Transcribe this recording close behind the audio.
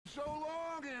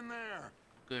in there?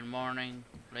 Good morning,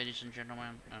 ladies and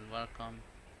gentlemen, and welcome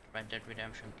to Red Dead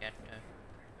Redemption Chapter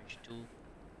 2.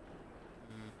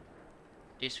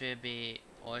 This will be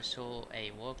also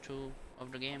a walkthrough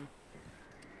of the game.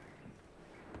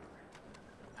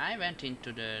 I went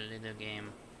into the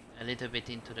a little bit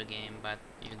into the game, but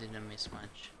you didn't miss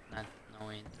much.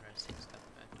 No interesting stuff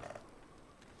at all.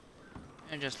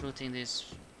 We're just looting this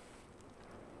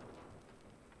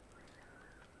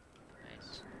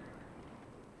place.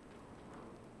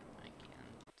 I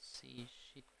can't see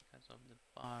shit because of the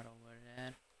bar over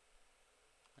there.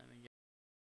 Let me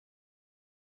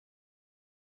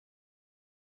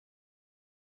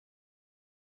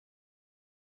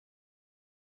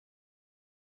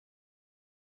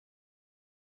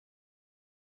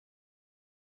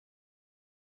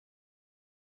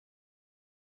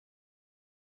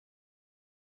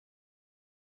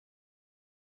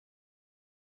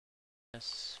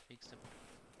just fix the.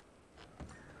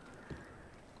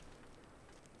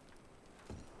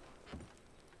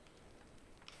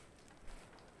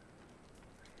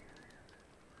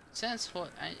 Since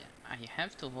I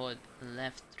have to hold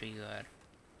left trigger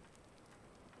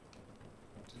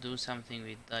to do something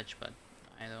with Dutch, but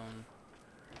I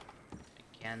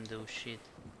can't do shit.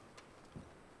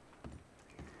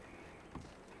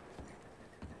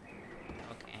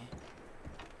 Okay.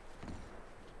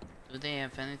 Do they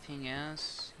have anything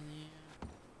else in here?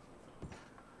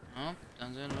 Nope,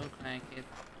 doesn't look like it.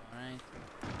 Alright.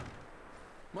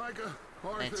 Micah,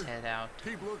 Let's Arthur, head out.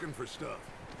 keep looking for stuff.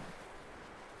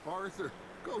 Arthur,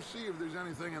 go see if there's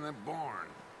anything in that barn.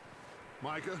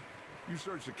 Micah, you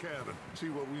search the cabin, see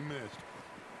what we missed.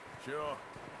 Sure.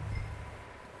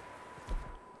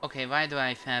 Okay, why do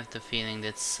I have the feeling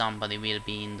that somebody will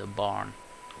be in the barn?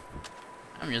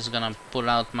 I'm just gonna pull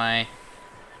out my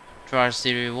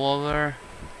trusty revolver.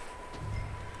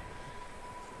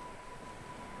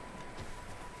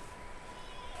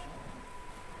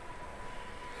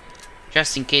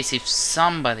 Just in case if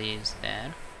somebody is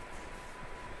there.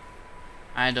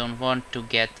 I don't want to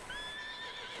get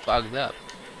fucked up.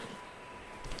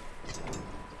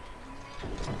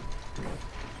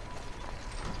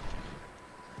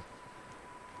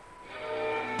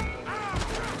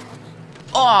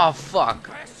 Oh fuck!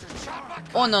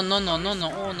 Oh no no no no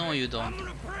no! Oh no you don't!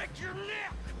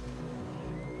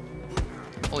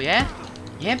 Oh yeah?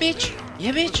 Yeah bitch!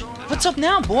 Yeah bitch! What's up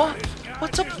now, boy?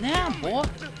 What's up now, boy?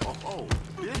 Oh,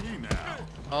 did he now?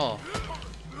 Oh.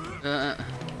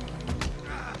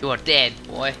 You are dead,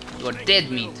 boy. You are dead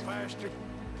meat.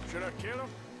 Should I kill him?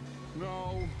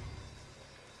 No.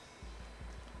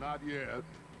 Not yet.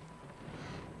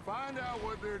 Find out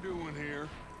what they're doing here,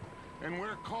 and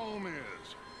where Colm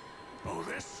is. Oh,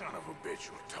 this son of a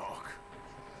bitch will talk.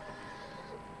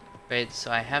 Wait, so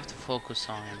I have to focus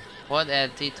on him. What I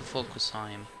did to focus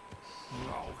on him?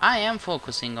 I am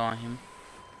focusing on him.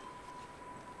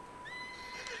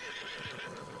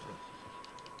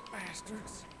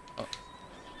 Bastards. Oh.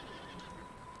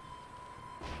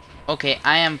 Okay,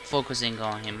 I am focusing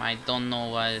on him. I don't know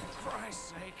what. For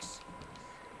Christ's sakes.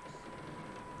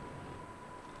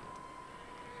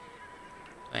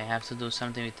 I have to do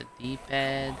something with the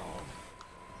D-pad.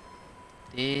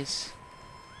 This.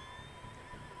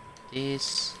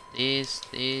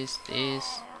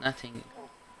 Nothing.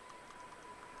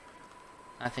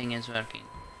 Nothing is working.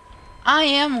 I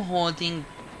am holding.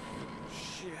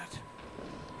 Shit.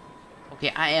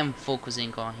 Okay, I am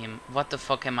focusing on him. What the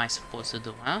fuck am I supposed to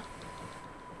do, huh?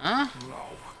 Huh?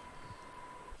 No.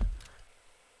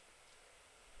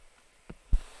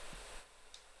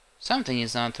 Something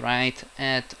is not right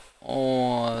at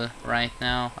all right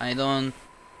now. I don't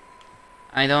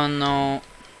know.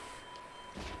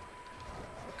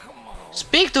 Come on.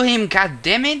 Speak to him, god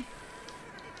damn it!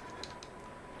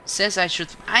 Says I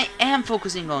should. I am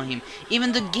focusing on him.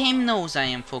 Even the game knows I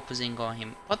am focusing on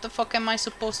him. What the fuck am I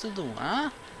supposed to do, huh?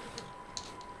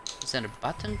 Is that a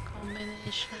button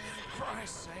combination? For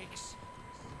Christ's sakes.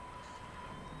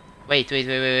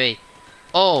 Wait.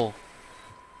 Oh!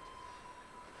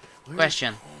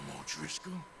 Question. Colm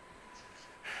O'Driscoll?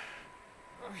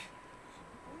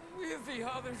 With the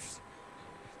others.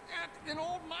 At an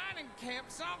old mining camp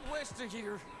southwest of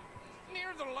here.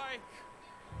 Near the lake.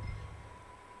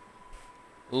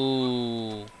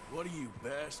 Ooh. What are you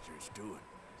bastards doing?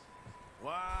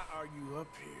 Why are you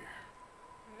up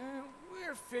here?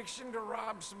 We're fixing to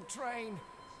rob some train.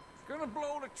 Gonna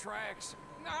blow the tracks.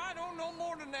 I don't know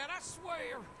more than that, I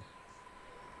swear.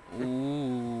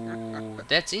 Ooh.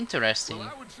 That's interesting.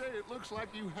 Well, I would say it looks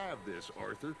like you have this,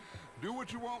 Arthur. Do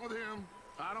what you want with him.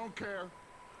 I don't care.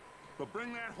 But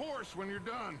bring that horse when you're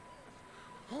done.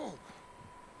 Oh.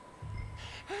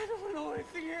 I don't know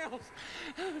anything else.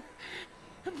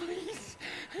 Please.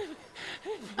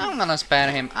 I'm gonna spare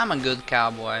him. I'm a good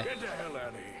cowboy. Get the hell out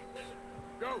of here.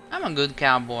 Go. I'm a good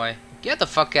cowboy. Get the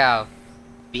fuck out,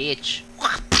 bitch.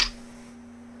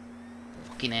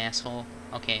 Fucking asshole.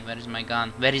 Okay, where is my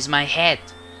gun? Where is my head?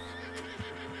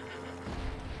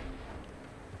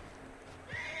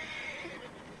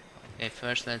 Okay,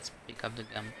 first let's pick up the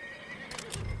gun.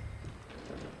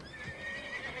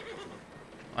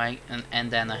 Right,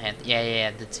 and then a head.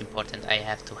 Yeah, that's important. I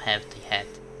have to have the head.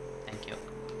 Thank you.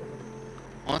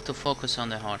 I want to focus on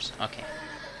the horse. Okay.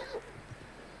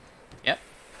 Yep.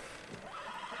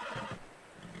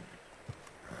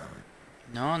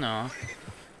 No.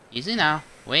 Easy now.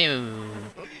 Wait.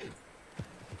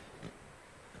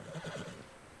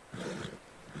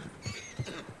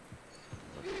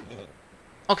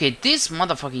 Okay, this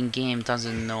motherfucking game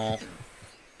doesn't know.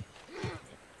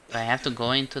 Do I have to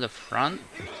go into the front?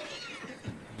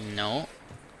 No.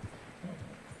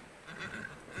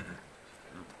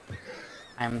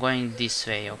 I'm going this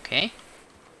way, okay?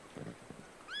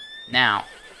 Now.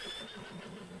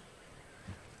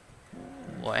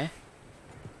 Boy.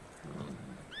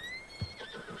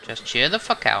 Just chill the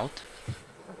fuck out.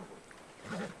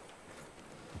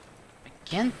 I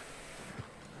can't...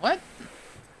 What?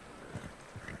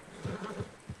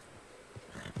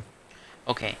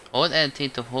 Okay, hold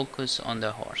LT to focus on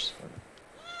the horse.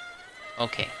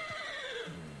 Okay.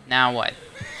 Now what?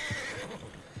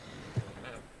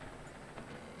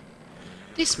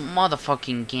 This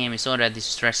motherfucking game is already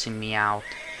stressing me out.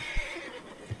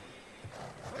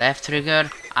 Left trigger,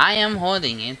 I am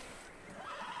holding it.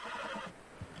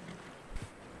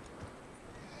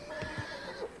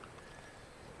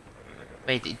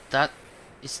 Wait,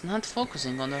 it's not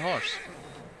focusing on the horse.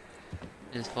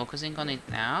 Is it focusing on it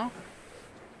now?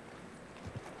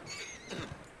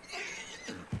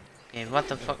 Okay, what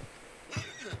the fuck?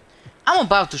 I'm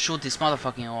about to shoot this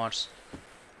motherfucking horse.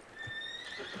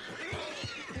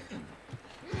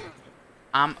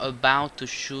 I'm about to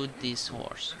shoot this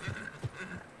horse.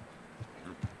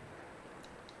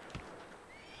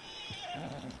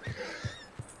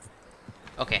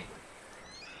 Okay.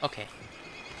 Okay.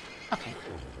 Okay.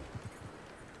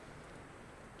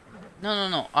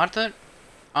 No. Arthur,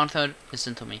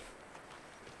 listen to me.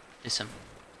 Listen.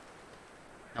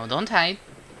 No, don't hide.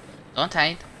 Don't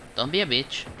hide. Don't be a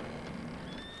bitch.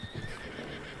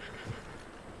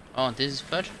 Oh, this is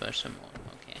first person mode.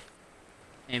 Okay.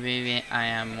 Maybe I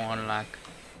am more like...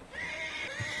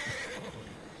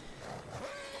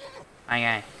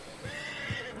 Aye.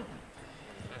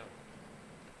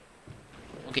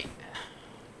 Okay.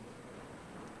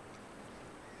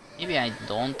 Maybe I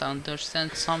don't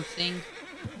understand something.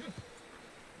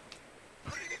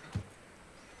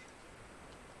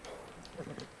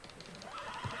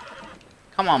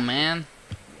 Come on, man.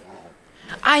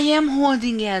 I am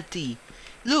holding LT.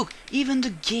 Look, even the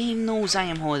game knows I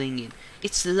am holding it.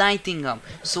 It's lighting up.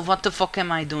 So what the fuck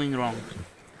am I doing wrong?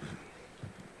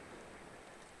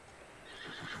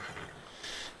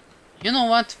 You know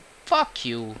what? Fuck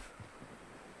you.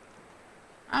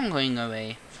 I'm going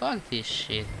away. Fuck this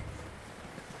shit.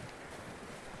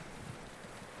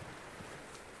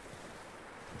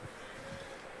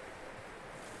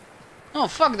 No,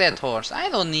 fuck that horse. I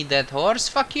don't need that horse.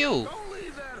 Fuck you. Don't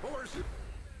leave that horse.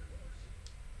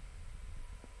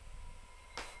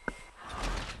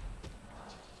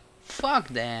 Fuck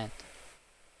that.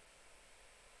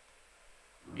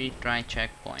 Retry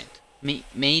checkpoint.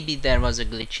 Maybe there was a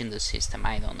glitch in the system.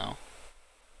 I don't know.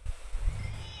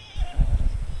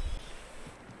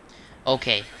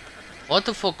 Okay.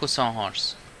 Autofocus on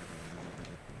horse.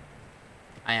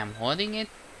 I am holding it.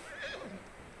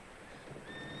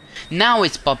 Now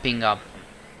it's popping up.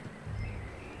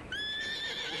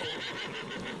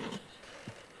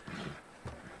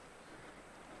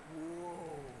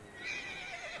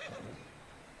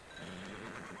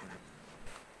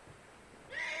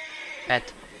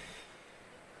 Pet.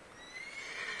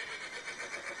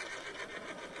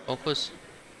 Focus.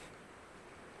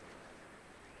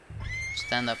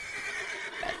 Stand up.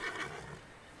 Pet.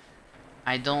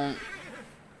 I don't...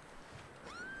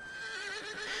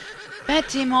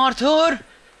 Pet him, Arthur!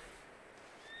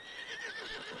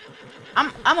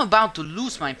 I'm about to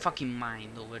lose my fucking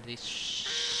mind over this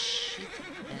shit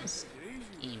ass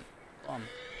game. Come.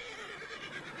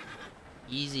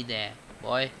 Easy there,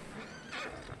 boy.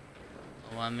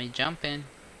 Don't want me jumping.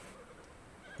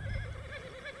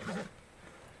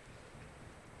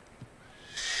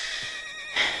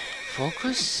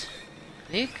 Focus.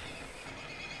 Click.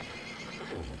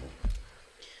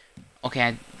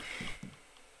 Okay,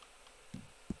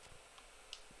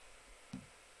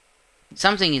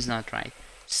 Something is not right.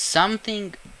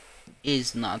 Something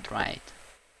is not right.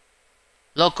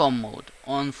 Local mode,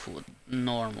 on foot,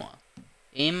 normal.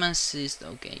 Aim assist,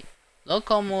 okay.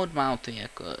 Local mode, mount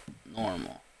vehicle,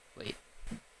 normal. Wait.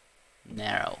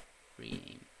 Narrow, free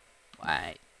aim,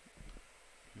 wide,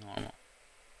 normal.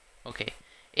 Okay.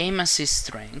 Aim assist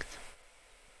strength.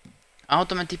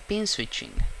 Automatic pin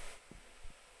switching.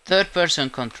 Third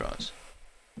person controls.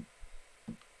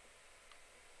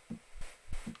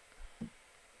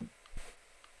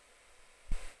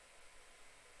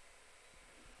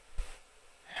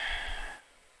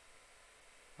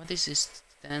 What is this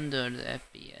standard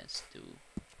FPS do?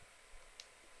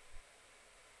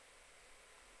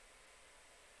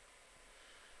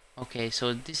 Okay,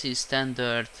 so this is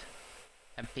standard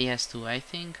FPS 2, I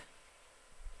think.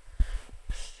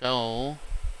 So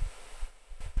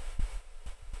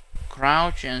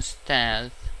crouch and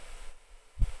stealth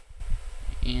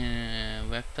in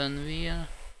weapon wheel,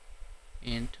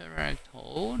 interact,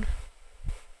 hold,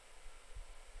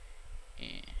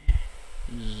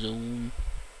 zoom,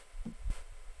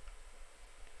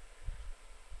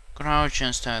 crouch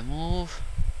and stealth, move,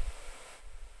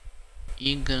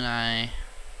 eagle eye.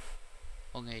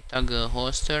 Okay, toggle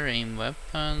holster, aim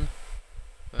weapon,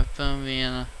 weapon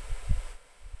wheel,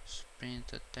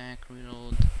 sprint, attack,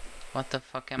 reload. What the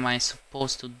fuck am I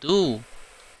supposed to do?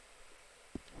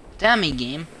 Tell me,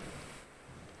 game.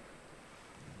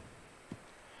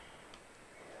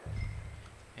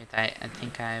 Wait, I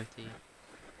think I have the...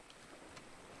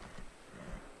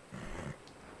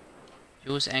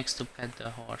 Use X to pet the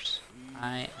horse.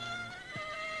 I am...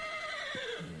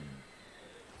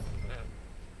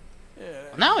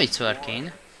 Now it's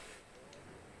working.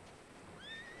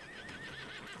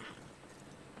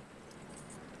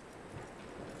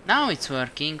 Now it's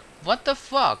working. What the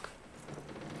fuck?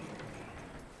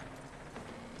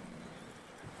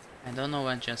 I don't know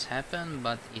what just happened,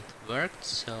 but it worked,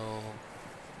 so...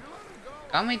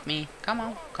 Come with me. Come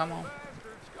on, come on.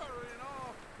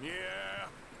 Yeah,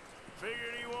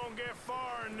 figured he won't get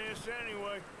far in this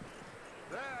anyway.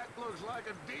 That looks like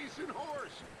a decent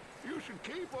horse. You should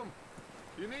keep him.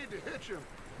 You need to hitch him.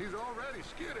 He's already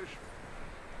skittish.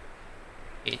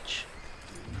 Hitch.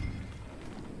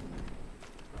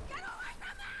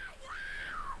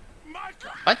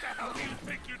 Micah! What? The hell do you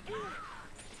think you're doing?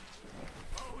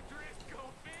 Oh,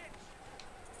 Driscoll, bitch!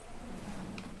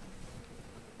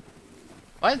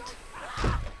 What?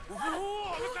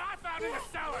 Whoa, look, I found in the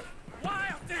cellar!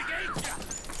 Wild thing, ain't ya?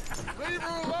 Leave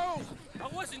her alone. I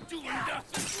wasn't doing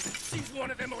nothing. She's one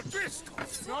of them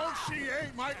O'Driscolls. No, she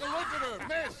ain't, Michael. Look at her.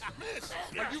 Miss.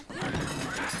 Are you...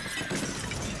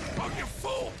 Oh, you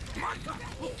fool! Micah!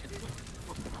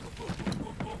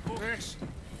 Miss.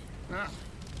 Now,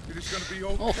 it is gonna be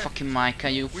okay. Oh, fucking Micah,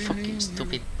 you We fucking mean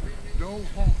stupid. you no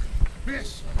harm.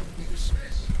 Miss.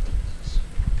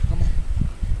 Come on.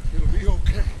 It'll be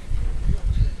okay.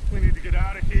 We need to get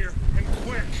out of here, and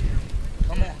quick!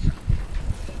 Come on.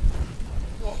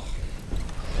 Oh.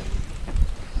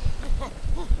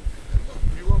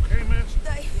 You okay, miss?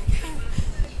 They came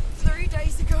 3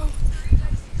 days ago.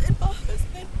 And my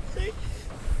husband,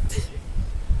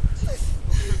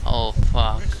 Oh,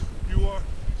 fuck. You are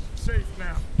safe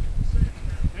now.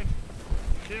 And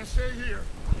you can't stay here.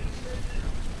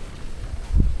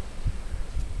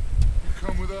 You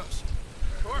come with us.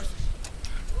 Of course.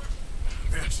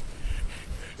 Yes,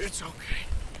 it's okay.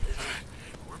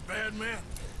 We're bad men.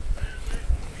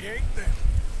 We ain't them.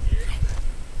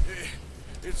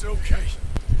 It's okay.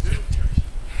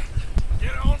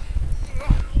 Get on.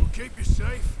 We'll keep you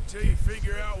safe until you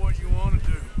figure out what you want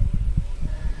to do.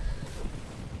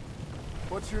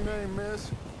 What's your name, miss?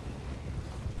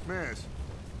 Miss.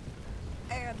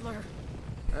 Adler,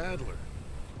 Adler.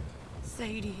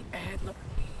 Sadie Adler,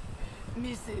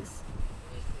 Mrs.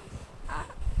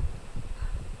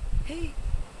 He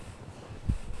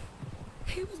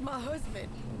was my husband.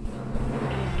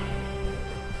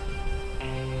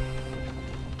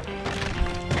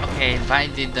 Okay, why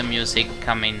did the music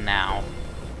come in now?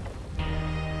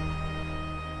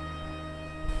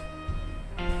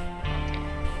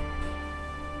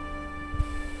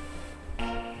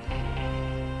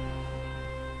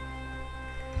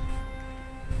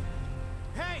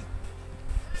 Hey!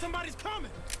 Somebody's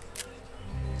coming!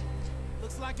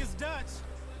 Looks like it's Dutch.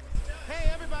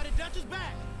 Hey, everybody, Dutch is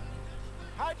back!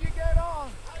 How'd you get on?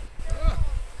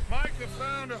 Micah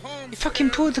found a home. He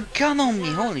fucking pulled a gun on me,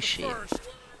 holy shit. First.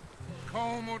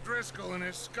 Colm O'Driscoll and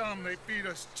his scum, they beat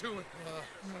us to it.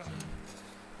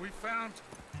 We found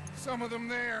some of them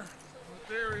there, but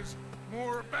there is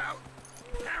more about,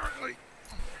 apparently.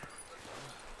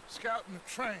 Scouting the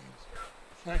trains.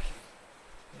 Thank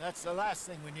you. That's the last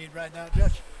thing we need right now,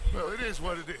 Dutch. Well, it is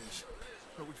what it is.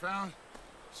 But we found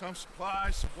some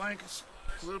supplies, some blankets,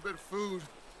 a little bit of food,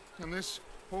 and this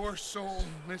poor soul,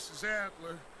 Mrs.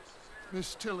 Adler,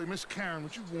 Miss Tilly, Miss Karen,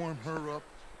 would you warm her up?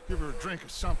 Give her a drink or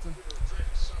something?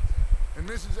 And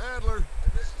Mrs. Adler,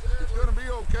 it's gonna be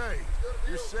okay.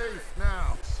 You're safe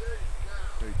now.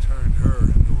 They turned her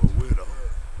into a widow.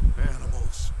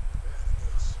 Animals.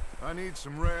 I need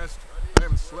some rest. I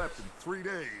haven't slept in 3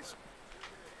 days.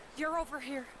 You're over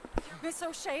here. Miss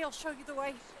O'Shea will show you the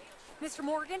way. Mr.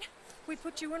 Morgan, we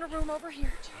put you in a room over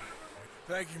here.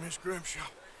 Thank you, Miss Grimshaw.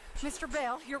 Mr.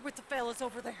 Bell, you're with the fellas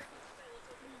over there.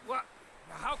 What?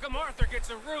 How come Arthur gets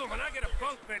a room and I get a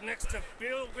bunk bed next to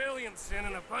Bill Williamson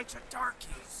and a bunch of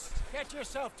darkies? Get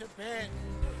yourself to bed.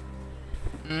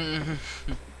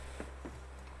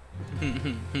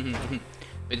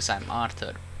 Because I'm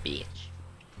Arthur, bitch.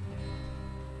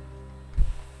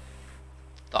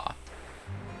 Stop.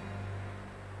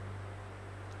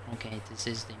 Okay, this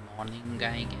is the morning,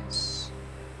 I guess.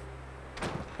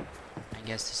 I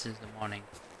guess this is the morning.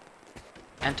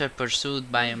 Enter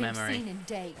pursued by a memory. Seen in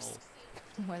days.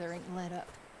 Weather ain't let up.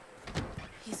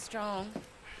 He's strong,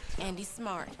 and he's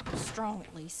smart. Strong,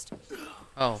 at least.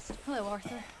 Oh. Hello,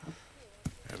 Arthur.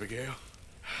 Abigail?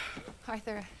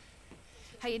 Arthur,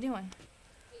 how you doing?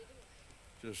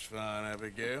 Just fine,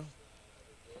 Abigail.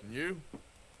 And you?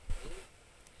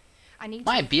 I need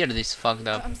My you. beard is fucked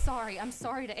up. I'm sorry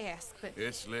to ask, but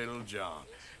It's little John.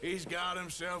 He's got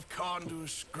himself caught into a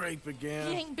scrape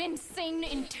again. he ain't been seen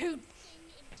in two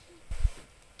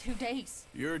days.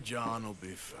 Your John will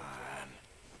be fine.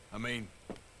 I mean,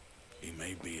 he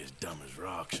may be as dumb as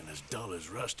rocks and as dull as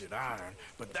rusted iron,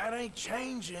 but that ain't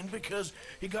changing because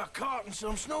he got caught in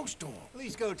some snowstorm.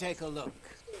 Please go take a look.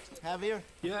 Javier?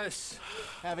 Yes.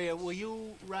 Javier, will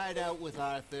you ride out with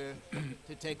Arthur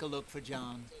to take a look for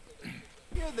John?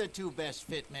 You're the two best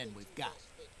fit men we've got.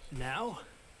 Now?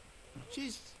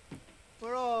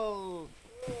 We're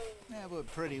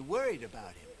pretty worried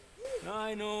about him.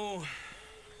 I know.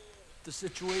 The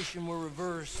situation were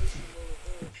reversed.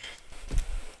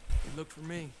 He looked for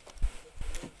me.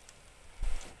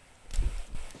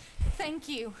 Thank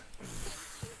you.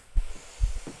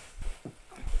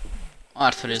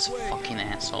 Arthur is a fucking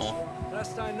asshole.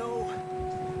 Last I know,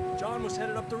 John was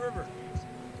headed up the river.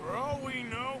 For all we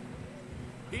know,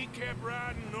 he kept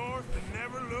riding north and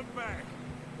never looked back.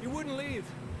 He wouldn't leave.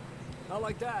 Not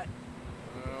like that.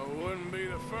 Wouldn't be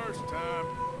the first time.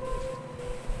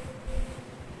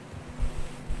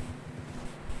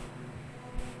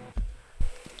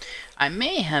 I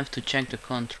may have to check the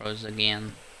controls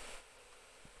again.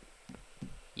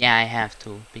 Yeah, I have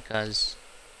to, because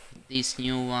this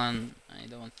new one, I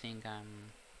don't think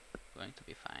I'm going to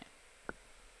be fine.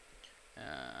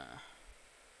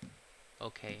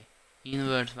 Okay.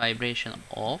 Invert vibration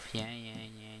off. Yeah.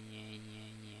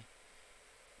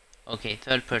 Okay,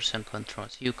 third person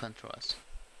controls. You controls.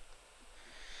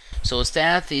 So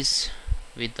stealth is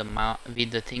with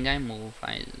the thing I move.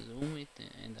 I zoom it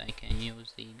and I can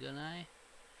use the eagle eye.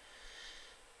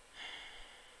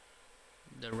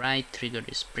 The right trigger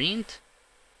is sprint.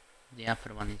 The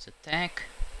upper one is attack.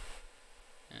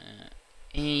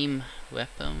 Aim,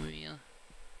 weapon wheel.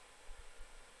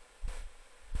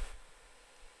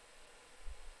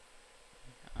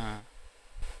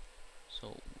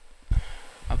 So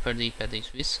upper D-pad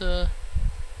is whistle.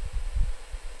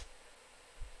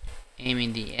 Aim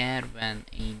in the air when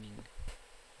aiming.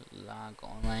 Log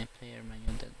online player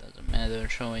menu, that doesn't matter.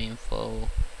 Show info,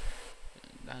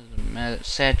 doesn't matter.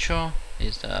 Satchel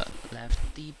is the left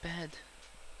D-pad.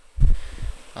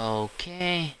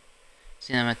 Okay.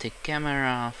 Cinematic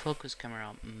camera, focus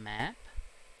camera, map.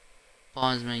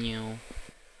 Pause menu.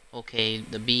 Okay,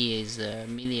 the B is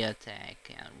melee attack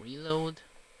and reload.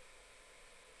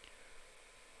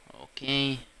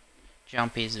 Okay.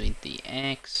 Jump is with the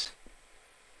X.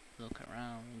 Look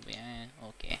around. Yeah.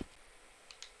 Okay.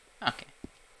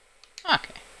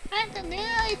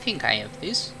 I think I have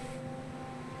this.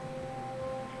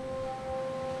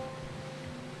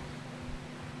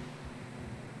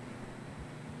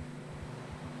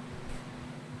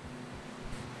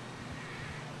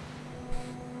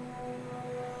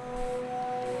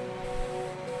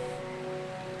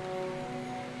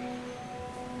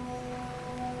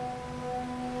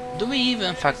 Do we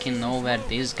even fucking know where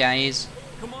this guy is?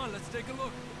 Come on, let's take a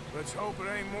look. Let's hope it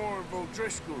ain't more of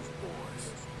O'Driscoll's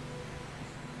boys.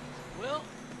 Well,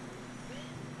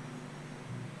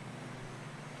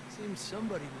 seems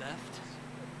somebody left.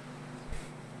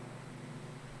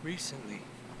 Recently.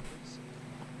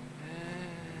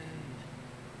 And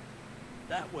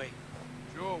that way.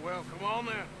 Sure, well, come on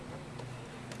then.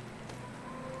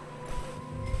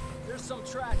 some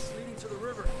tracks leading to the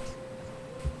river.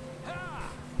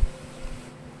 Ha!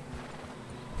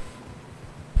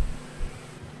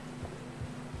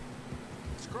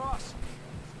 Let's cross.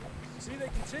 See, they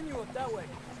continue up that way.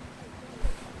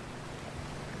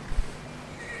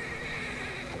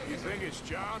 You think it's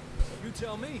John? You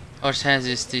tell me. Horse head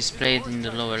is displayed in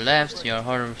the lower left. Your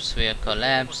horse will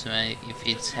collapse if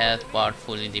its health bar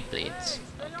fully depletes.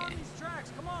 Okay.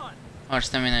 Horse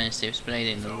stamina is displayed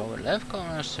in the lower left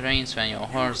corner. Reigns when your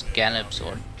horse gallops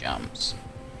or jumps.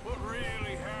 What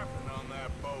really happened on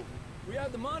that boat? We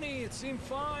had the money, it seemed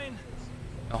fine.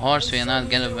 Your horse will not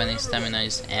gallop when its stamina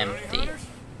is empty.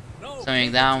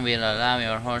 Slowing down will allow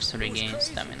your horse to regain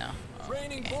stamina.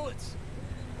 Okay.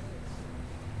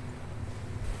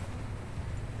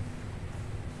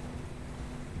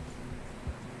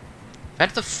 Where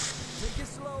the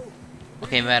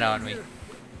Okay, where are we?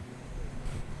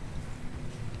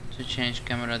 To change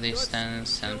camera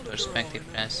distance and perspective,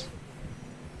 press.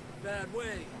 Bad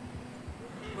way.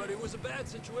 But it was a bad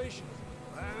situation.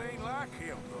 That ain't like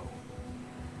him, though.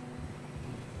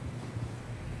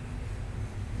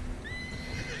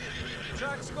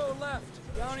 Tracks go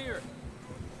left, down here.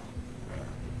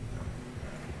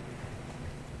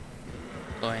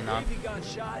 Going up. Davey got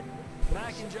shot.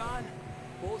 Mac and John,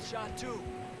 both shot too.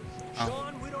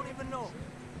 Sean, we don't even know.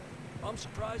 I'm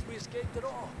surprised we escaped at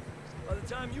all. By the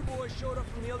time you boys showed up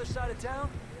from the other side of town,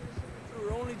 we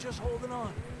were only just holding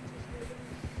on.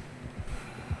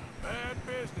 Bad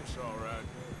business, all right.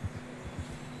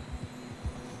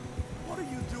 What are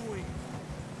you doing?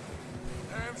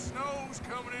 Damn snow's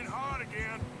coming in hard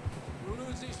again. We'll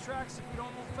lose these tracks if we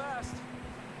don't move fast.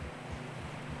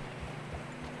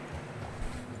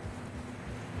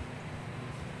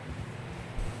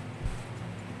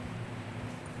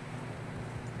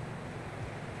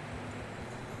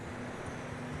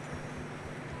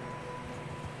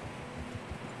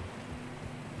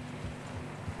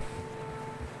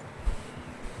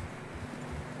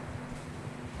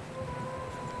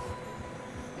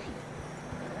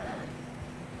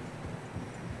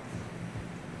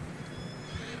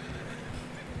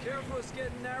 Careful, it's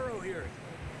getting narrow here.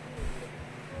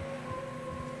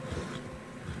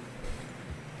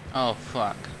 Oh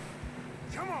fuck.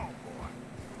 Come on, boy.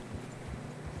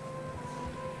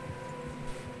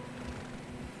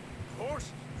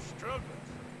 Horses struggling.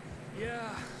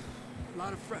 Yeah, a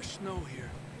lot of fresh snow here.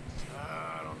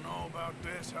 I don't know about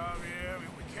this, Javier. I mean,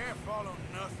 we can't follow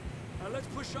nothing. Now let's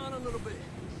push on a little bit.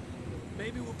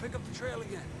 Maybe we'll pick up the trail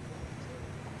again.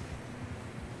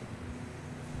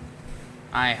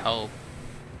 I hope.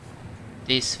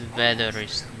 This weather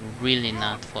is really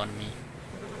not for me.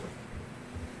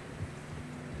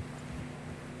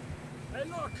 Hey,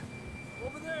 look!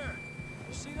 Over there!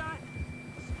 You see that?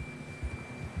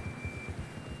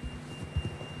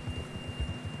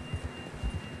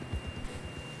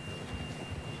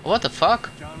 What the fuck?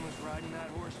 John was riding that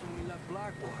horse when we left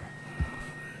Blackwater.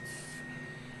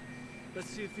 Let's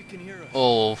see if he can hear us.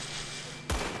 Oh.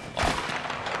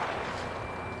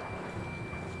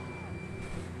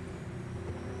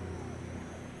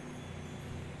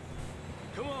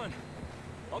 Come on,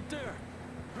 up there.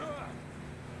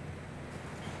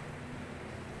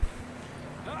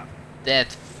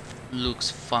 That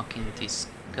looks fucking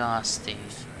disgusting.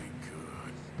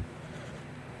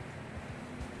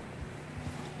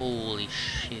 Holy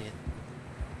shit.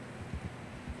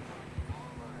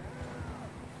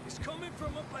 He's coming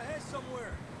from up ahead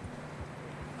somewhere.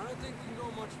 I don't think we can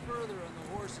go much further on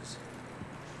the horses.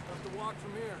 We'll have to walk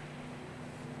from here.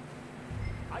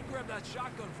 I'd grab that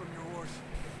shotgun from your horse.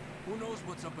 Who knows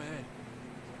what's up ahead?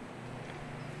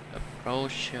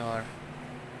 Approach your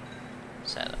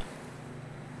setup.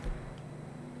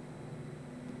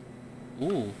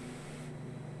 Ooh.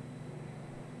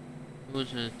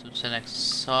 Use to select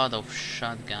sort of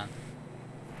shotgun.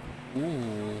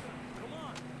 Ooh. Come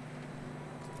on.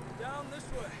 Down this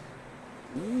way.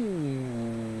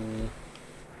 Ooh.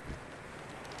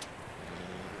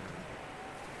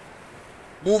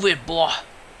 Move it, boy.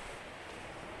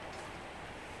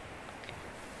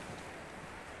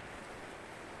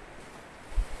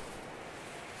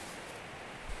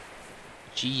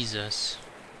 Jesus.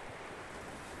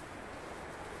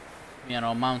 We are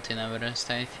on Mountain Everest,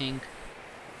 I think.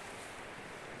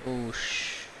 Oh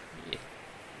shit.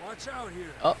 Watch out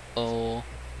here. Uh-oh.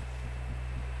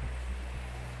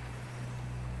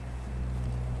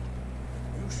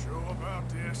 You sure about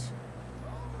this?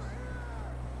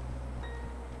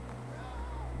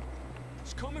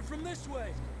 It's coming from this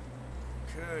way.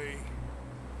 Okay.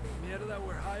 Yeah, that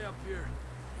we're high up here.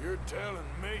 You're telling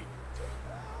me.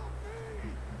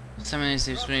 Stamina is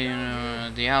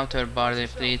the outer bar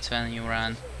depletes when you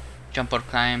run, jump or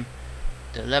climb.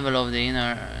 The level of the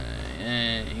inner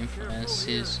influence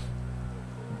is...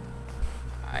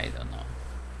 I don't know.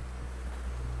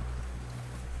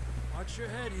 Watch your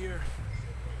head here.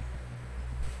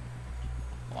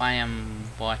 I am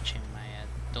watching my head.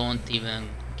 Don't even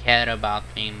care about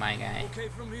me, my guy. Okay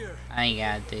from here. I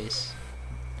got this.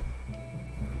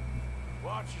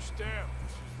 Watch your step.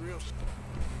 This is real.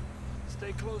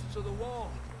 Stay close to the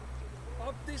wall.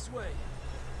 Up this way.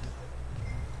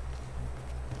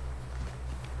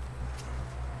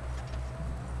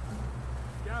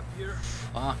 Gap here.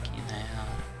 Fucking hell.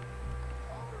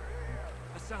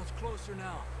 That sounds closer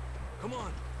now. Come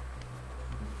on.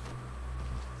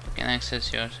 You can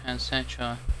access your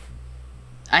essential.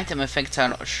 Item effects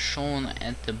are shown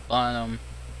at the bottom.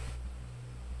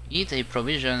 Eat a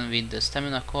provision with the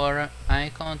stamina core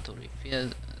icon to refill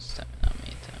the stamina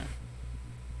meter.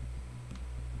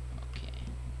 Okay.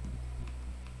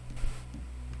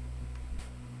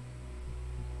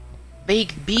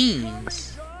 Baked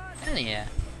beans! Hell yeah.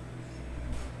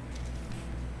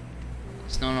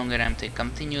 It's no longer empty.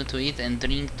 Continue to eat and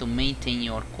drink to maintain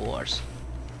your course.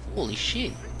 Holy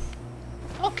shit.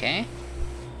 Okay.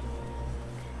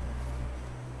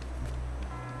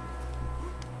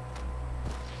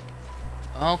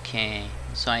 Okay,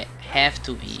 so I have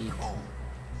to eat.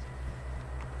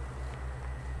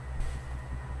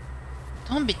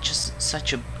 Don't be just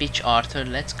such a bitch, Arthur.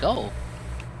 Let's go.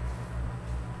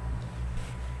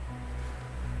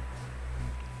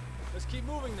 Let's keep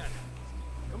moving then.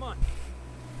 Come on.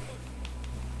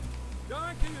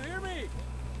 John, can you hear me?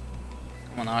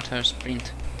 Come on, Arthur,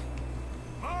 sprint.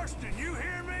 Marston, you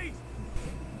hear me?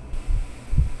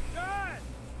 John!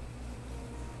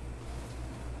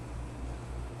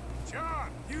 John,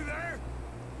 you there?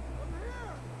 I'm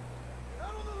here!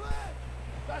 Down on the ledge!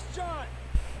 That's John!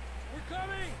 We're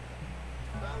coming!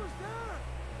 Fella's there!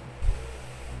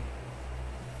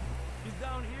 He's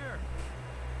down here.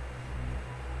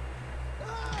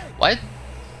 Hey! What?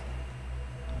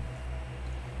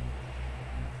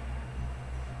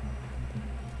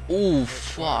 Oh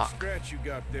fuck. Scratch you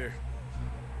got there.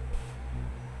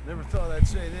 Never thought I'd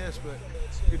say this, but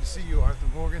good to see you, Arthur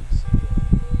Morgan.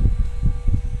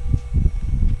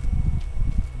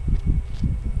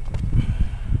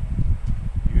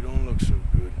 You don't look so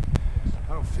good.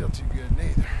 I don't feel too good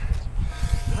neither.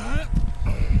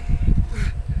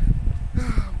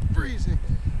 Freezing.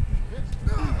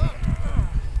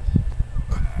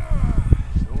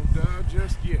 Don't die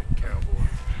just yet, cowboy.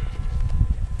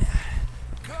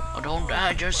 Oh, don't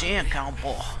die just yet,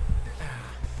 cowboy.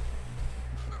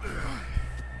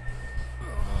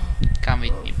 Come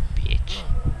with me, bitch.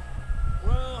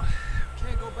 Well,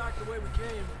 can't go back the way we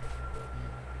came.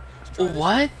 Oh,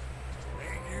 what? Ain't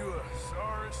you a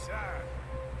sorry sight?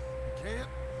 Can't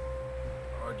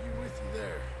argue with you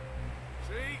there.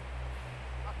 See?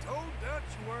 I told Dutch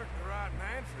you weren't the right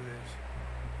man for this.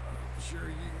 I'm sure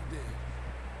you did.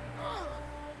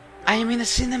 I am in a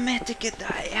cinematic and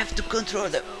I have to control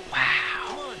the... Wow.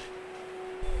 Come on.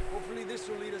 Hopefully this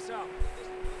will lead us out.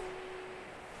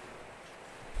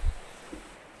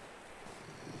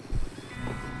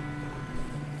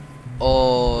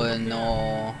 Oh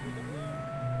no.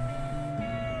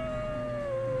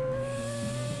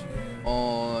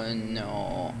 Oh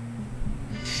no.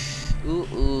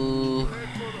 Ooh. Head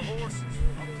for the horses.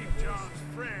 I'll keep John's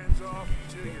friends off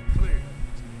until you're clear.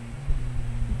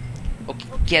 Okay,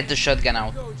 get the shotgun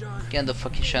out. Go, John. Get the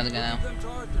fucking shotgun out. Them to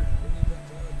Arthur.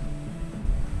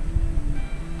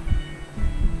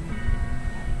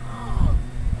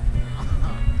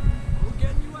 We're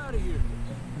getting you out of here.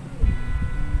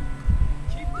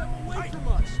 Keep them away from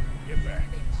us. Get back.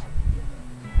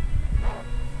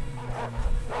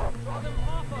 Draw them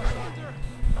off us, Arthur.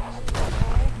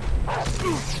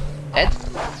 Dead?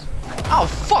 Oh,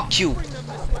 fuck you! Bring them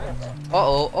this way.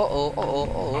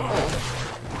 Uh-oh.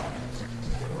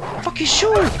 Fucking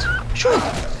shoot! Shoot!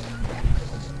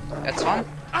 That's one.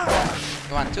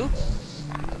 You want two?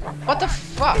 What the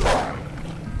fuck?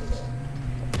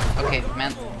 Okay,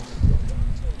 man.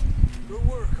 Good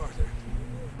work, Arthur.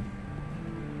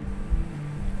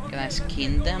 Can I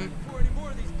skin them? Before any more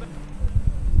of these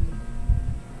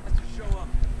bastards show up.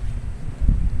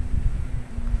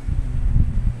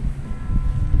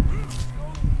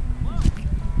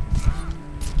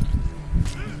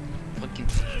 Fucking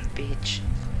bitch.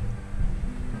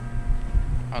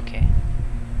 Okay.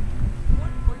 What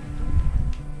are you doing,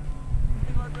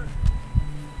 Arthur?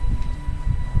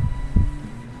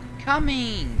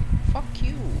 Coming! Fuck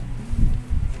you!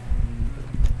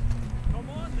 Come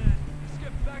on then. Let's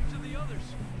get back to the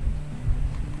others.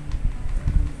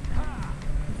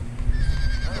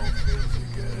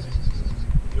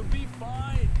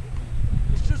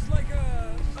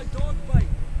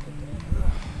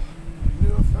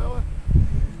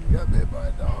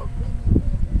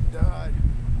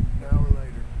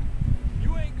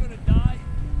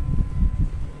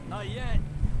 Not yet.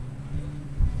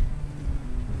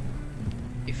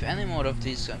 If any more of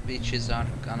these bitches are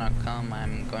gonna come,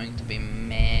 I'm going to be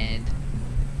mad.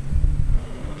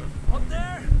 Up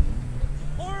there?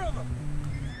 More of them!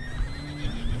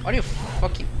 Are you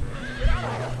fucking...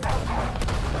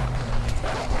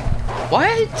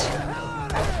 What?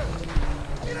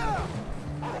 Get out!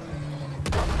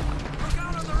 Look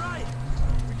out on the right!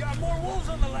 We got more wolves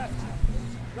on the left!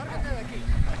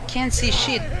 Can't see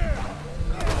shit.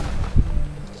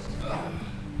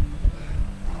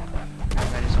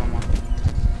 Where is one more?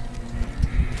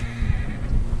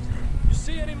 You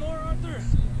see any more, Arthur?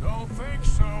 Don't think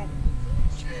so.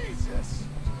 Jesus.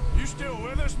 You still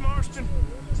with us, Marston?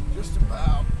 Just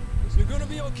about. You're gonna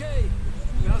be okay.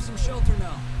 You have some shelter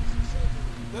now.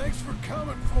 Thanks for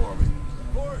coming for me.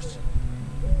 Of course.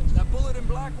 That bullet in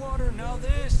Blackwater, now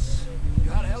this.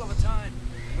 You had a hell of a time.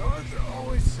 Arthur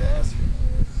always says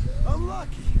I'm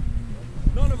lucky.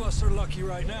 None of us are lucky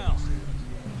right now.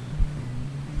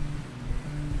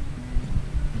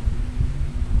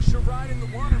 We should ride in the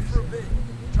water for a bit.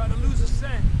 Try to lose a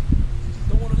scent.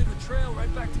 Don't want to leave a trail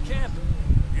right back to camp.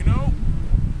 You know,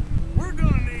 we're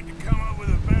gonna need to come up with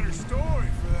a better story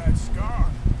for that scar.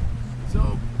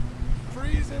 So,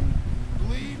 freezing,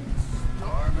 bleeding,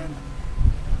 starving,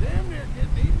 damn near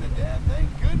getting eaten to death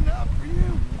ain't good enough for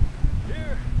you.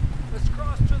 Here, let's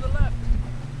cross to the left.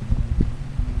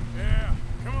 Yeah,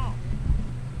 come on.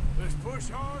 Let's push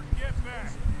hard and get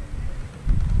back.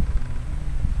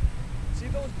 See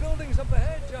those buildings up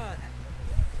ahead, John?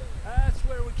 That's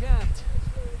where we camped.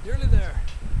 Nearly there.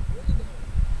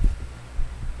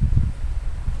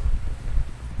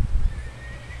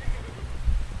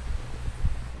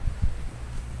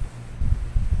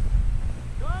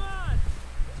 Come on!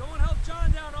 Someone help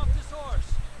John down off this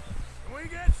horse. Can we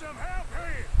get some help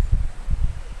here?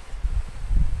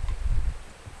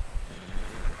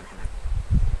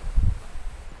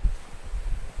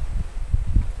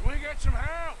 Can we get some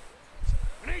help?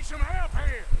 We need some help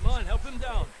here. Come on, help him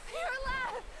down. You're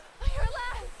alive! You're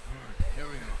alive! Here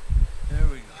we go. There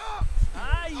we go.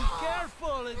 Ay,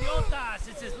 careful, idiotas!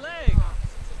 It's his leg!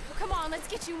 Come on, let's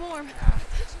get you warm.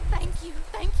 Thank you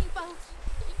both.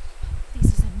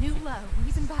 This is a new low,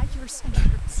 even by your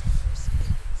standards.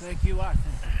 Thank you, Arthur.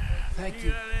 Thank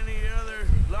you. Got any other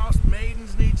lost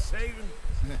maidens need saving?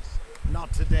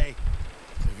 Not today.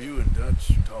 Have you and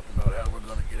Dutch talked about how we're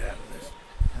gonna get out of this?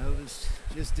 I was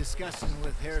just discussing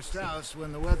with Herr Strauss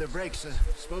when the weather breaks. I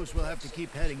suppose we'll have to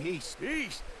keep heading east.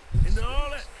 East? Into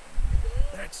all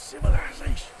that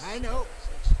civilization. I know.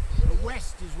 The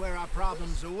west is where our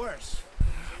problems are worse.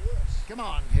 Come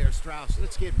on, Herr Strauss.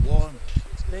 Let's get warm.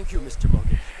 Thank you, Mr.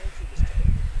 Morgan.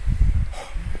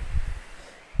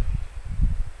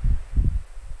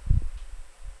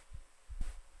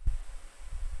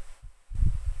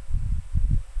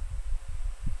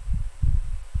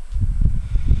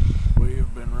 We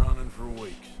have been running for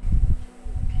weeks.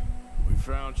 We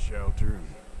found shelter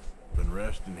and been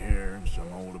resting here in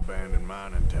some old abandoned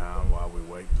mining town while we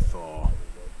wait to thaw.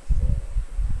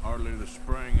 Hardly the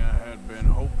spring I had been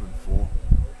hoping for.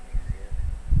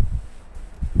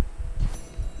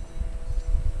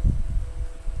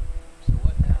 So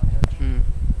what now, Dutch? We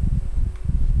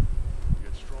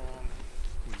get strong,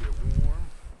 we get warm,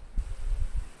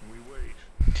 and we wait.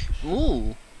 Ooh.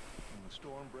 When the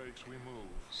storm breaks, we move.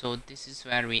 So this is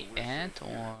where we at,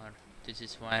 or this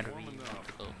is where we want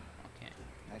to go? Okay.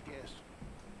 I guess.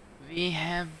 We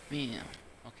have been...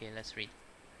 Okay, let's read.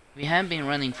 We have been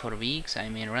running for weeks. I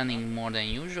mean, running more than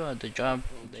usual. The job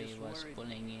they was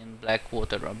pulling in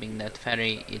Blackwater, robbing that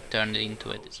ferry, it turned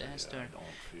into a disaster.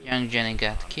 Young Jenny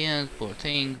got killed, poor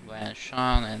thing, while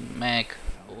Sean and Mac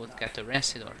both got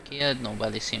arrested or killed.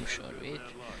 Nobody seems sure which.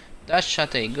 Dutch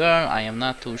shot a girl. I am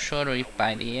not too sure if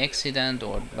by the accident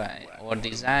or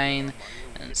design,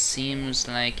 and seems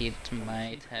like it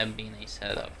might have been a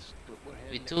setup.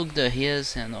 We took the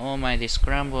hills and almighty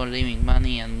scramble, leaving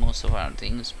money and most of our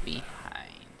things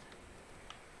behind.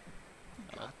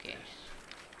 Okay.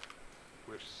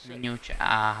 New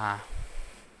aha.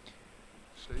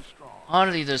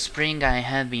 Hardly the spring I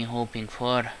had been hoping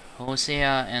for.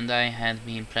 Hosea and I had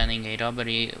been planning a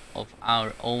robbery of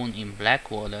our own in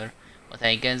Blackwater, but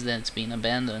I guess that's been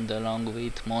abandoned along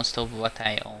with most of what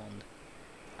I owned.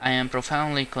 I am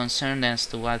profoundly concerned as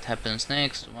to what happens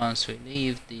next once we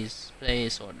leave this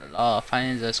place or the law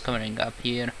finds us covering up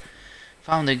here.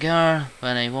 Found a girl,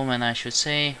 but a woman I should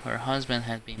say. Her husband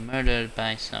had been murdered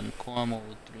by some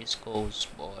Cornwall Driscoll's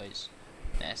boys.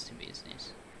 Nasty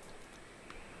business.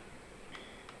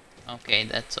 Okay,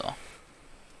 that's all.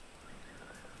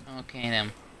 Okay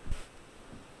then.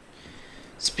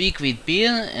 Speak with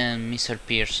Bill and Mr.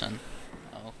 Pearson.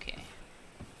 Okay.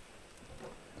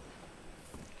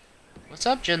 What's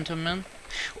up, gentlemen?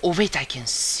 Oh wait, I can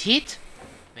sit?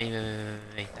 Wait,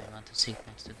 I want to sit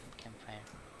next to the campfire.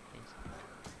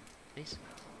 Please.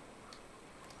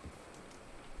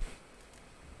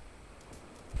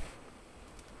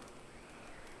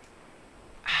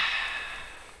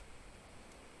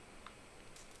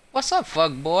 What's up,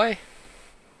 fuck boy?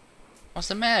 What's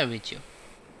the matter with you?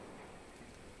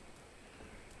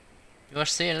 You're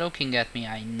still looking at me,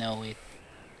 I know it.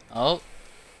 Oh.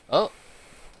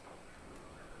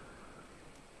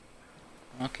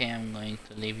 Okay, I'm going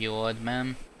to leave you, old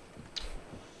man.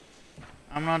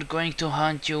 I'm not going to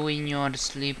hunt you in your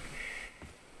sleep.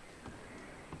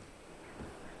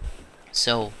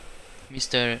 So, Bill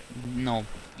and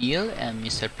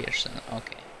Mr. Pearson,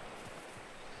 okay.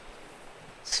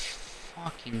 It's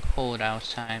fucking cold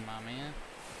outside, my man.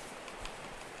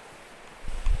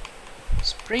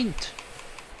 Sprint,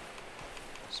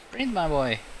 my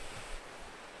boy.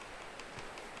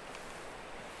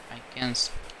 I can. This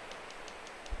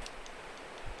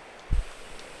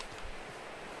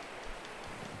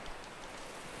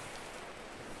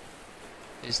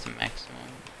is the maximum.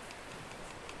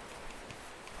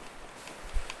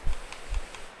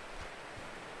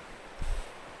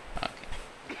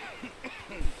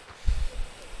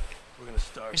 We're gonna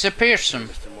start. Mr. Pearson.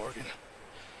 Mr. Morgan.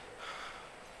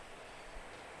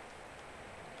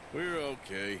 We're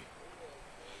okay.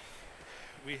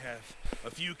 We have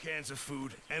a few cans of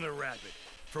food and a rabbit.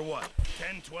 For what?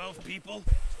 10, 12 people?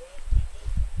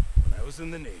 When I was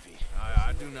in the Navy.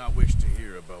 I do not wish to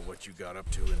hear about what you got up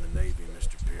to in the Navy,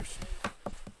 Mr. Pearson.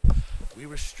 We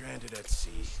were stranded at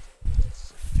sea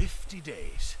for 50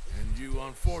 days. And you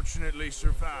unfortunately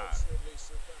survived.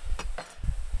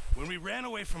 When we ran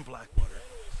away from Blackwater,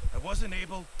 I wasn't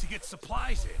able to get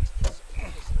supplies in.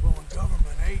 Well, when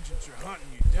government agents are hunting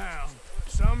you down,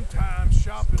 sometimes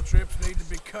shopping trips need to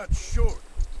be cut short.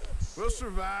 We'll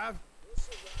survive.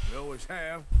 We always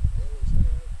have.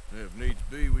 If needs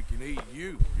be, we can eat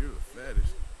you. You're the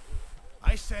fattest.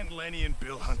 I sent Lenny and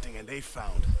Bill hunting, and they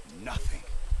found nothing.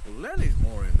 Well, Lenny's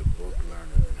more into book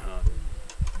learning than hunting.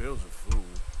 Bill's a fool.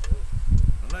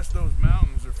 Unless those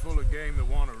mountains are full of game that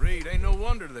want to read, ain't no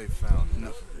wonder they found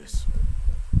enough of this.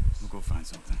 We'll go find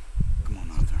something. Come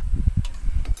on, Arthur.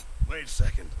 Wait a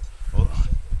second. Hold on.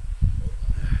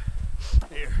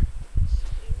 Here.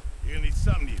 You're gonna need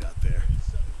something to eat out there.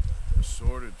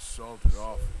 Assorted, salted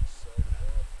offals.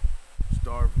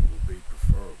 Starving will be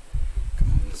preferable.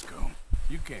 Come on, let's go.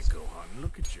 You can't go hunting.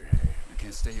 Look at your hand. I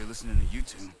can't stay here listening to you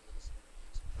two.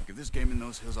 Look, if there's game in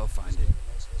those hills, I'll find it.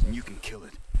 And you can kill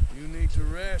it. You need to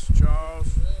rest,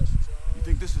 Charles. You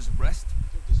think this is rest?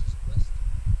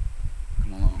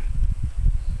 Come along.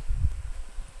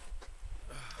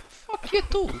 Fuck you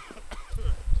too.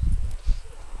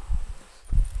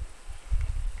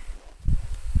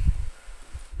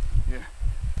 Here,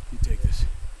 you take this.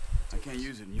 I can't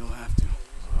use it and you'll have to.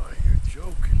 Oh, you're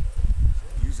joking.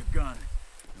 Use a gun,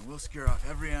 and we'll scare off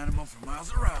every animal for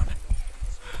miles around.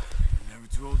 You're never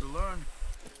too old to learn,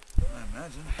 I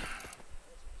imagine.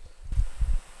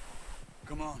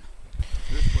 Come on,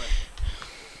 this way.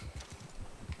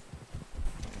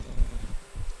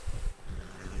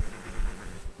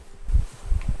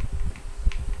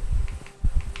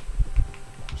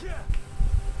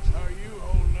 How are you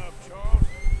holding up, Charles?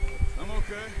 I'm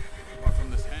okay, apart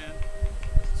from this hand.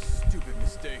 Stupid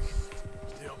mistake.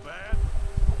 Still bad?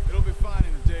 It'll be fine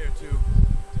in a day or two.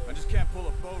 I just can't pull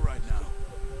a bow right now.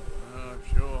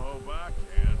 I sure hope I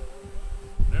can.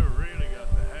 Never really got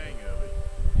the hang of it.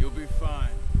 You'll be fine.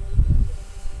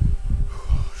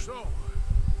 So,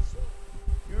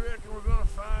 you reckon we're gonna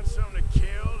find something to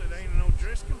kill that ain't no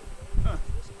Driscoll? Huh.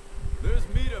 There's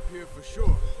meat up here for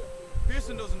sure.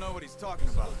 Pearson doesn't know what he's talking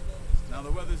about. Now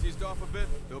the weather's eased off a bit,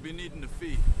 they'll be needing to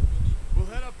feed. We'll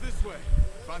head up this way,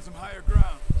 find some higher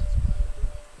ground.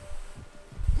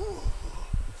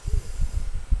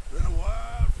 Been a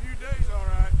wild few days, all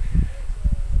right.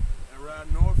 That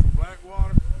ride north from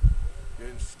Blackwater,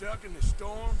 getting stuck in the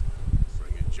storm,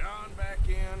 bringing John back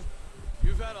in.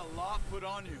 You've had a lot put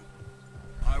on you.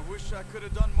 I wish I could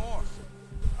have done more.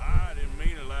 I didn't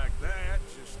mean it like that,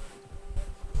 just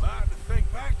a lot to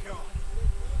think back on.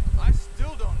 I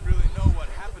still don't really know what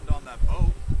happened on that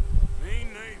boat. Me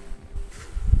neither.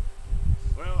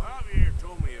 Well, Javier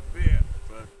told me a bit,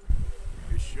 but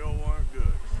it sure weren't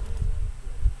good.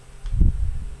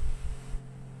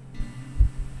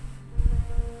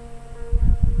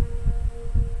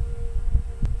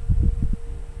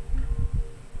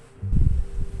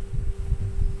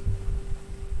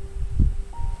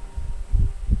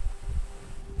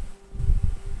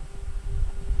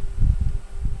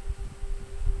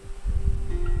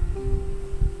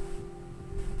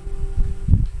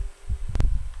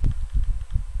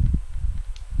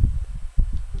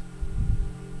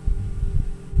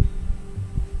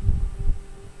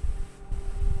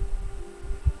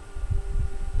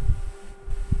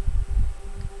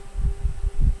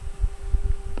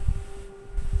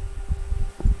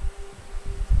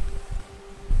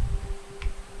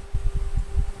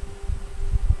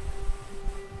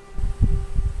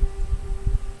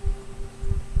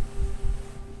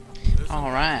 All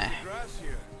right. Grass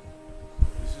here.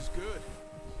 This is good.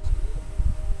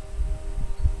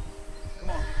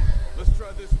 Come on, let's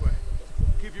try this way.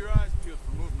 Keep your eyes peeled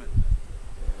for movement.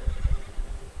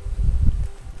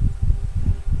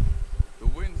 The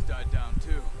wind's died down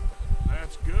too.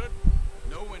 That's good.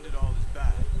 No wind at all is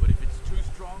bad, but if it's too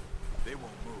strong, they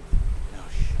won't move. Now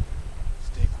shh.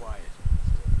 Stay quiet.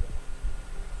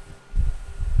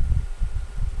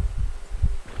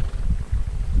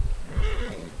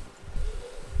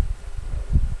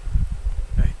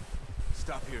 Hey,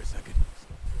 stop here a second.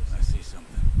 I see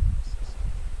something.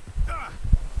 Ah!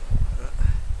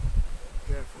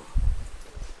 Careful.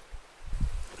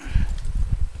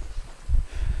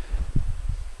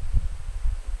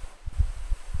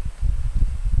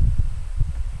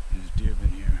 There's deer been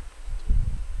here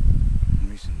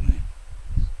recently.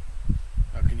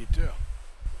 How can you tell?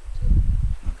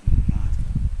 How can you not?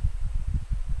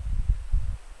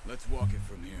 Let's walk it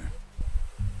from here.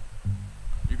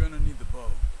 You're gonna need the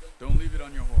bow. Don't leave it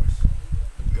on your horse.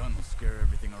 The gun will scare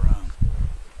everything around.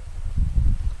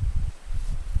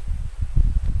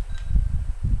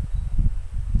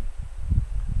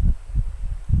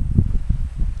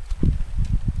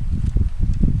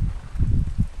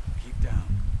 Keep down.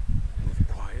 Move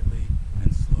quietly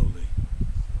and slowly.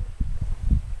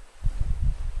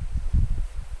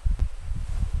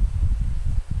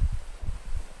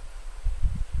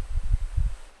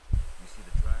 You see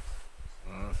the tracks?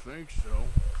 I think so.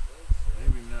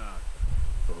 Maybe not.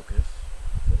 Focus.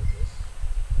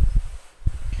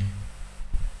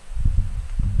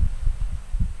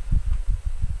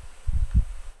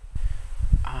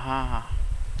 Ah.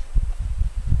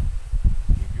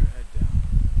 Keep your head down.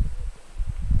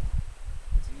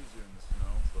 It's easier in the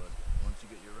snow, but once you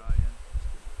get your eye in,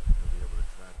 you'll be able to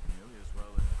track nearly as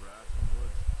well in the grass and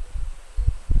woods.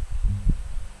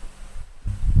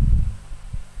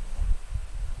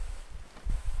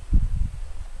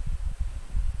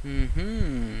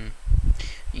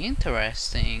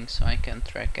 Interesting. So I can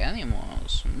track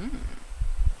animals.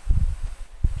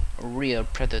 Real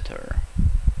predator.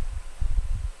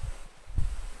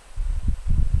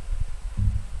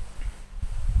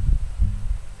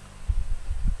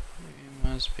 We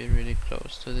must be really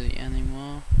close to the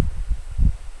animal.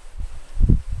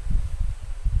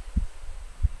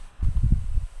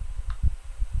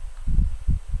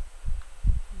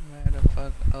 Where the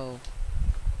fuck? Oh.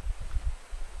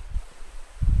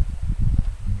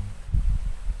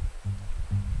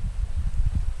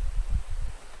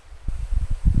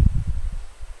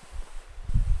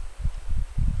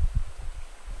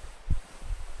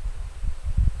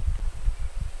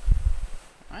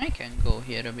 I can go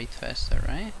here a bit faster,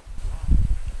 right?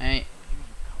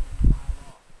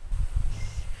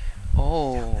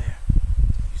 Oh.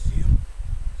 You see him?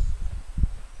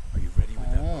 Are you ready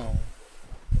with that bow?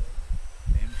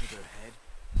 Aim for their head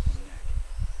or neck.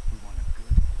 We want a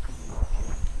good, clean kill.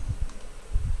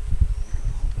 You can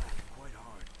pull back quite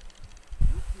hard.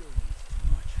 You'll feel when it's too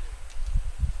much.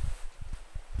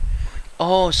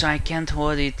 Oh, so I can't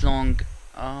hold it long.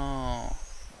 Oh.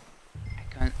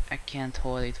 I can't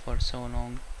hold it for so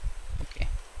long. Okay.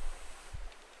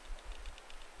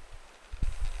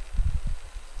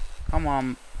 Come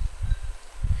on.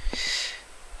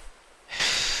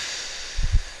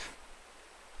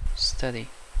 Steady.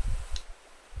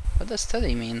 What does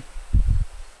steady mean?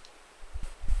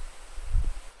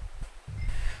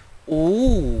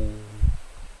 Ooh.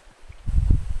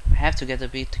 I have to get a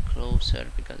bit closer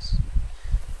because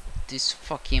this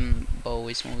fucking bow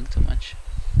is moving too much.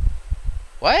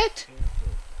 What?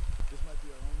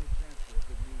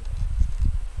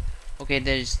 Okay,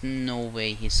 there is no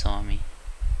way he saw me.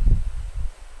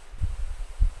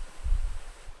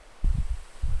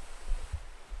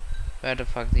 Where the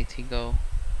fuck did he go?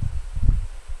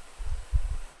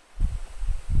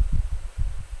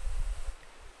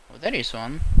 Oh, there is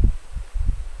one.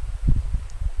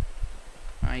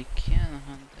 I can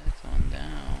hunt that one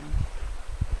down.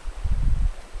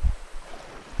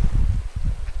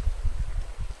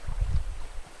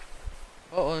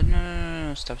 Oh,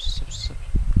 no, stop.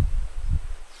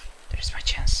 There's my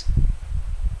chance.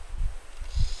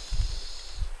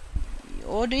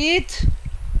 Hold it!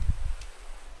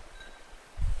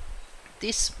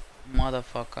 This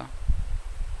motherfucker.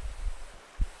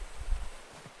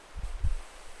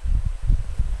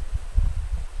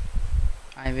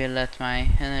 I will let my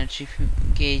energy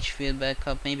gauge fill back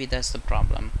up. Maybe that's the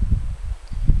problem.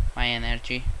 My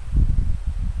energy.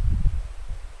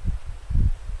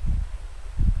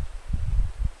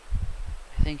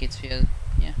 I think it's filled.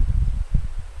 Yeah.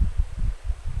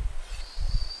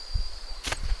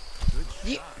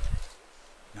 Good shot.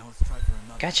 Now let's try for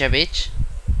another. Gotcha, bitch.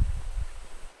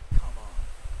 Come on.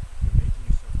 You're making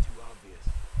yourself too obvious.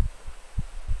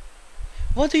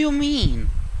 What do you mean?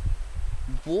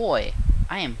 Boy,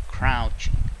 I am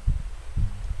crouching.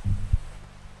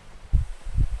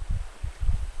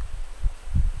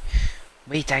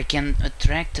 Wait, I can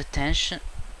attract attention.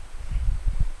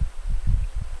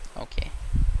 Okay.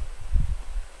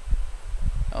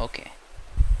 Okay.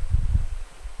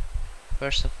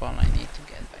 First of all, I need to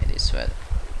get by this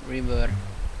river.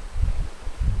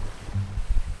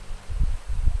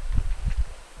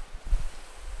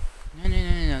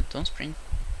 No, don't sprint.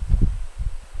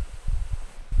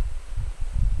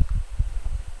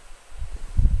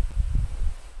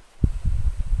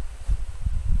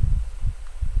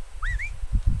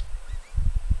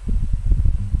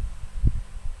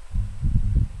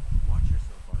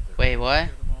 Wait, what?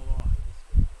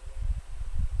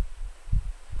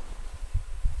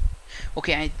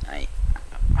 Okay,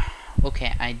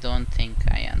 okay, I don't think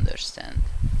I understand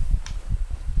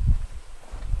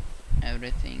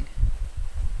everything.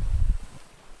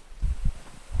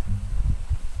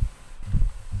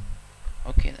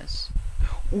 Okay, that's.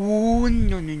 Oh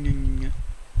no!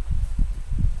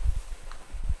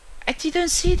 I didn't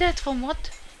see that from what?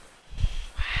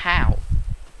 How?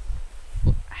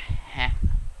 How?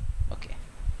 Okay.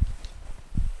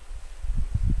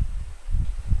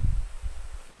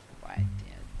 Right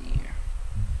there, dear.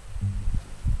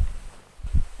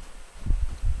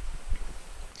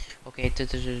 Okay,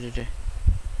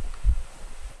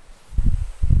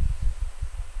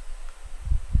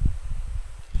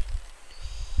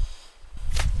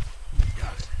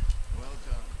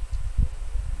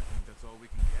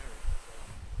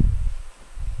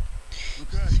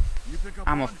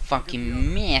 I'm a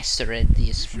fucking master at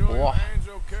this, Sure boy. your hand's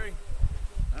okay?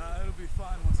 It'll be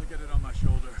fine once I get it on my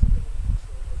shoulder.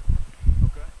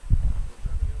 Okay.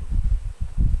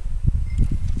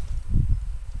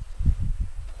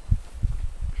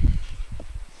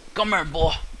 Come here,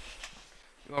 boy.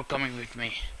 You're coming with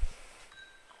me.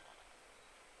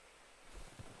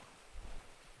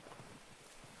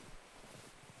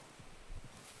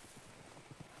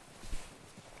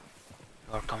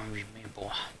 You're coming with me, boy.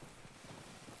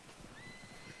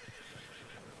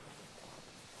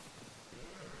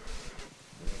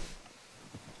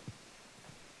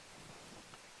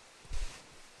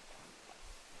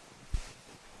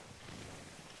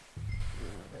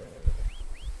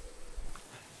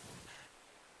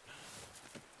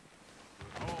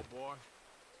 Oh, boy.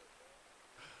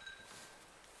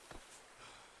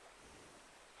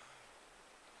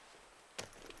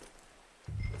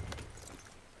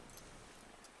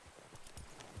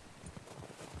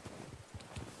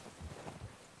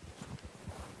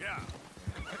 Yeah.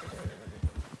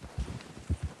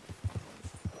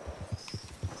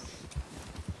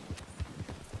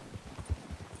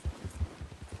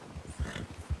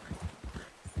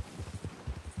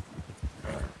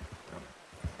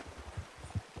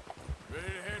 Ready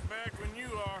to head back when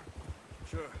you are.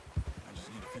 Sure. I just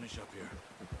need to finish up here.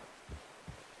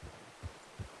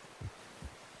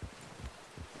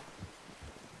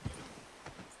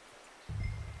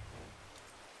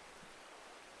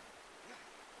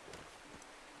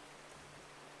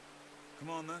 Come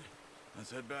on then.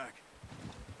 Let's head back.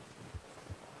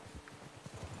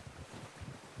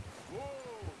 Whoa!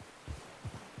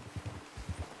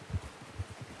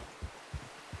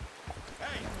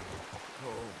 Hey!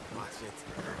 Oh, watch it.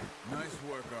 Nice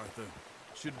work, Arthur.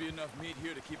 Should be enough meat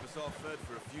here to keep us all fed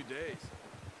for a few days.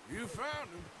 You found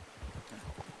him.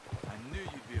 I knew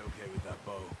you'd be okay with that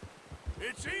bow.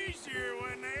 It's easier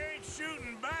when they ain't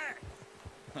shooting back.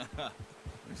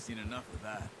 We've seen enough of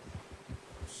that.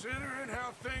 Considering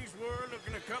how things were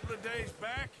looking a couple of days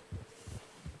back,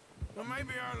 well,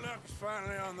 maybe our luck's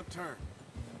finally on the turn.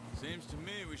 Seems to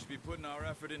me we should be putting our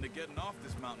effort into getting off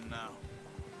this mountain now.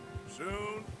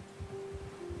 Soon.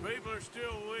 People are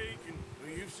still weak, and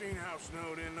well, you've seen how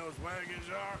snowed in those wagons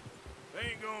are.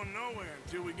 They ain't going nowhere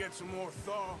until we get some more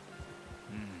thaw.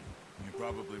 You're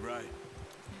probably right.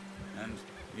 And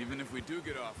even if we do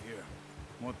get off here,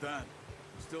 what then?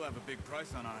 We still have a big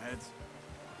price on our heads.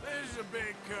 This is a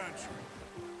big country.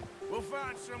 We'll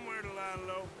find somewhere to lie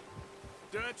low.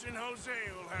 Dutch and Jose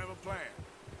will have a plan.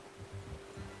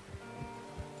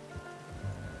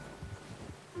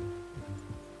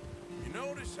 You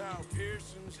notice how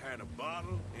Pearson's had a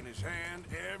bottle in his hand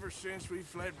ever since we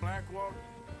fled Blackwater?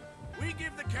 We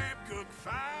give the camp cook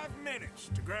 5 minutes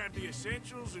to grab the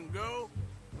essentials and go,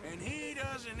 and he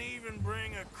doesn't even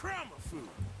bring a crumb of food.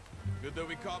 Good that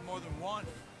we caught more than one.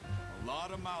 A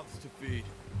lot of mouths to feed.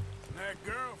 And that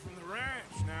girl from the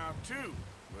ranch now, too.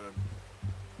 But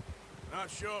Not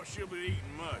sure she'll be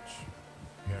eating much.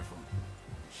 Careful.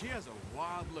 She has a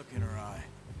wild look in her eye.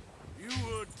 You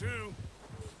would, too.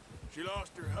 She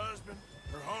lost her husband,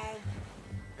 her home,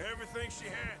 everything she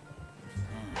had.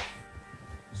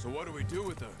 So what do we do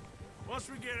with her? Once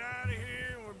we get out of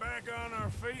here and we're back on our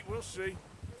feet, we'll see.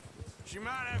 She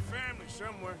might have family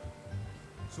somewhere.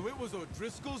 So it was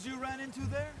O'Driscolls you ran into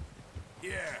there?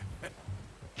 Yeah.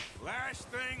 Last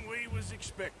thing we was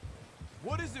expecting.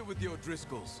 What is it with the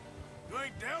O'Driscolls? You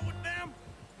ain't dealt with them?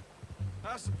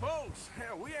 I suppose.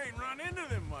 Hell, we ain't run into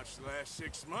them much the last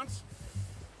 6 months.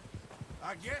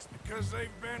 I guess because they've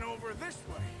been over this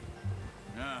way.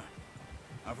 Yeah.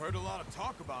 I've heard a lot of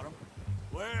talk about them.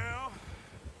 Well,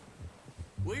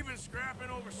 we've been scrapping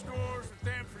over scores with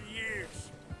them for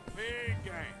years. Big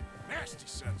gang. Nasty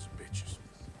sons of bitches.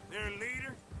 Their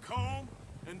leader, Colm,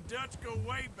 and Dutch go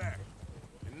way back.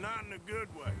 And not in a good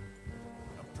way.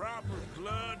 A proper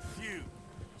blood feud.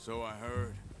 So I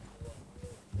heard.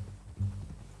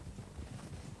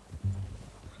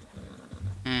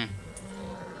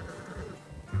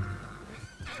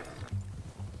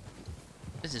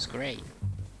 This is great.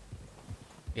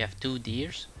 We have 2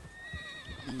 deers.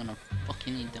 I'm gonna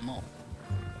fucking eat them all.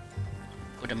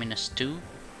 Put them in a stew.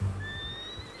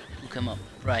 Cook them up.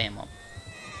 Fry them up.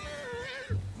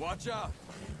 Watch out!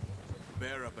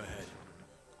 Bear up ahead.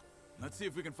 Let's see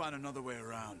if we can find another way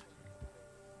around.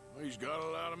 He's got a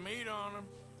lot of meat on him.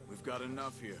 We've got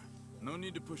enough here. No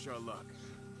need to push our luck.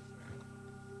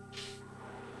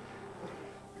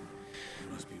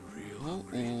 You must be real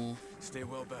hungry. Stay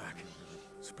well back.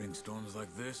 Spring storms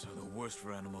like this are the worst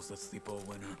for animals that sleep all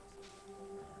winter.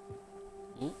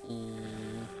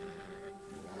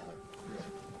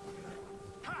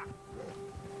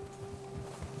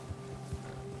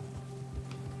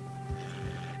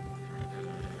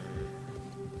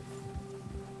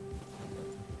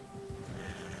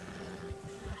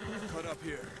 Cut up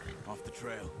here, off the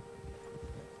trail.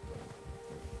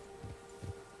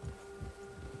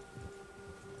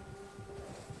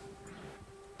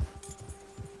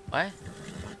 What?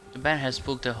 The band has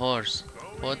booked a horse.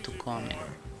 What to comment?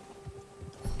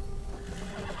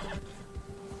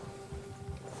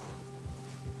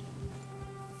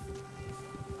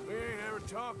 We ain't ever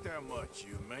talked that much,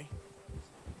 you and me.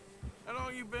 How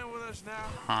long you been with us now?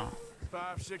 Huh.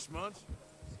 5, 6 months?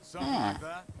 Something like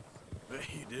that.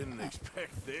 Bet you didn't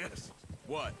expect this.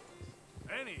 What?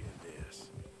 Any of this.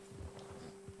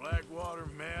 Blackwater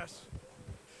mess.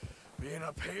 Being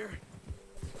up here.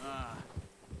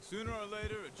 Sooner or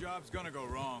later, a job's gonna go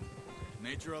wrong.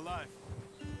 Nature of life.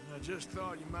 I just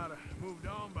thought you might have moved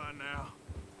on by now.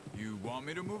 You want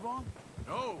me to move on?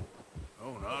 No.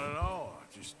 No, not at all.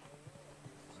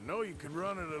 I know you could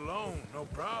run it alone, no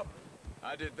problem.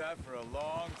 I did that for a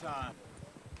long time.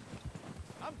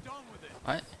 I'm done with it.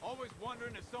 What? Always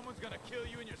wondering if someone's gonna kill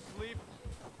you in your sleep.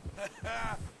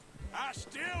 I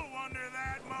still wonder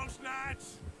that most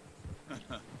nights.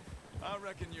 I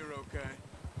reckon you're okay.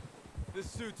 This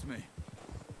suits me.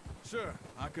 Sure,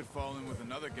 I could fall in with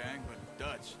another gang, but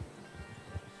Dutch...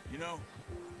 You know,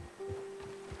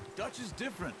 Dutch is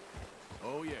different.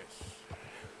 Oh, yes.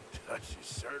 Dutch is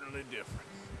certainly different.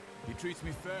 He treats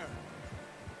me fair.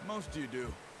 Most of you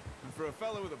do. And for a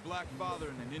fellow with a black father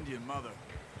and an Indian mother,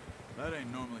 that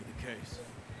ain't normally the case.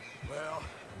 Well,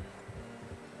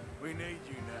 we need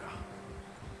you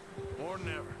now. More than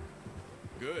ever.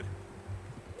 Good.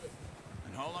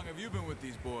 And how long have you been with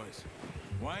these boys?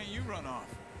 Why ain't you run off?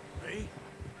 Me?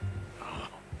 Oh,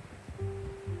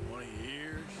 20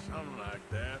 years, something like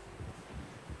that.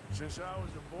 Since I was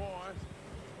a boy.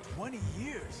 20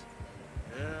 years?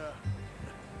 Yeah.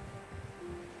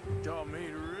 Taught me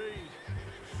to read.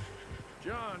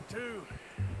 John, too.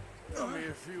 Taught me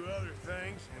a few other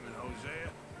things, him and Hosea.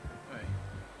 Hey.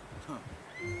 Huh.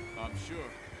 I'm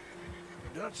sure.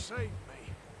 Dutch saved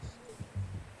me.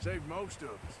 Saved most of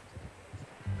us.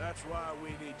 That's why we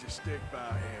need to stick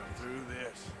by him through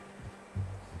this.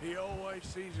 He always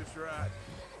sees us right.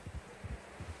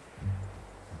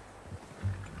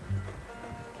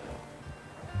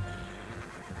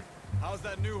 How's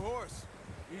that new horse?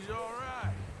 He's all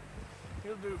right.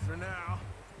 He'll do for now.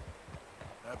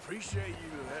 I appreciate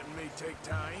you letting me take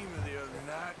Taima the other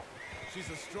night. She's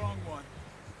a strong one.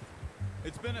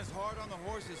 It's been as hard on the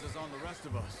horses as on the rest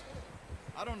of us.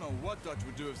 I don't know what Dutch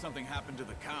would do if something happened to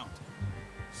the Count.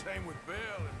 Same with Bill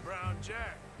and Brown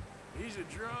Jack. He's a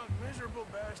drunk, miserable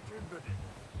bastard, but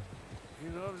he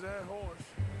loves that horse.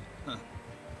 Huh.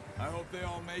 I hope they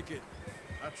all make it.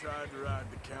 I tried to ride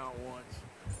the Count once.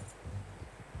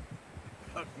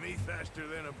 Bucked me faster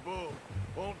than a bull.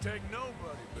 Won't take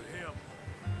nobody but him.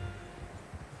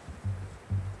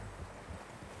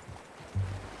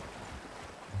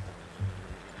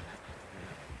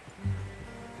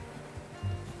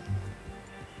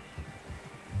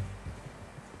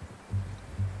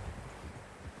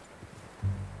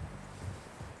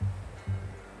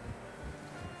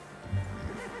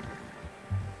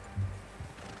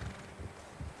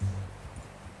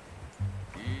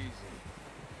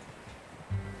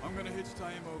 pitch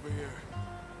time over here.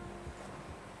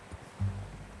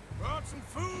 Brought some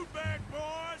food back,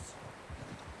 boys!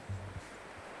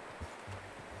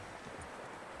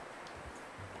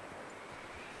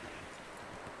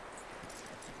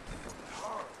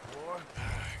 Hard, boy.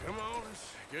 Come on,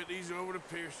 let's get these over to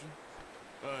Pearson.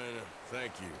 And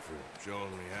thank you for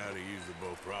showing me how to use the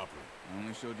bow properly. I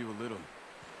only showed you a little.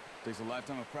 Takes a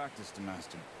lifetime of practice to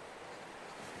master.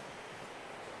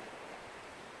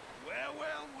 Well,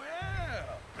 well, well.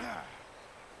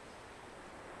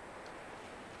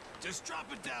 Just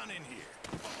drop it down in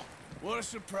here. What a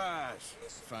surprise.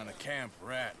 Find a camp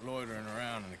rat loitering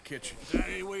around in the kitchen. Is that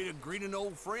any way to greet an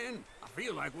old friend? I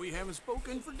feel like we haven't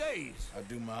spoken for days. I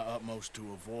do my utmost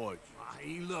to avoid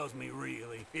you. He loves me,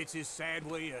 really. It's his sad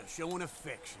way of showing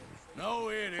affection. No,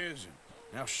 it isn't.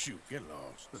 Now shoot, get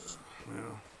lost.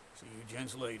 Well, see you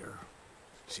gents later.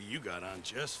 See, you got on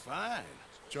just fine.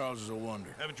 Charles is a wonder.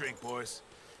 Have a drink, boys.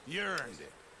 You earned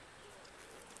it.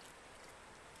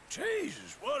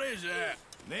 Jesus, what is that?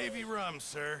 Navy rum,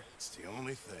 sir. It's the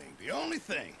only thing. The only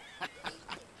thing.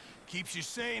 Keeps you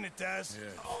sane, it does. Yeah,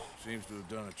 seems to have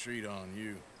done a treat on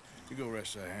you. You go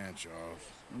rest that hand, Charles.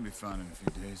 We'll be fine in a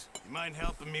few days. You mind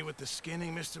helping me with the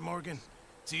skinning, Mr. Morgan?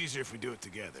 It's easier if we do it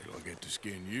together. Do I get to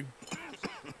skin you?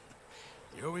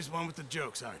 You're always one with the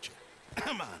jokes, aren't you?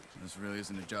 Come on. This really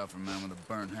isn't a job for a man with a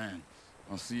burnt hand.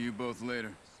 I'll see you both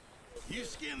later. You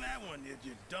skinned that one, did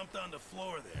you? Dumped on the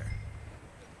floor there.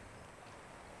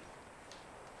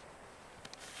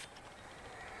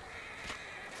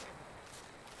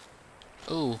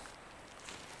 Oh.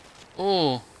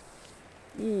 Oh.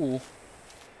 Ooh.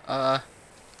 Not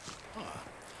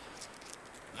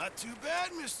too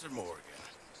bad, Mr. Morgan.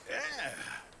 Yeah.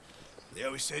 They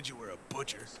always said you were a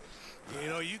butcher. You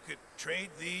know, you could trade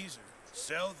these or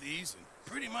sell these in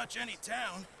pretty much any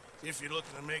town. If you're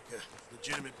looking to make a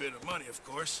legitimate bit of money, of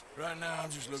course. Right now,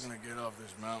 I'm just looking to get off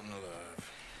this mountain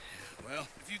alive. Well,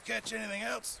 if you catch anything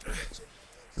else,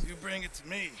 you bring it to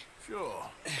me. Sure.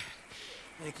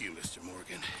 Thank you, Mr.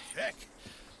 Morgan. Heck,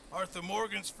 Arthur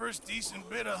Morgan's first decent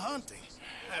bit of hunting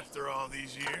after all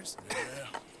these years. Yeah,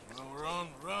 well, we're on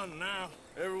the run now.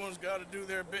 Everyone's got to do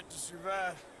their bit to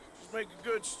survive. Just make a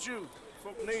good stew.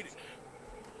 Folk need it.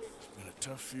 It's been a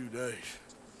tough few days.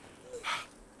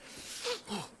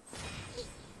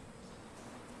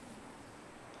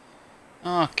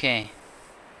 Okay.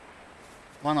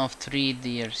 1 of 3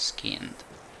 deer skinned.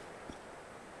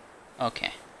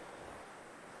 Okay.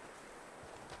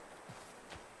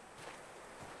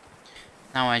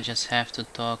 Now I just have to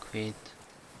talk with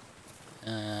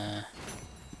the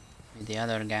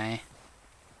other guy.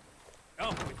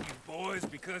 Up with you boys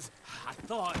because I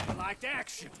thought you liked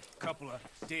action. Couple of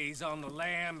days on the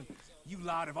lam, you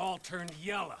lot have all turned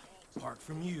yellow. Apart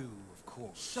from you, of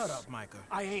course. Shut up, Micah.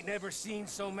 I ain't never seen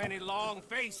so many long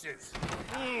faces.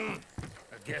 I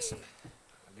guess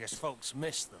folks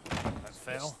miss them. That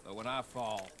fell. But when I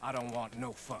fall, I don't want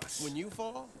no fuss. When you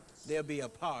fall, there'll be a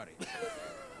party.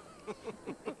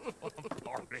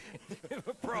 Party?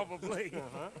 Probably.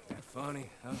 That funny,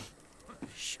 huh?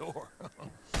 Sure.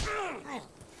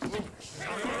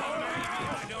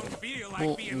 I don't feel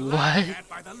like being laughed at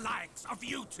by the likes of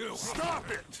you two.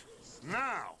 Stop it!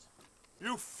 Now!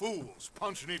 You fools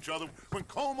punching each other when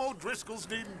Colm O'Driscoll's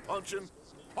needing punching.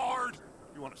 Hard!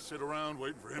 You want to sit around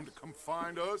waiting for him to come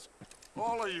find us?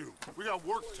 All of you, we got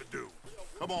work to do.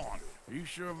 Come on. Are you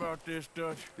sure about this,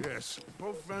 Dutch? Yes.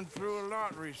 Both been through a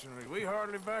lot recently. We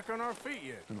hardly back on our feet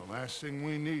yet. And the last thing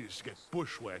we need is to get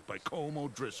bushwhacked by Colm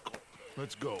O'Driscoll.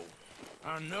 Let's go.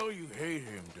 I know you hate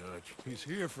him, Dutch. He's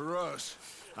here for us.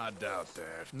 I doubt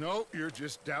that. No, you're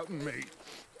just doubting me.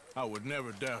 I would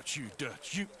never doubt you,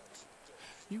 Dutch.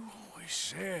 You always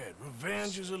said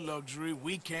revenge is a luxury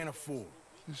we can't afford.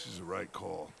 This is the right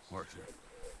call, Arthur.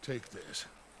 Take this.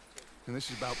 And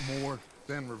this is about more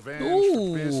than revenge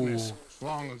for business.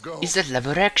 Long ago, is that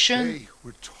lever action? they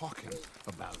were talking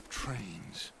about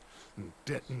trains and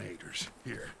detonators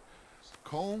here.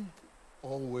 Colm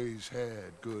always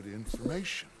had good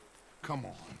information. Come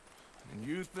on. And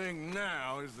you think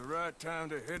now is the right time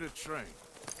to hit a train?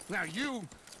 Now you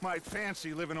might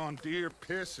fancy living on deer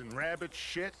piss and rabbit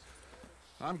shit.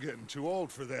 I'm getting too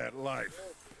old for that life.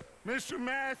 Mr.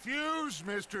 Matthews,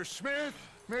 Mr. Smith,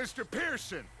 Mr.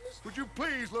 Pearson, would you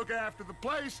please look after the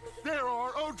place? There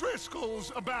are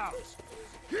O'Driscolls about.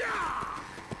 Yeah!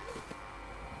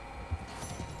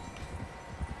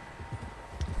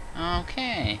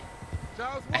 Okay.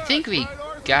 Southwest, I think we right,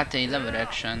 Arthur? got a lever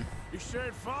action. He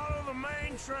said follow the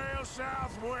main trail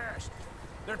southwest.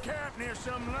 They're camped near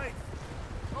some lake.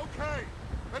 Okay,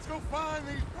 let's go find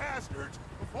these bastards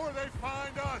before they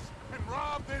find us and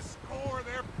rob this score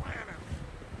they're planning.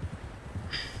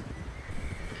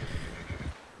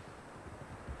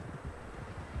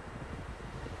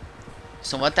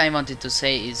 So what I wanted to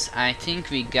say is I think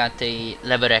we got a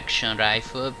lever action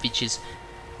rifle, which is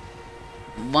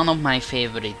one of my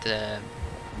favorite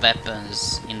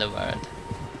weapons in the world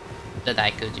that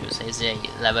I could use. Is a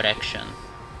lever action.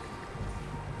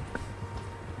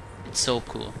 It's so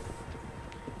cool.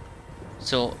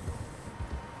 So,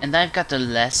 and I've got a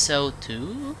lasso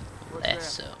too.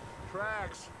 Lasso.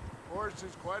 Tracks.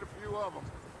 Horses, quite a few of them.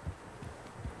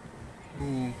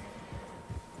 Ooh.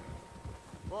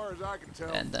 As far as I can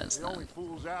tell, the only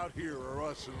fools out here are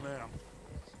us and them.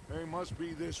 They must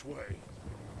be this way.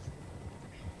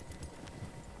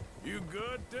 You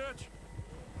good, Dutch?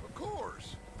 Of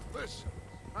course. Listen,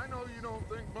 I know you don't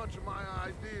think much of my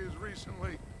ideas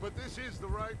recently, but this is the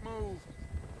right move.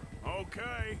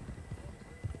 Okay.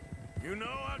 You know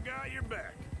I got your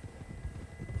back.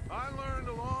 I learned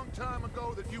a long time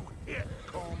ago that you hit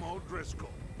Colm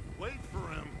O'Driscoll. Wait for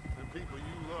him, and people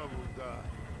you love will die.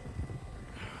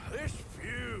 This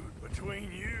feud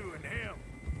between you and him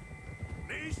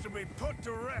needs to be put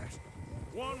to rest,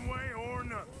 one way or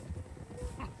another.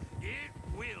 It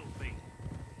will be.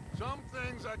 Some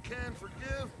things I can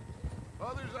forgive,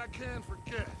 others I can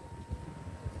forget.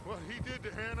 What he did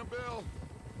to Hannibal,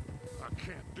 I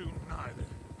can't do neither.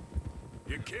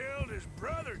 You killed his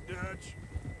brother, Dutch.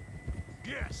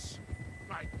 Yes,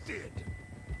 I did.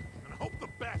 And I hope the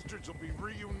bastards will be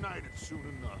reunited soon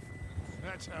enough.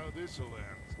 That's how this'll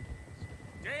end.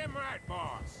 Damn right,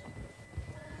 boss.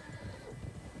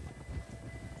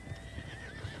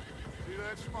 See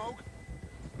that smoke?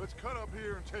 Let's cut up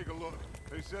here and take a look.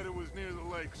 They said it was near the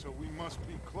lake, so we must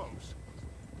be close.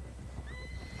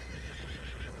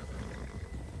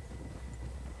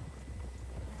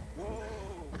 Whoa!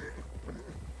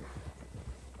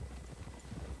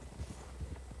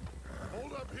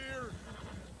 Hold up here!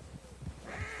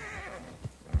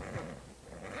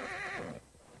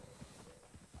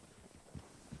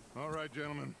 All right,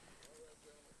 gentlemen.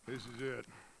 This is it.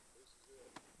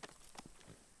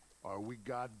 Are we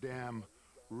goddamn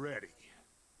ready?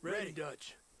 Ready,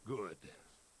 Dutch. Good.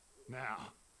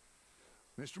 Now,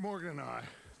 Mr. Morgan and I,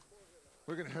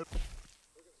 we're gonna head...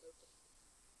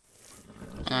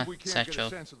 See if we can't get a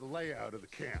sense of the layout of the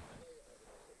camp.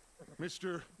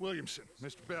 Mr. Williamson,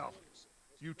 Mr. Bell,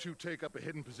 you two take up a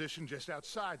hidden position just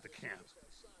outside the camp.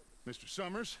 Mr.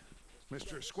 Summers,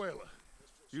 Mr. Escuela,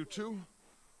 you two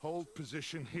hold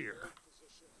position here.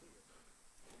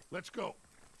 Let's go.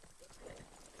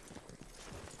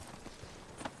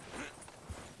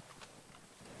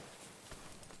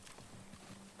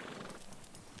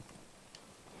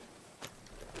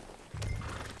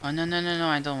 Oh no,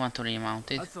 I don't want to remount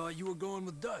it. I thought you were going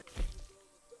with Dutch.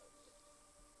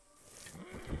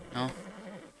 No.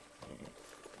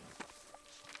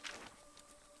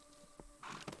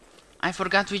 I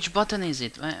forgot which button is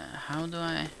it. How do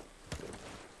I...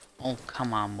 Oh,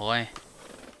 come on, boy.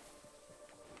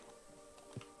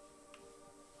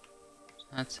 It's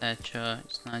not Satchel,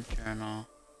 it's not Journal.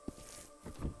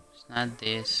 It's not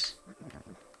this.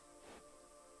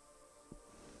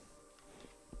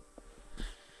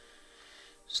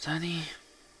 Study.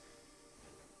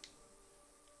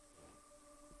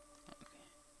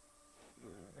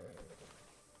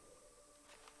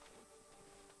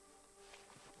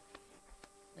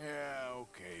 Yeah,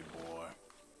 okay, boy.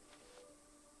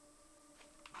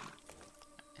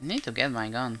 I need to get my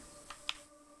gun.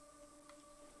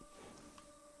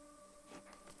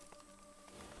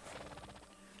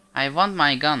 I want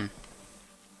my gun.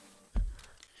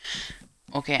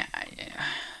 Okay, I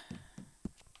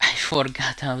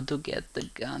forgot how to get the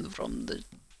gun from the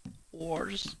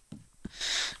horse.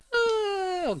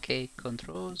 Okay,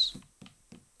 controls.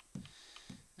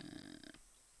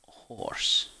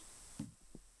 Horse.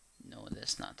 No,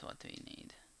 that's not what we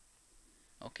need.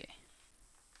 Okay.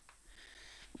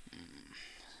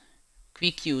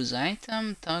 Quick use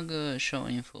item, toggle, show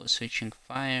info, switching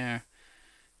fire,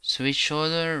 switch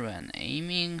shoulder when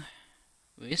aiming,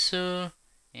 whistle,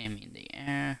 aim in the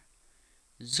air,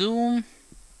 zoom,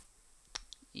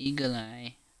 eagle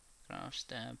eye, crouch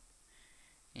step,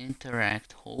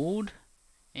 interact, hold,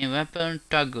 aim weapon,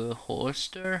 toggle,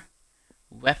 holster,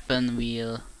 weapon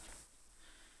wheel.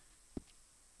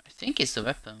 I think it's the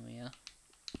weapon wheel.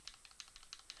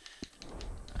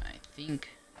 I think.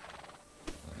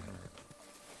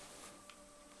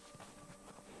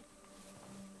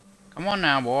 Come on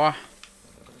now, boy.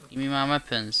 Give me my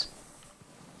weapons.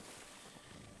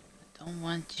 I don't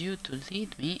want you to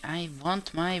lead me. I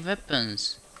want my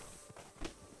weapons.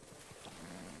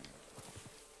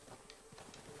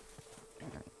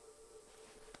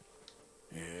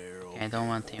 don't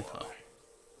want info.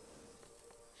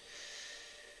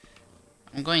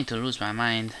 I'm going to lose my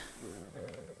mind.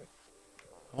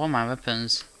 All my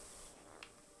weapons.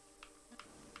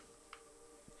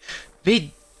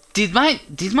 Wait, did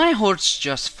my horse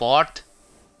just fart?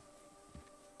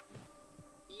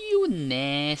 You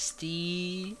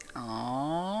nasty.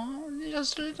 Oh,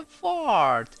 just a little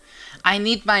fart. I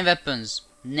need my weapons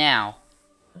now,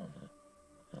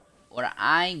 or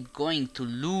I'm going to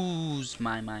lose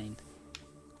my mind.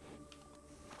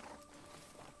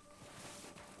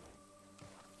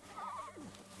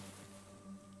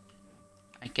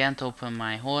 I can't open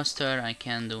my holster, I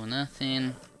can't do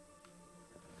nothing.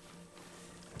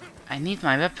 I need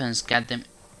my weapons, goddamn.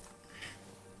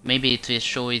 Maybe it will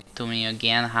show it to me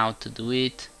again how to do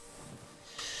it.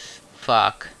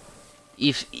 Fuck.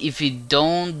 If it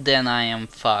don't, then I am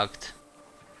fucked.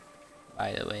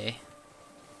 By the way.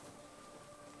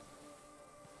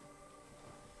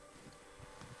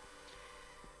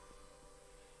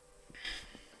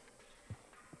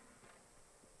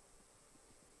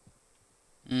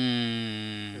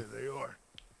 There they are.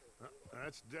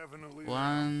 That's definitely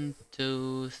 1,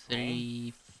 2,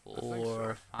 3,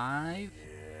 4, 5,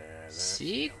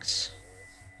 6,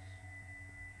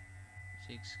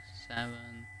 7.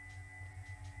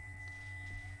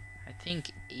 I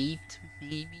think 8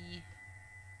 maybe.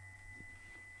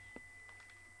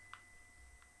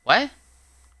 What?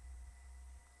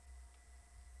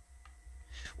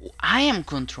 I am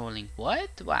controlling what?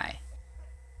 Why?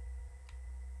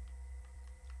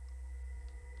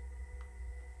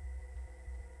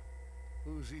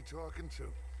 Who's he talking to?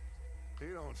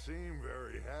 He don't seem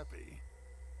very happy.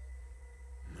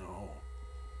 No.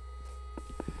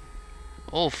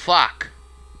 Oh fuck.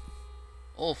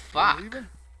 Oh fuck. Leaving?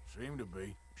 Seem to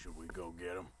be. Should we go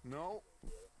get him? No.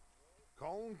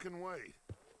 Colm can wait.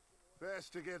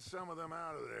 Best to get some of them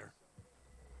out of there.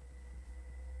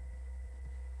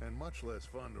 And much less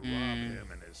fun to rob him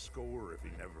and his score if he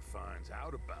never finds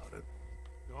out about it.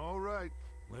 All right,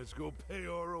 let's go pay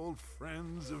our old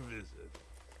friends a visit.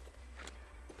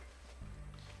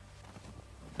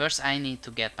 First I need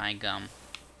to get my gum.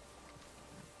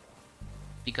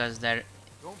 Because there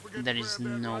is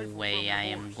no way I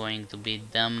am going to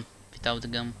beat them without the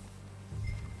gum.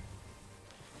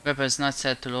 Weapons not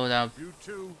set to load up.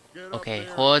 Okay,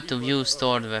 hold to view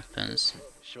stored weapons.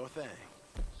 Sure thing.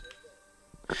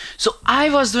 So I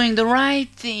was doing the right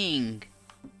thing.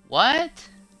 What?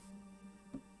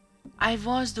 I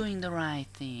was doing the right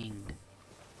thing.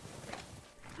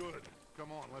 Good.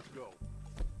 Come on, let's go.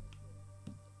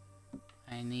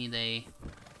 I need a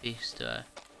pistol.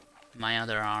 My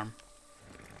other arm.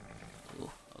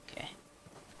 Ooh, okay.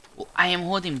 Oh, I am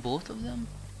holding both of them?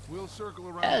 We'll circle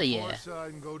around Hell the yeah. far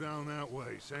side and go down that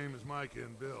way, same as Micah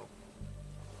and Bill.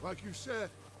 Like you said,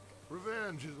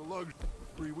 revenge is a luxury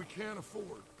we can't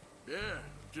afford. Yeah,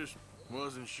 just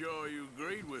wasn't sure you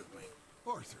agreed with me.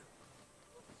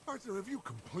 Arthur, have you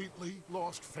completely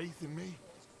lost faith in me?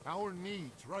 Our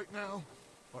needs right now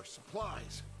are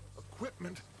supplies,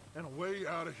 equipment, and a way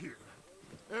out of here.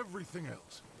 Everything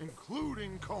else,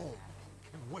 including Colm,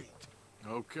 can wait.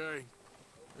 Okay.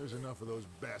 There's enough of those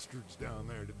bastards down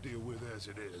there to deal with as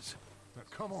it is. Now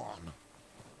come on.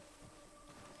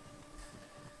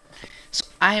 So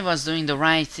I was doing the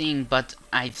right thing, but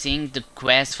I think the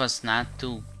quest was not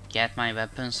to get my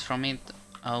weapons from it.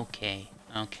 Okay,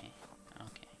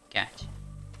 gotcha.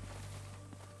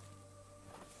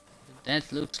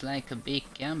 That looks like a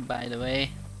big camp, by the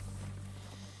way.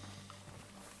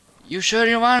 You sure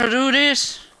you want to do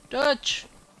this, Dutch?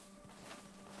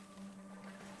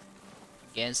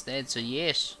 Guess that's a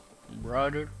yes,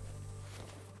 brother.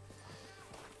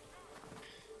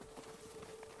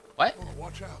 What? Oh,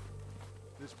 watch out.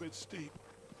 This bit's steep.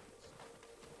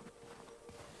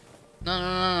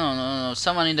 No.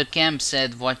 Someone in the camp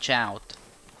said watch out.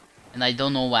 And I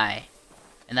don't know why.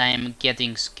 And I am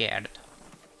getting scared.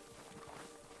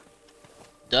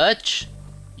 Dutch?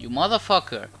 You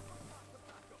motherfucker.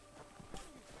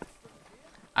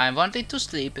 I wanted to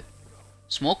sleep,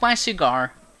 smoke my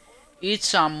cigar, eat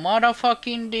some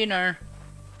motherfucking dinner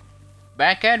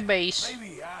back at base.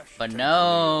 But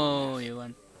no, you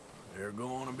want... They're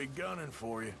going to be gunning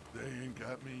for you. They ain't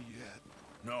got me yet.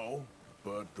 No,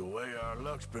 but the way our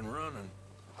luck's been running.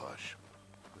 Hush.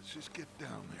 Let's just get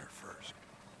down there first.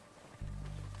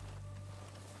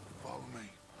 Follow me.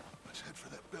 Let's head for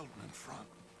that building in front.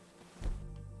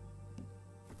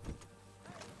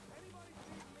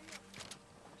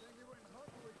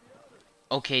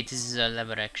 Okay, this is a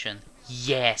lever action.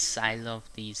 Yes, I love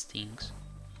these things.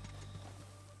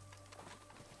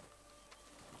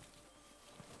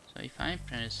 So if I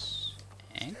press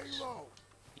X.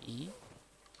 E.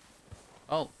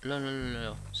 Oh,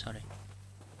 no. Sorry.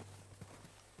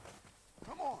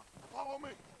 Come on, follow me.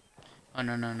 Oh,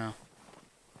 no.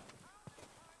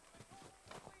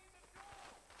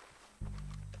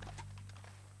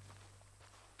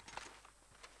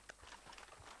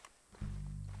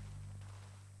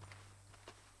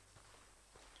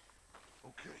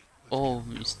 Okay. Oh,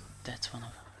 that's one of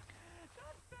them.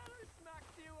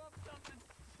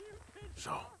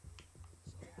 So,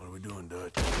 what are we doing,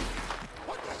 Dutch?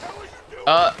 What the hell are you doing?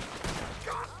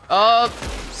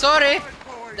 Sorry.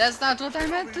 That's not what I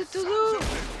meant to do.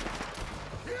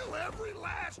 Kill every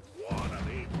last one of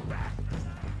these bastards.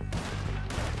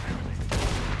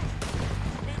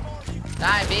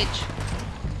 Die, bitch.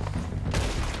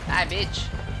 Die, bitch.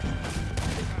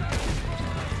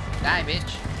 Die,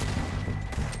 bitch.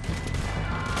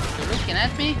 You looking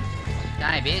at me?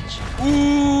 Die, bitch.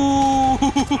 Ooh.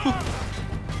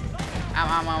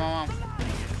 Ow.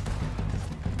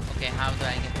 Okay, how do I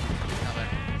get cover?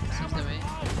 This is the way.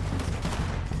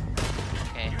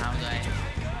 Okay, how do I?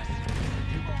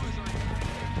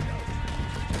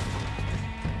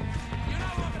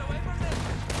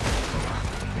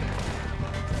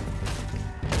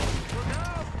 Look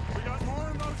out! We got more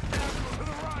in those cabins to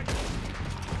the right.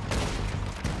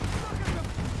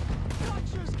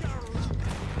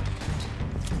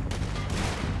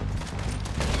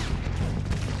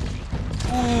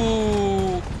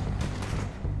 Ooh.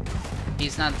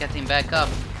 He's not getting back up.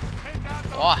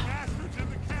 Oh.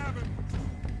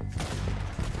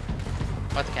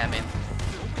 What cabin?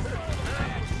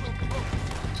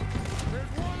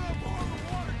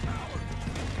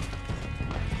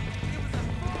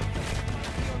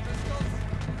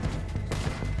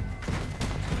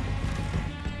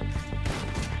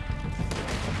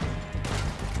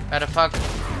 Where the fuck?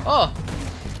 Oh!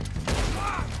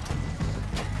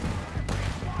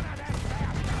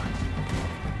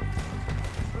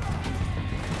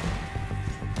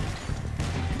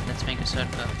 Let's make a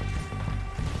circle.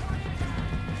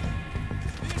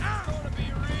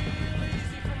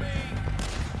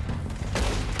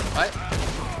 What?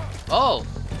 Oh!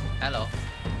 Hello.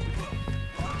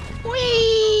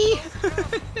 Whee!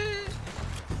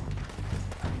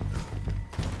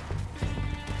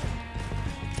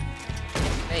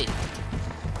 Hey!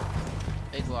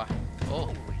 Big one.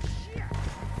 Oh!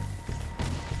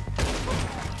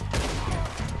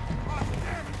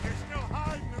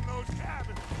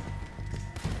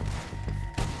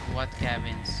 What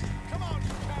cabins? Come on,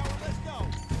 Power, let's go.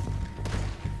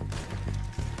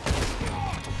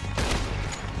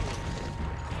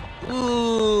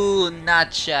 Ooh,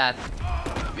 nut shot.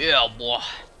 Yeah, boy.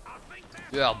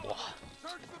 Yeah, boy.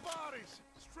 Search the bodies.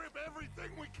 Strip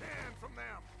everything we can from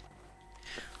them.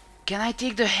 Can I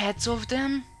take the heads off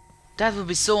them? That would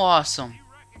be so awesome.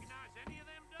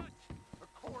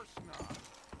 Of course not.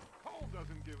 Cole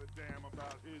doesn't give a damn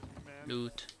about his men.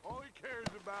 Loot. All he cares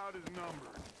about is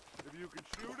numbers. If you can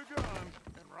shoot a gun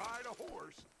and ride a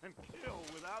horse and kill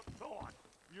without thought,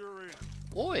 you're in.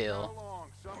 Oil. How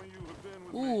long some of you have been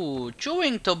with Ooh,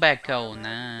 chewing tobacco. me?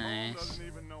 Nice. Doesn't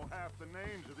even know half the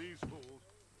names of these fools.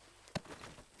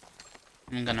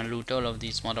 I'm gonna loot all of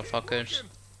these motherfuckers.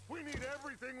 We need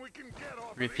everything we can get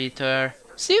off. Repeater.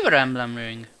 Silver emblem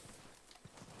ring.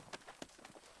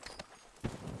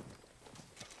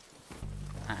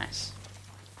 Nice.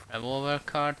 Revolver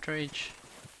cartridge.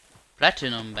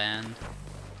 Platinum band.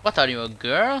 What are you, a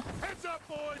girl? Heads up,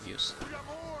 boys. Use. We got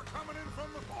more coming in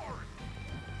from the forest.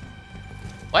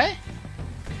 What?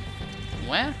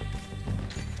 Where?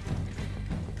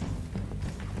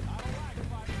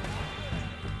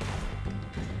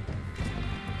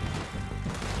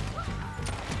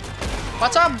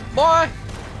 What's up, boy?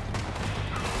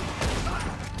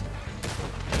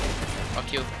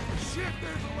 Fuck you. Shit,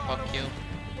 there's a lot Fuck of you. them.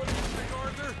 What do you think,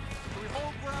 Arthur? Do we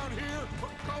hold ground here or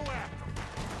go at them?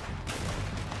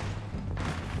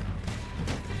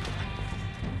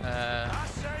 I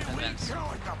say advance. we kill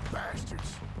like the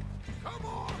bastards. Come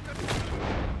on.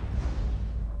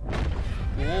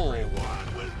 Whoa. Everyone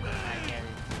with me. I get it.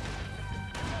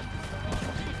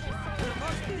 There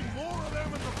must be more of them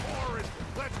in the forest.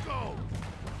 Let's go.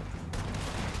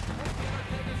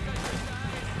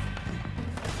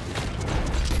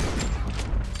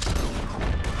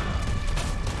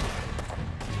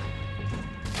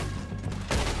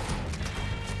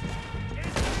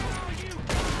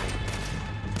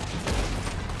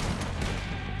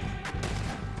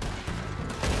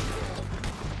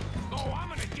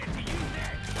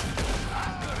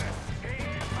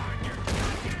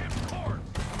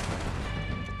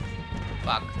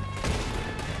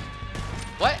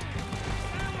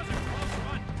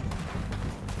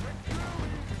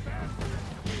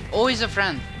 he's a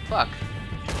friend. Fuck.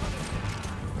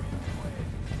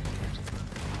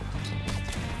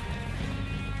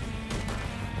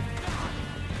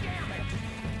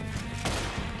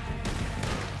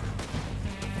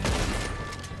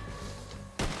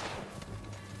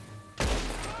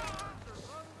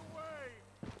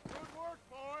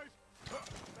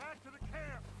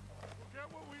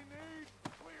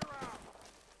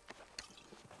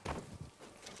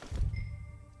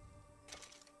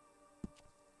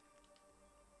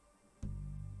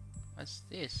 What's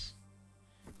this?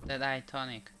 That eye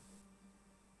tonic.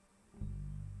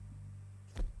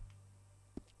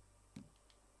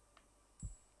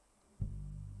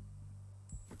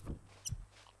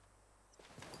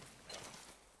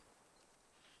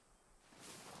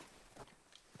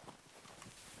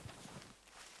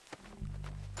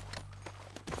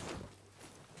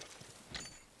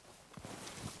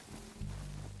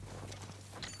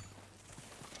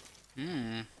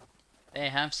 They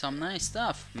have some nice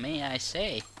stuff, may I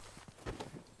say.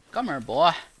 Come here,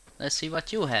 boy. Let's see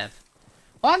what you have.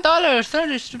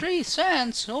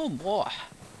 $1.33. Oh boy,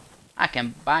 I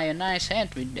can buy a nice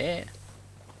hat with that.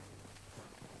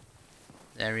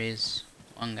 There is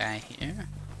one guy here.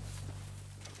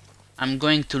 I'm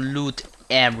going to loot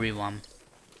everyone.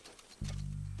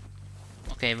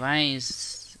 Okay, why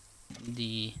is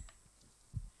the...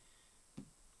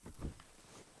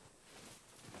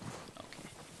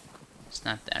 It's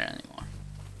not there anymore.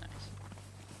 Nice.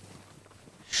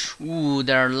 Ooh,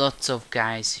 there are lots of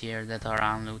guys here that are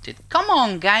unlooted. Come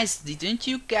on, guys, didn't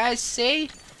you guys say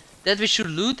that we should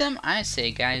loot them? I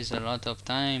say guys a lot of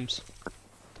times.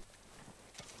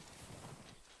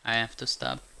 I have to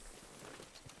stop.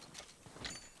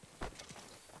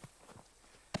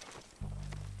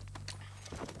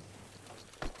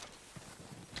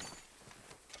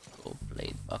 Gold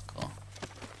blade buckle.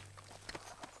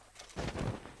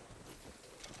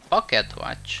 Pocket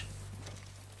watch.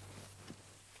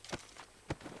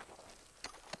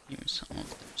 Give me some of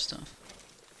their stuff.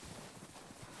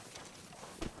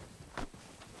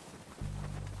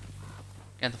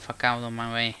 Get the fuck out of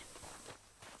my way.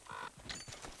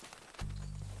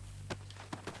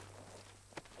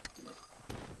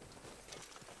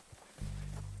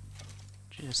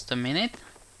 Just a minute.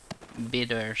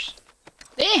 Bidders.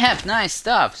 They have nice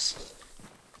stuffs.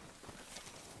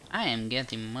 I am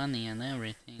getting money and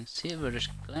everything. Silver.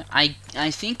 I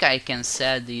think I can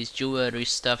sell these jewelry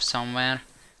stuff somewhere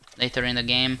later in the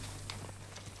game.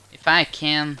 If I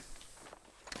can,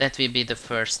 that will be the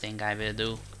first thing I will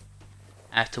do.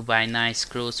 I have to buy nice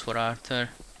clothes for Arthur.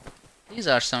 These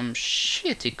are some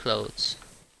shitty clothes.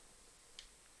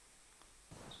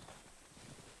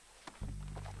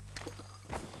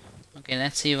 Okay,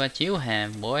 let's see what you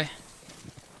have, boy.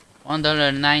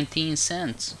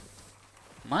 $1.19.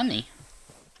 Money.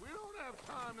 We don't have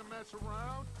time to mess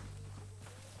around.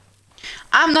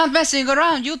 I'm not messing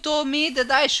around. You told me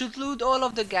that I should loot all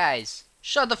of the guys.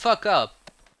 Shut the fuck up.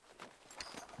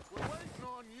 We're waiting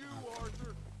on you,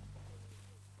 Arthur.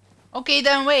 Okay,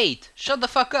 then wait. Shut the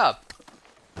fuck up.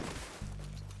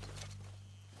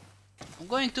 I'm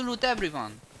going to loot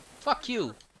everyone. Fuck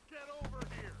you. Get over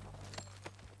here.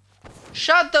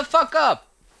 Shut the fuck up.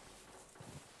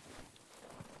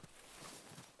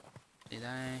 Did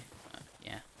I?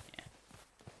 Yeah.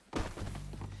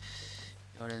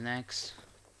 You're the next.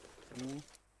 Ooh.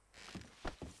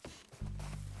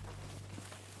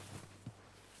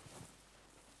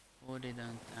 Or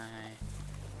didn't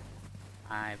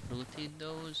I looted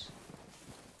those?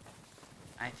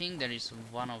 I think there is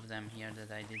one of them here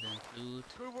that I didn't loot.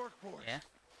 Good work, boys. Yeah?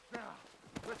 Now,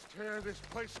 let's tear this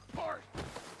place apart.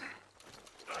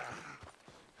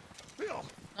 Bill.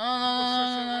 No.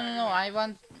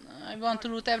 I want to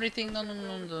loot everything. No,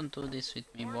 don't do this with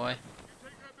me, boy.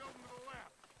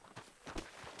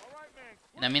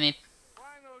 In a minute.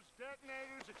 Find those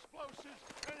detonators, explosives,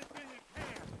 anything you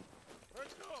can.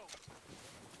 Let's go.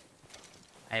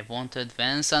 I won't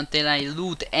advance until I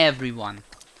loot everyone.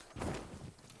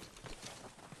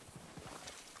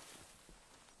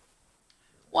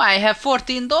 Why, I have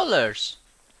 $14.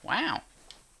 Wow.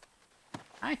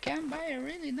 I can buy a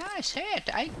really nice hat.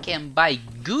 I can buy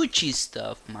Gucci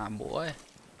stuff, my boy.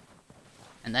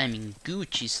 And I mean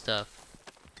Gucci stuff.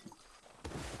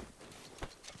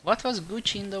 What was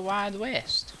Gucci in the Wild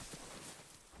West?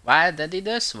 Wild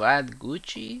Adidas? Wild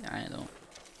Gucci? I don't...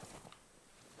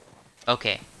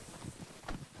 Okay.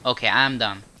 Okay, I'm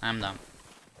done.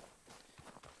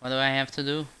 What do I have to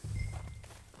do?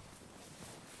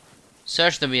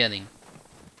 Search the building.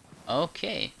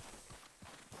 Okay.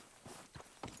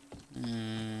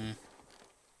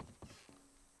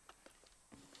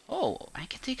 Oh, I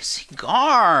can take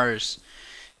cigars.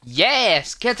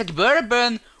 Yes, Kentucky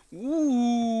bourbon.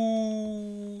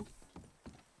 Ooh.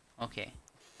 Okay.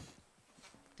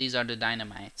 These are the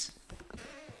dynamites.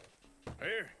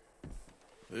 Here.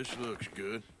 This looks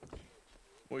good.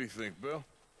 What do you think, Bill?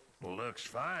 Looks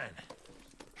fine.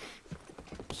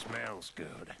 Smells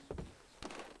good.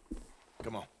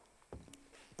 Come on.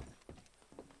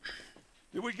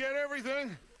 Did we get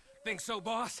everything? Think so,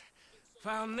 boss?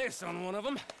 Found this on one of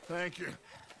them. Thank you.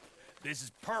 This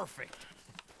is perfect.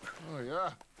 Oh,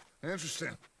 yeah?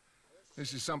 Interesting.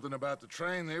 This is something about the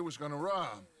train they was gonna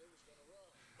rob.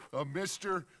 A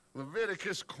Mr.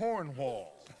 Leviticus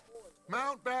Cornwall.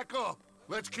 Mount back up.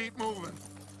 Let's keep moving.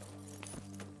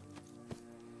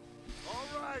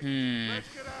 All right, let's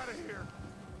get out of here.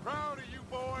 Proud of you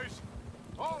boys.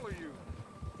 All of you.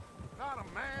 Not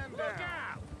a man down. Look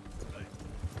out!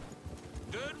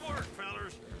 Good work,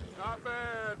 fellers. Not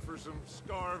bad for some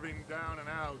starving down and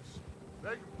outs.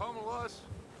 They can pummel us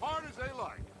hard as they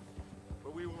like.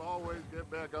 But we will always get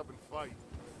back up and fight.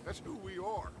 That's who we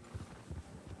are.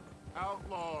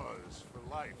 Outlaws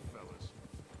for life, fellas.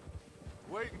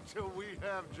 Wait until we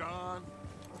have John,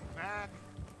 Mac,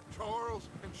 Charles,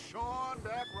 and Sean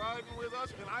back riding with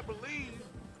us, and I believe,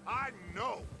 I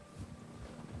know,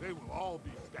 they will all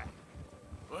be back.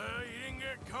 Well, you didn't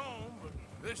get Combe, but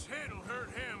this hit'll hurt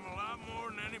him a lot more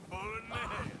than any bullet in the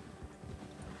head.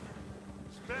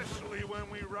 Especially when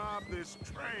we rob this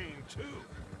train,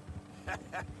 too.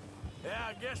 Yeah,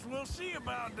 I guess we'll see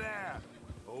about that.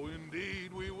 Oh,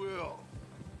 indeed we will.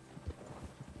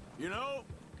 You know,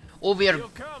 Oh, we are. he'll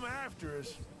come after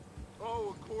us. Oh,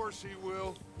 of course he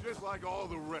will, just like all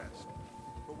the rest.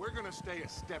 But we're gonna stay a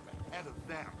step ahead of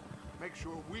them. Make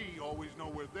sure we always know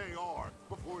where they are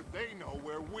before they know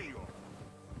where we are.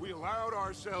 We allowed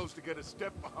ourselves to get a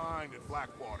step behind at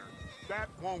Blackwater. That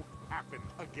won't happen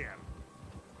again.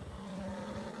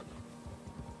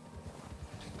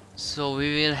 So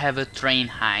we will have a train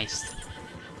heist.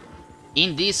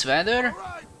 In this weather?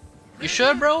 Right. You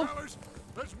sure, bro? Fellas,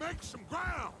 let's make some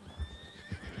ground.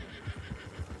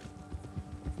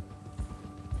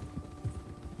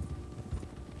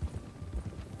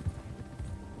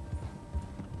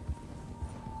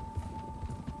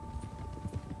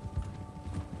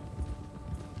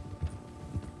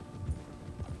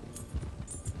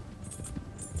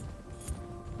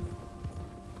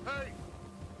 Hey,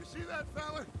 you see that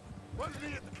fella? Wasn't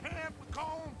he at the camp with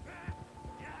Colm?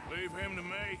 Leave him to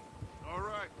me. All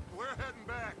right, we're heading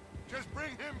back. Just bring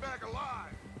him back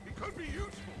alive. He could be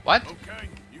useful. What? Okay,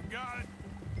 you got it.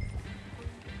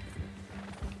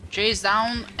 Chase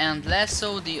down and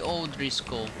lasso the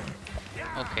O'Driscoll.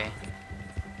 Okay.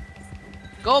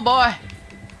 Go, boy!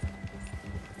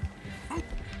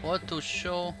 What to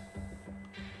show?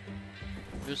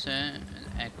 Use and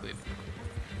equip.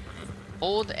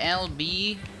 Hold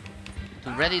LB to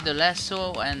ready the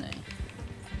lasso and...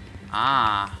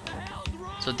 Ah.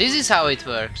 So this is how it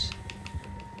works.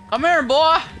 Come here,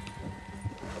 boy!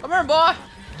 Come here, boy!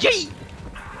 Yee!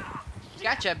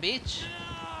 Gotcha, bitch!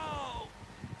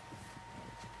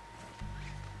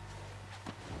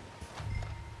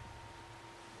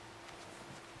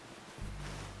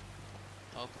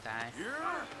 Okay.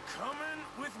 You're coming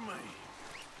with me.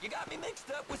 You got me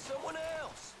mixed up with someone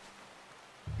else.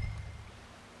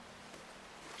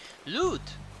 Loot!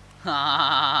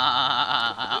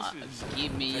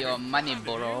 Give me your money,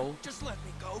 bro. Just let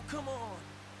me go, come on.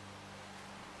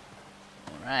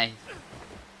 Alright.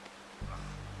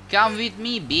 Come with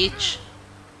me, bitch.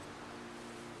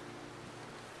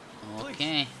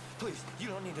 Okay. Please, you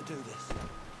don't need to do this.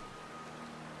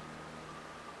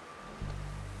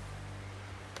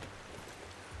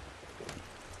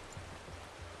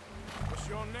 What's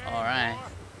your name, Alright.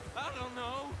 boy? I don't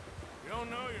know. You don't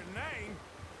know your name?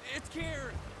 It's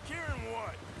Kieran. Kieran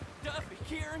what? Duffy.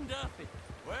 Kieran Duffy.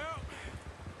 Well,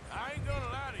 I ain't gonna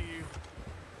lie to you.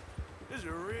 This is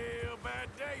a real bad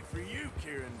day for you,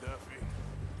 Kieran Duffy.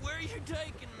 Where are you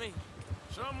taking me?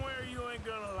 Somewhere you ain't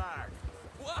gonna like.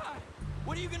 Why?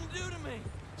 What are you gonna do to me?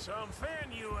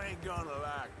 Something you ain't gonna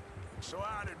like. So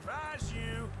I'd advise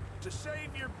you to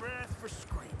save your breath for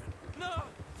screaming. No,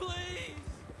 please.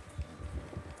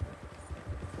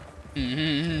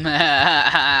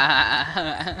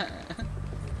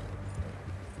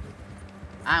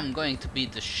 I'm going to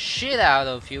beat the shit out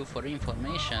of you for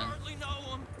information. I hardly know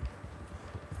him.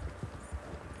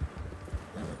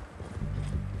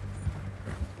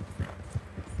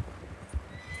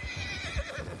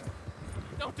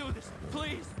 Don't do this,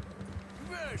 please.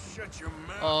 You better shut your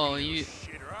mouth, Oh, you you-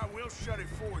 shit, or I will shut it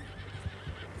for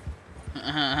you.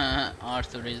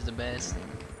 Arthur is the best.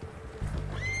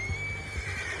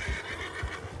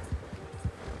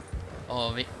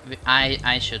 Oh,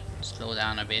 I should slow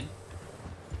down a bit.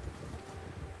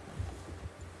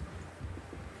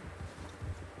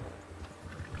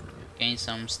 Gain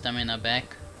some stamina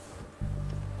back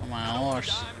on my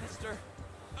horse.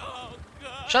 Oh,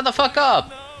 God. Shut the fuck up!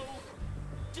 No.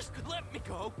 Just let me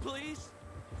go, please.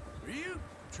 Are you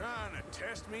trying to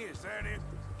test me? Is that it?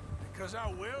 Because I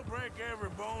will break every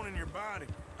bone in your body.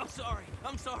 I'm sorry.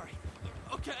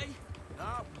 Okay?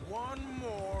 Not one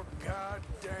more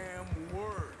goddamn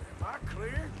word. Am I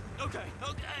clear? Okay.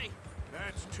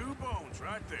 That's 2 bones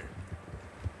right there.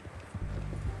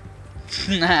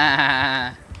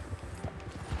 Nah.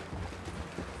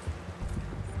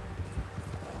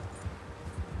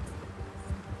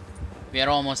 We are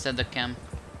almost at the camp.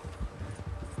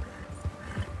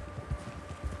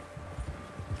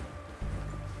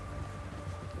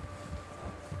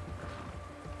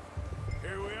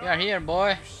 We are here, boy.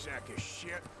 You sack of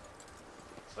shit.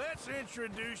 Let's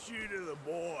introduce you to the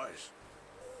boys.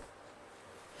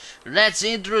 Let's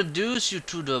introduce you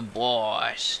to the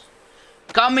boys.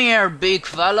 Come here, big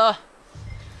fella.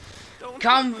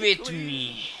 Come with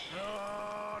me.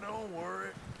 Oh, don't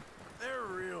worry. They're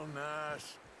real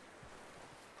nice.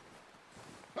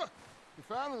 Huh. You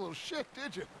found a little shit,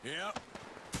 did you? Yep.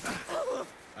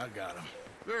 I got him.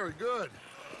 Very good.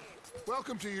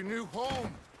 Welcome to your new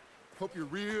home. Hope you're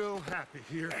real happy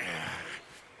here.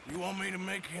 You want me to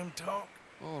make him talk?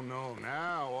 Oh, no.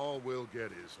 Now all we'll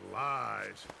get is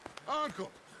lies.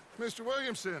 Uncle, Mr.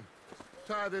 Williamson,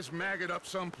 tie this maggot up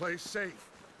someplace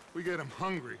safe. We get him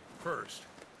hungry first.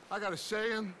 I got a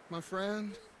saying, my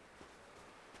friend.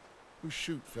 We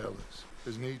shoot fellas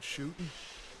as need shooting,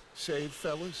 save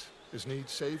fellas as need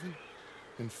saving,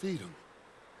 and feed 'em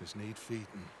as need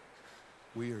feeding.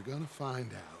 We are gonna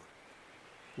find out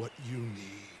what you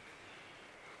need.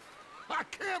 I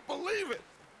can't believe it!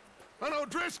 An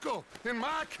O'Driscoll in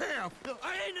my camp!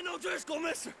 I ain't an O'Driscoll,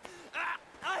 mister!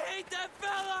 I hate that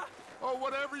fella! Oh,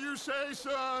 whatever you say,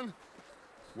 son.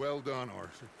 Well done,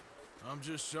 Arthur. I'm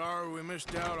just sorry we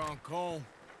missed out on Colm.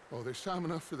 Oh, there's time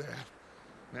enough for that.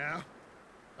 Now,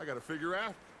 I gotta figure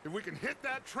out if we can hit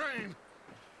that train.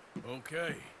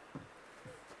 Okay.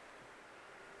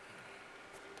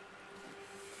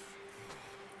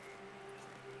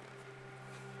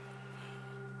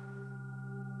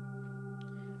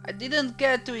 I didn't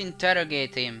get to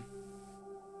interrogate him.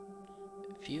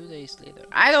 A few days later.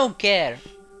 I don't care.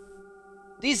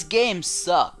 This game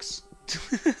sucks.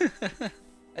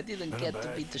 I didn't get to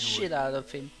beat the shit out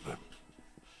of him.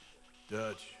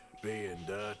 Dutch being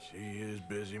Dutch, he is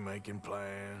busy making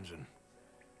plans, and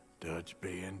Dutch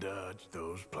being Dutch,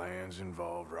 those plans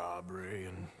involve robbery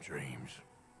and dreams.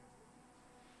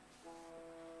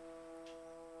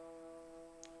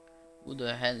 Who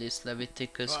the hell is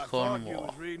Leviticus I thought you Cornwall?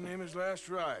 was reading him his last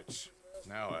rites.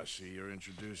 Now I see you're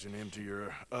introducing him to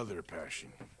your other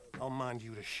passion. I'll mind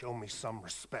you to show me some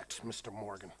respect, Mr.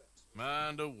 Morgan.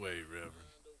 Mind away,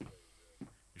 Reverend.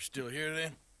 You're still here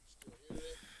then?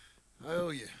 I owe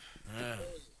you. Yeah.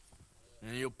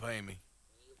 And you'll pay me.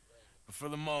 But for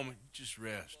the moment, just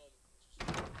rest.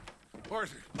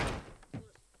 Arthur,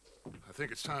 I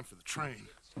think it's time for the train.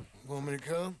 Want me to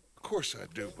come? Of course I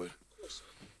do, but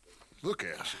look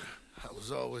at you. I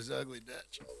was always ugly,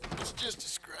 Dutch. It's just a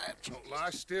scratch. Don't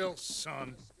lie still,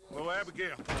 son. Hello,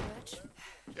 Abigail. Dutch,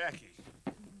 Jackie.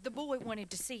 the boy wanted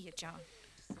to see you, John.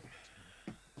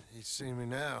 He's seen me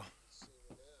now.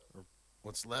 Or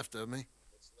what's left of me.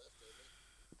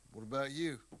 What about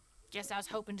you? Guess I was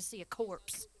hoping to see a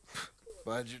corpse.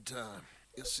 Bide your time.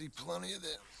 You'll see plenty of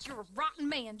them. You're a rotten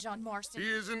man, John Marston. He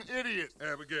is an idiot,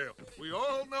 Abigail. We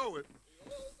all know it.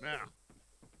 Now,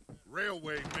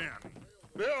 railway men.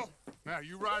 Bill, now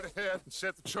you ride ahead and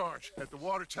set the charge at the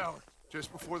water tower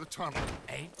just before the tunnel.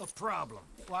 Ain't a problem.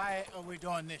 Why are we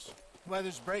doing this?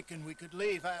 Weather's breaking. We could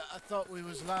leave. I thought we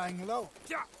was lying low.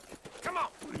 Yeah, come on.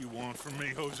 What do you want from me,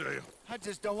 Hosea? I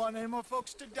just don't want any more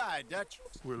folks to die, Dutch.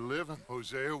 We're living,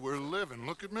 Hosea. We're living.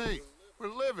 Look at me. We're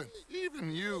living.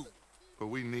 Even you. But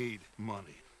we need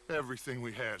money. Everything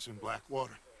we has in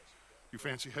Blackwater. You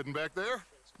fancy heading back there?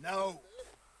 No.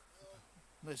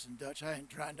 Listen, Dutch, I ain't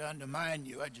trying to undermine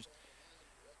you. I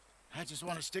just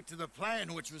want to stick to the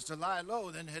plan, which was to lie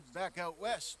low, then head back out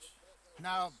west.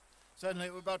 Now, suddenly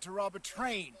we're about to rob a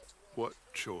train. What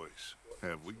choice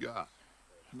have we got?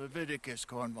 Leviticus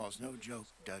Cornwall's no joke,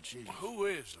 Dutch. Who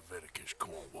is Leviticus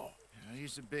Cornwall?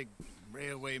 He's a big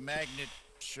railway magnate,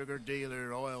 sugar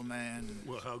dealer, oil man.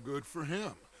 Well, how good for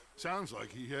him. Sounds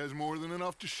like he has more than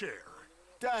enough to share.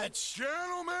 Dutch!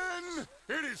 Gentlemen,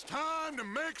 it is time to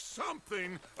make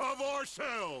something of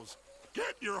ourselves.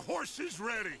 Get your horses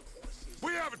ready.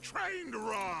 We have a train to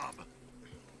rob.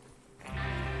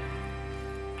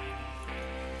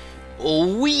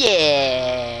 Oh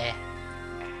yeah!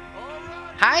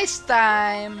 Heist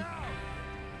time!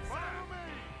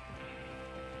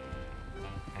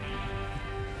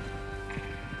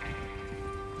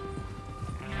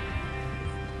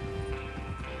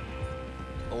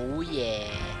 Oh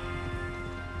yeah!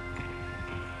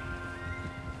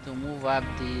 To move up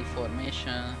the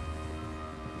formation,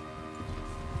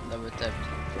 double tap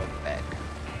to drop back.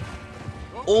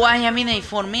 Oh, I am in a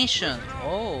formation!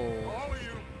 Oh!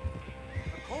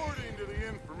 According to the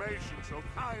information so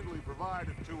kindly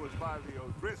provided to us by the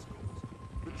O'Driscolls,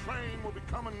 the train will be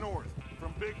coming north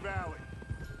from Big Valley.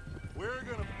 We're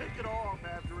gonna pick it off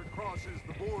after it crosses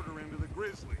the border into the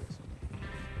Grizzlies.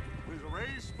 There's a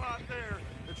raised spot there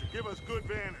that should give us good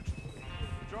vantage.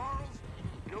 Charles,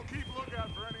 you'll keep lookout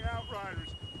for any outriders.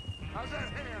 How's that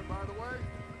hand, by the way?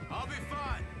 I'll be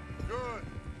fine. Good.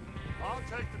 I'll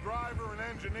take the driver and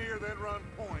engineer, then run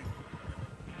point.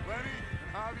 Lenny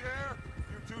and Javier,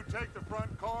 you two take the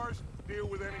front cars, deal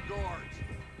with any guards.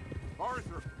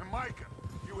 Arthur and Micah,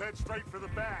 you head straight for the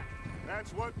back.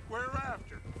 That's what we're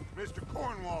after. Mr.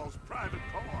 Cornwall's private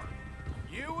car.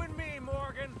 You and me,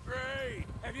 Morgan. Great.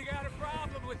 Have you got a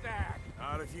problem with that?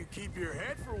 Not if you keep your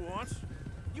head for once.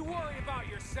 You worry about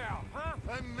yourself, huh?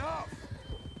 Enough!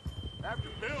 After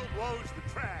Bill blows the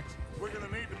tracks, we're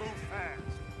gonna need to move fast.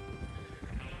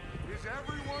 Is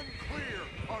everyone clear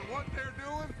on what they're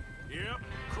doing? Yep.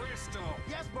 Crystal.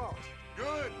 Yes, boss.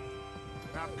 Good.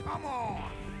 Now come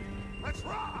on. Let's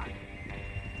ride.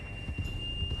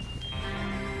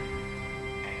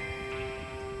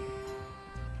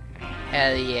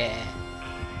 Hell yeah!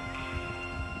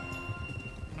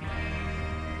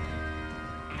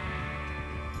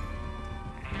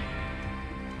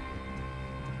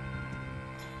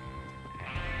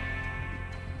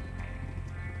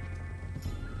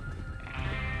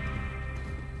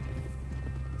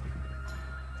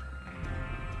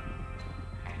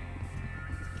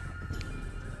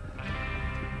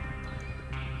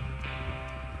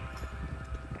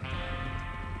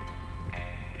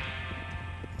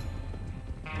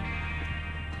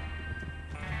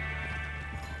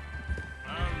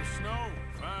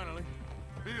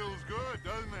 Feels good,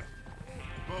 doesn't it?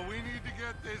 But we need to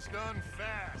get this done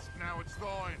fast, now it's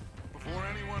thawing, before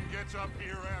anyone gets up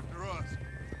here after us.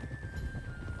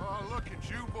 Oh, look at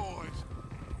you boys.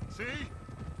 See?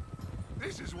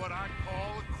 This is what I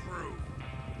call a crew.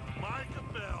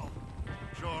 Micah Bell,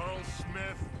 Charles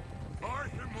Smith,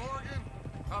 Arthur Morgan,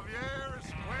 Javier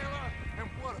Escuela, and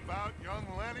what about young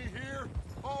Lenny here?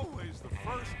 Always the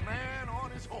first man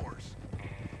on his horse.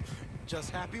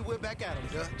 Just happy we're back at him,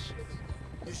 Dutch.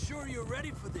 You sure you're ready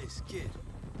for this, kid?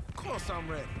 Of course I'm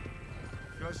ready.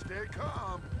 Just stay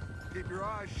calm. Keep your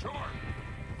eyes sharp.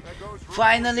 That goes for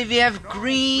Finally we have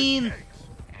green!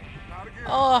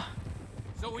 Oh!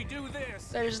 So we do this.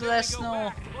 There's then less we go snow.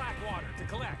 back to Blackwater to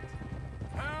collect.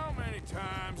 How many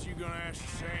times you gonna ask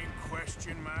the same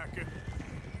question, Micah?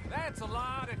 That's a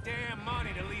lot of damn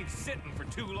money to leave sitting for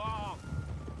too long.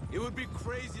 It would be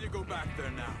crazy to go back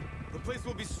there now. The place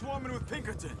will be swarming with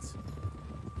Pinkertons.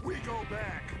 We go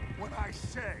back when I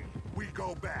say we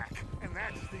go back, and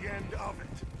that's the end of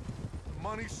it. The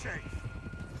money's safe.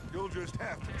 You'll just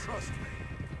have to trust me.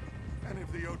 And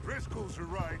if the O'Driscolls are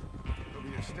right, there'll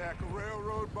be a stack of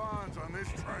railroad bonds on this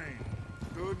train.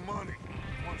 Good money,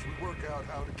 once we work out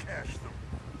how to cash them.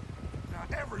 Now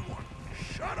everyone,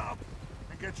 shut up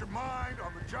and get your mind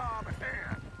on the job at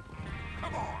hand.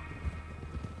 Come on.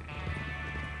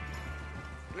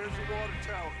 There's the water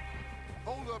tower.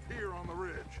 Hold up here on the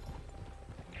ridge.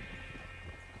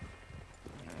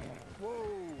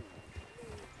 Whoa.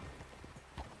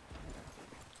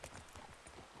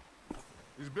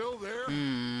 Is Bill there?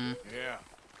 Yeah.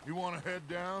 You want to head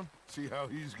down? See how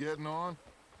he's getting on?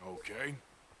 Okay.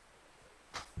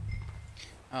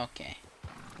 Okay.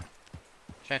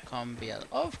 Check on Bill.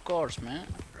 Of course, man.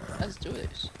 Let's do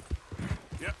this.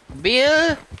 Yep.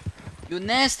 Bill! You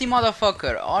nasty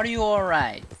motherfucker. Are you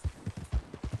alright?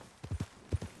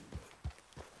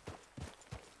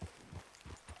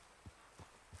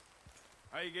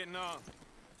 How you getting on?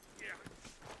 Yeah.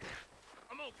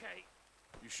 I'm okay.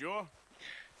 You sure?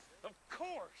 Of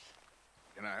course.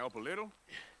 Can I help a little?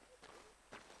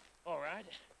 All right.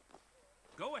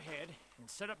 Go ahead and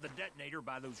set up the detonator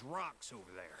by those rocks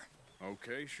over there.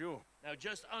 Okay, sure. Now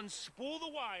just unspool the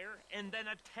wire and then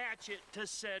attach it to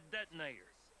said detonator.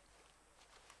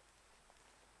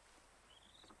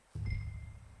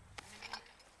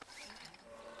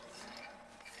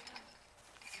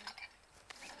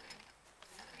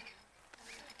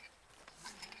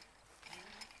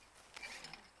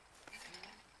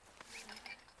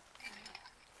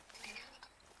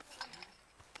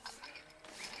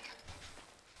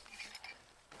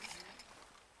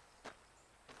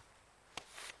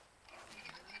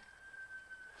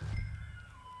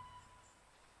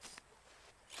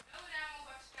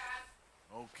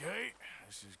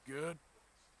 This is good.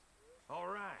 All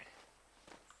right.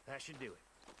 That should do it.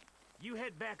 You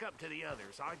head back up to the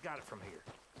others. I got it from here.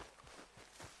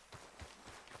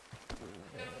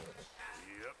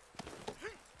 Yep.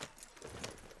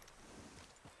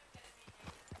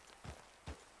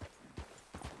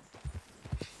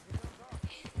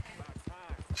 About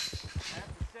time. I have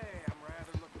to say, I'm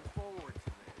rather looking forward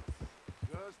to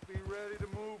this. Just be ready to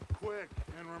move quick.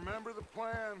 And remember the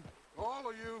plan. All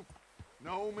of you.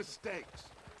 No mistakes.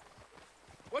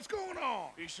 What's going on?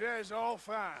 He says all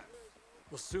fine.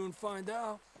 We'll soon find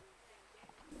out.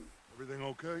 Everything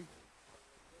okay?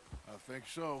 I think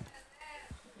so.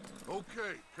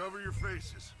 Okay, cover your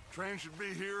faces. Train should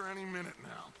be here any minute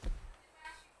now.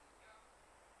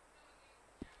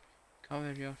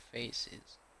 Cover your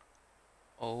faces.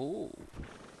 Oh.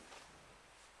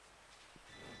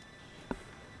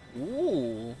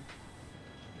 Ooh.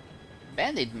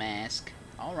 Bandit mask.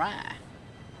 Alright.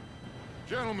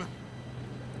 Gentlemen,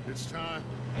 it's time.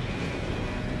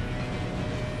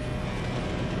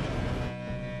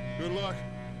 Good luck,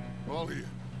 all of you.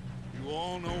 You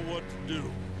all know what to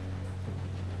do.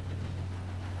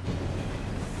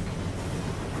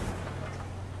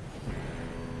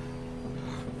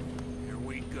 Here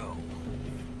we go.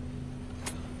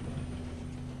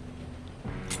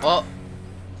 Oh.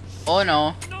 Oh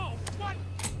no. No! What?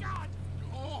 God!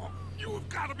 Oh, you have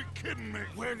got to be kidding me.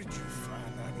 Where did you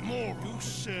find that moron? You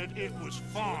said it was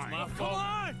fine. My fault. Come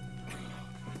on!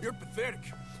 You're pathetic.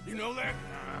 You know that?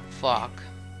 Fuck.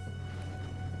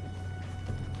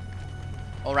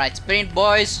 Alright, sprint,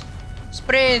 boys!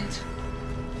 Sprint!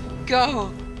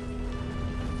 Go!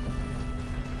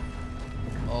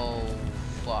 Oh,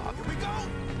 fuck. Here we go!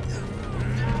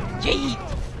 Yeet!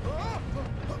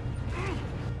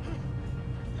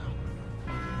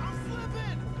 I'm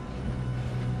slipping!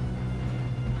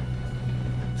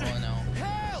 Oh no.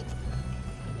 Help!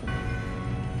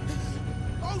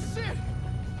 Oh shit!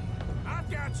 I've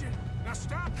got you. Now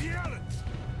stop yelling.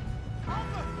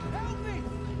 Alpha, help me!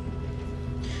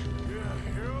 Yeah,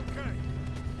 you're okay.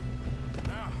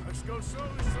 Now, let's go slow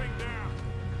this thing down.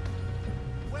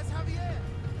 Where's Javier?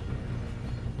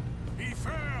 He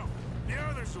fell. The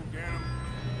others will get him.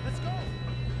 Let's go!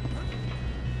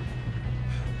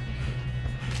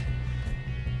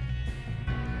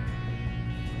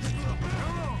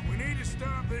 Come on, we need to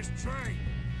stop this train.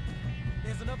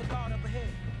 There's another guard up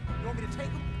ahead. You want me to take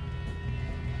him?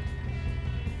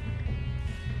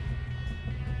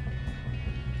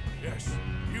 Yes,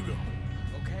 you go.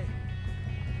 Okay.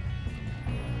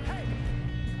 Hey!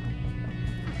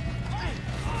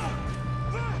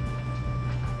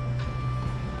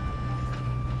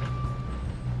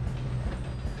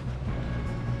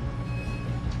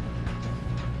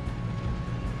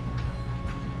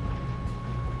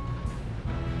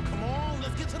 Come on,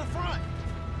 let's get to the front.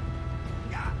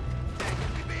 God, dang it,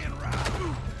 we being robbed.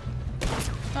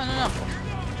 No, no, no.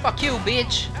 Fuck you,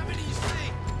 bitch. How many you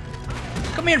see?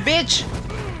 Come here, bitch.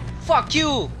 Fuck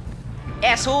you,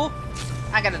 asshole.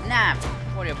 I got a knife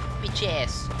for your bitch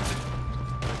ass.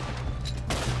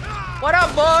 What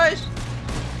up, boys?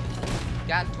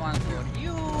 Got one for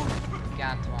you.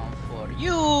 Got one for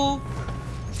you.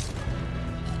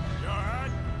 You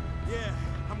alright? Yeah,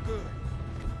 I'm good.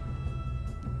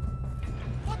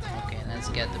 Okay, let's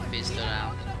get the pistol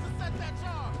out.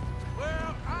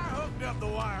 Well, I hooked up the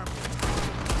wire.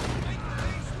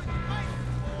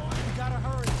 We gotta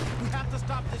hurry. We have to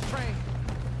stop this train.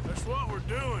 That's what we're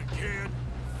doing, kid.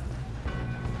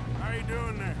 How you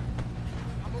doing there?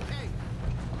 I'm okay.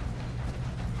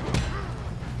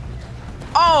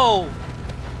 Oh!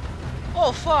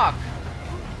 Oh, fuck.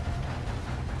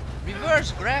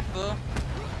 Reverse grapple.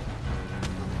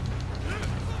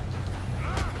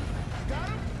 Got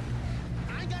him?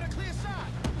 I ain't got a clear shot.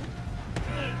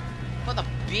 What a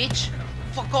bitch.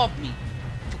 Fuck off me.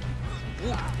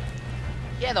 Ooh.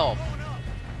 Get off.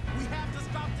 We have to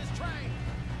stop this train.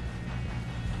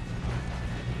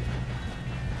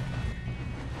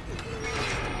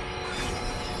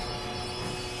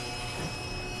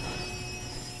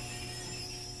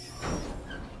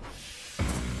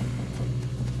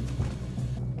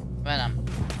 Venom.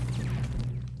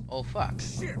 Oh fuck.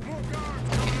 Shit, more guards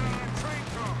coming out of that train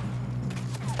car.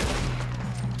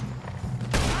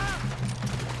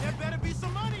 There better be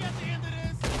some money at the end of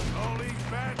this. All these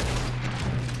bad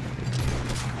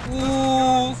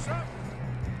Ooh.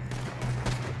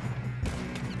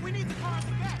 We need the car at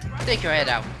the back, right? Take your head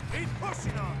out. He's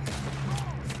pushing on.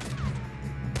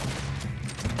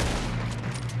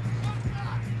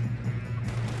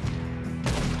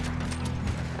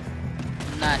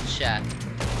 Not shot.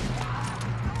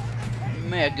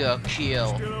 Mega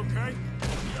kill. Still okay?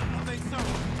 I think so.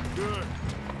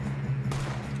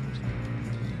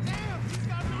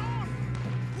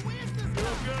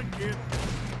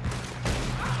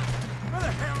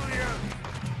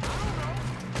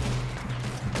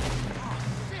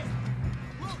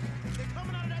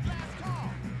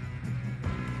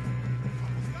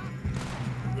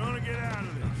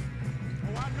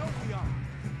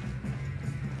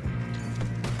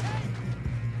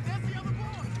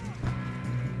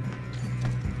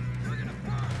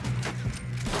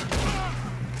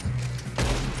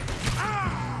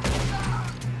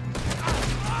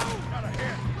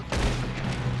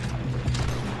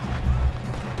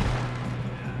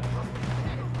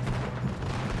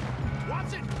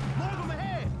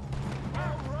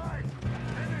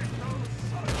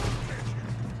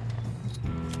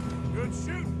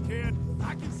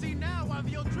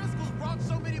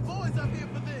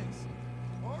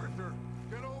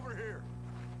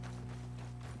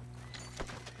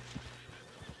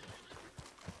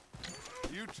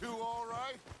 You two all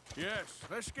right? Yes,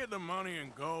 let's get the money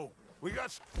and go. We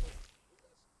got...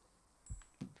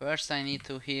 First I need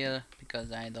to heal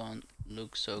because I don't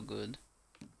look so good.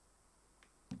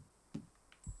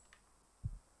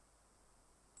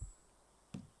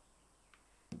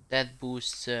 That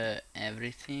boosts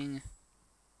everything.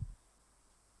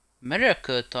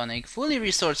 Miracle tonic, fully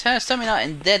restores health, stamina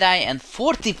and deadeye and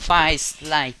fortifies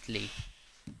slightly.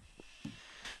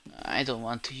 I don't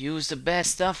want to use the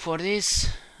best stuff for this.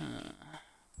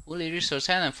 Fully restores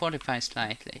health and fortifies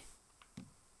slightly.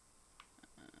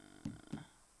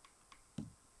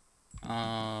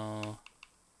 Oh.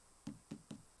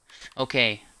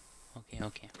 Okay.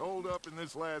 Okay. Hold up in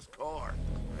this last car.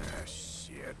 Ah,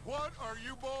 shit. What are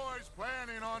you boys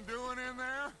planning on doing in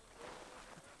there?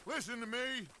 Listen to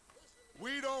me.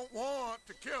 We don't want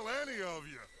to kill any of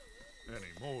you.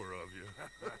 Any more of you.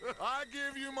 I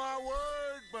give you my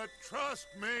word, but trust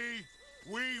me,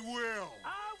 we will.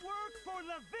 I work for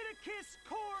Leviticus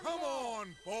Corps. Come on,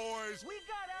 boys. We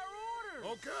got our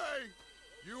orders. Okay.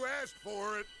 You asked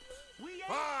for it. We ain't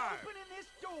 5, opening this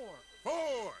door.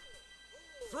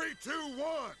 4, 3, 2,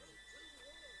 1.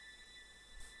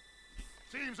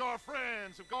 Seems our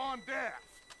friends have gone deaf.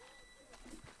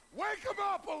 Wake them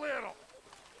up a little.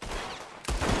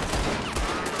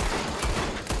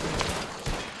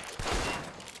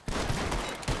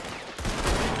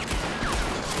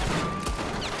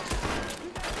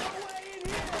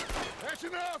 That's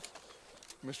enough.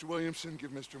 Mr. Williamson,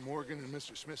 give Mr. Morgan and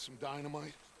Mr. Smith some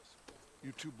dynamite.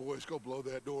 You two boys go blow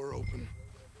that door open.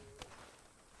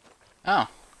 Oh.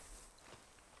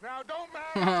 Now, don't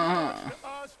matter too much to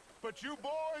us, but you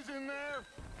boys in there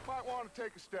might want to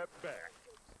take a step back.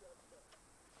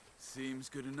 Seems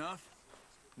good enough.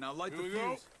 Now light the Here we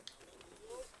go. fuse.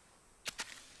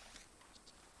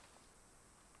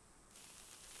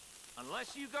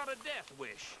 Unless you got a death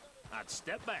wish, I'd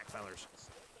step back, fellers.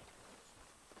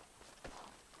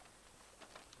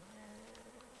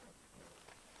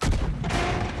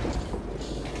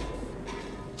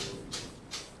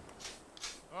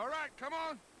 All right, come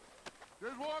on.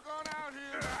 Just walk on out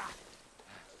here.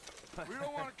 We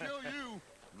don't want to kill you.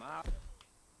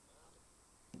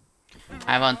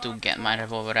 I want to get my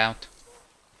revolver out.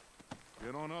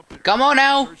 Get on up there. Come on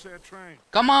now! Search that train.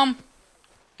 Come on!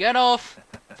 Get off!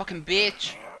 Fucking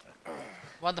bitch!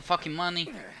 Want the fucking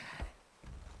money?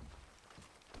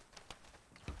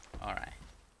 Alright.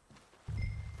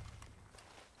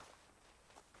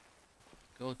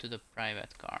 Go to the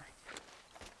private car.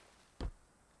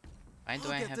 Why do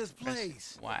I have this to press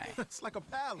place. Y? It's like a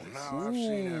palace. Now I've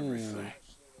seen everything.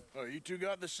 Oh, you two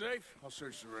got the safe? I'll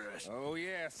search the rest. Oh,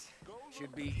 yes.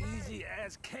 Should be easy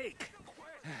as cake.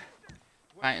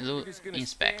 Right, You're just gonna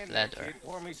inspect stand there, leather. kid.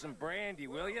 Pour me some brandy,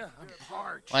 will you? I'm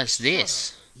parched. What's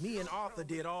this? Me and Arthur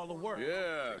did all the work.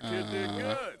 Yeah, kid did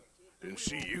good. Didn't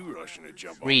see you rushing to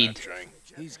jump Read. on that train.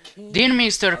 He's keen. Dear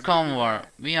Mr. Conwar,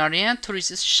 we are the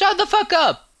tourists. Shut the fuck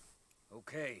up!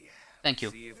 Okay. Thank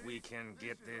you. See if we can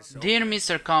get this. Dear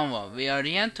Mr. Conwar, we are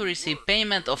here to receive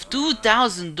payment of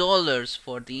 $2,000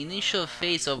 for the initial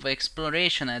phase of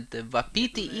exploration at the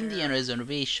Wapiti Indian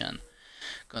Reservation.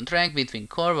 Contract between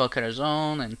Corval,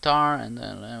 Corazon, and Tar, and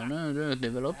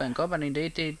development company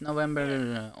dated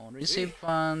November. On received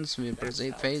funds, we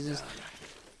proceed phases.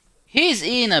 He's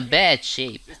in a bad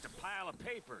shape. Just a pile of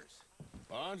papers.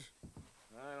 Bonds?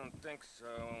 I don't think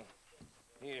so.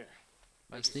 Here.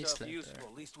 What's Make this yourself letter? useful.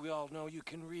 At least we all know you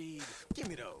can read. Give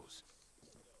me those.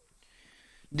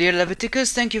 Dear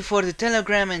Leviticus, thank you for the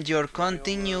telegram and your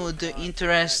continued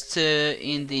interest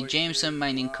in the Jameson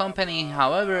Mining Company.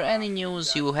 However, any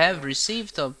news you have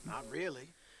received of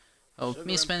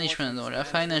mismanagement or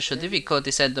financial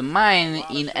difficulties at the mine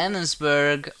in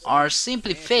Ennensburg are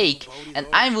simply fake, and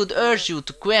I would urge you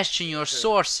to question your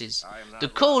sources. The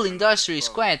coal industry is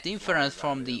quite different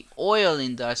from the oil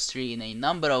industry in a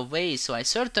number of ways, so I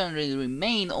certainly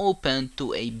remain open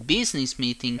to a business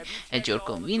meeting at your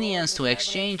convenience to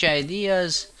exchange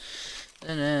ideas.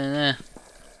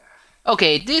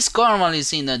 Okay, this Cornwall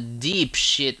is in a deep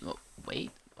shit.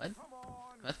 Wait, what?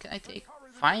 What can I take?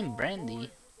 Fine brandy.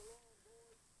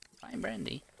 Fine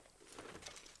brandy.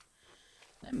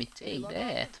 Let me take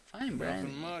that. Fine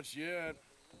brandy. Nothing much yet.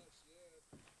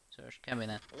 Search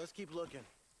cabinet. Well, let's keep looking.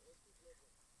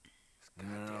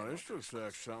 No, this looks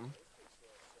like something.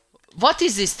 What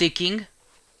is this ticking?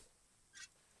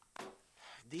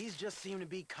 These just seem to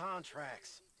be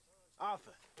contracts.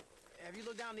 Arthur, have you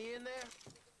looked down the end there?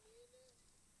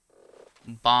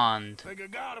 Bond. Think I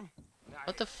got him.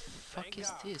 What the fuck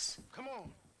is this? Come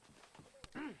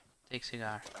on. Take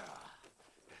cigar.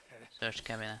 Search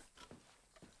cabinet.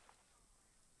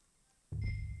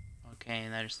 Okay,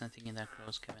 there's nothing in that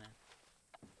close cabinet.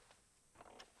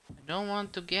 I don't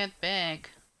want to get back.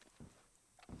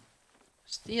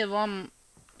 Still want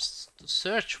to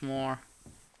search more.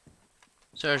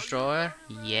 Search drawer?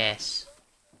 Yes.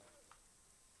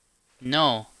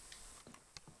 No.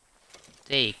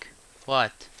 Take.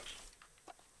 What?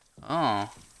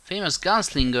 Oh. Famous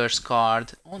Gunslinger's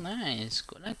card. Oh, nice.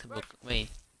 Collectible. Wait.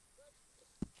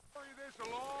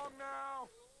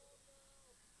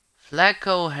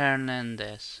 Flaco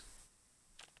Hernandez.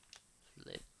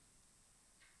 Flip.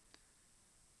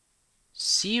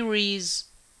 Series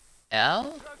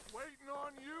L?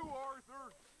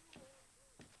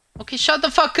 Okay, shut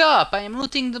the fuck up! I am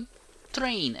looting the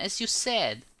train, as you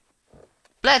said.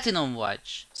 Platinum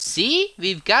watch. See?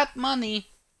 We've got money.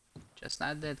 Just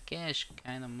not that cash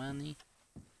kind of money.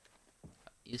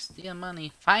 You steal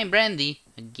money. Fine brandy.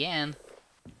 Again.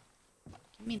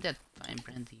 Give me that fine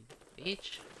brandy,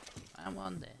 bitch. I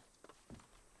want that.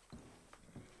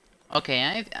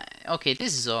 Okay, okay,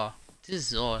 this is all.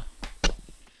 This is all.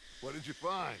 What did you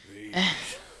find? These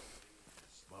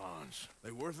bonds.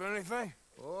 They worth anything?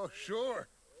 Oh, sure.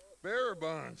 Bearer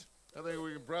bonds. I think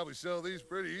we can probably sell these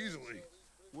pretty easily.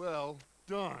 Well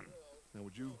done. Now,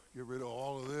 would you get rid of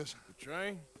all of this? The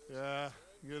train? Yeah,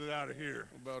 get it out of here.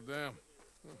 What about them?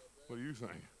 What do you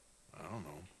think? I don't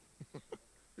know.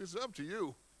 It's up to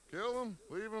you. Kill them,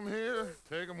 leave them here,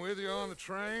 take them with you on the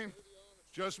train.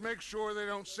 Just make sure they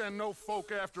don't send no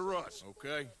folk after us.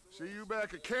 Okay. See you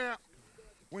back at camp.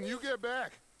 When you get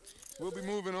back, we'll be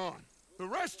moving on. The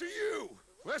rest of you,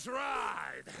 let's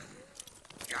ride.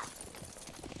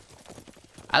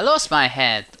 I lost my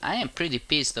head. I am pretty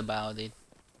pissed about it.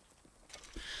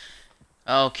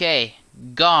 Okay,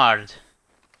 guard.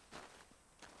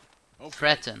 Okay.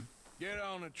 Threaten. Get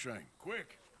on the train,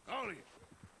 quick, all of you.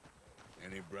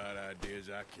 Any bright ideas,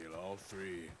 I kill all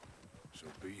three. So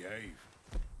behave.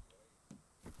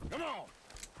 Come on,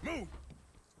 move.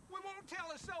 We won't tell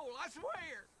a soul, I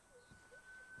swear.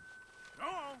 Go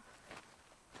on.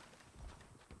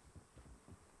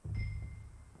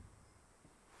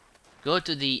 Go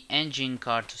to the engine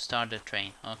car to start the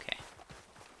train. Okay.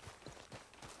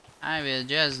 I will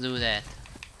just do that.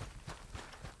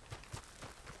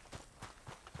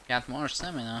 Got more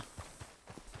stamina.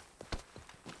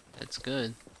 That's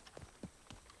good.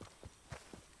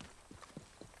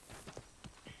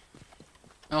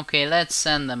 Okay, let's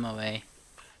send them away.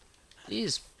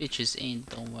 These bitches ain't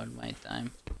don't worth my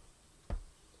time.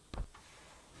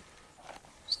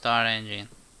 Start engine.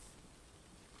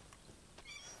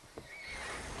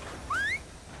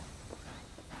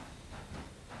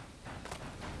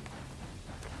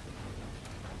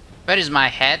 Where is my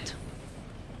head?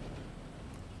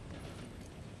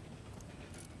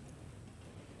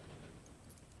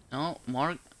 No,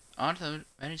 more Arthur,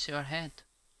 where is your head?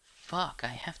 Fuck, I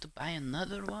have to buy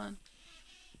another one?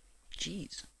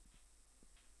 Jeez.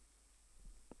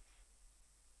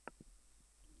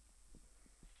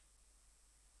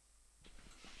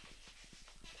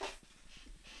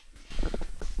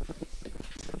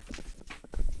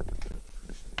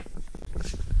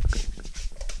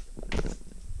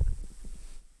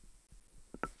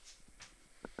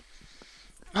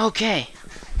 Okay.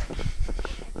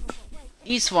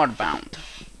 Eastward bound.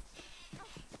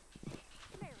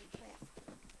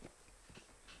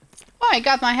 Oh, I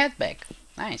got my head back.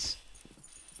 Nice.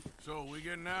 So, we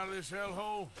getting out of this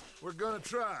hellhole? We're gonna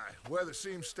try. Weather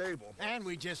seems stable. And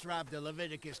we just robbed the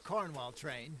Leviticus Cornwall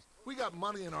train. We got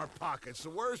money in our pockets. The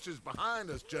worst is behind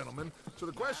us, gentlemen. So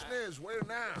the question is, where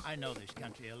now? I know this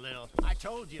country a little. I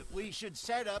told you, we should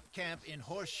set up camp in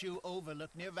Horseshoe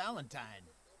Overlook near Valentine.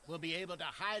 We'll be able to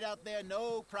hide out there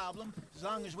no problem, as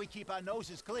long as we keep our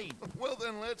noses clean. Well,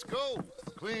 then let's go.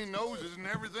 Clean noses and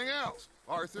everything else.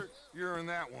 Arthur, you're in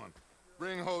that one.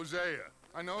 Bring Hosea.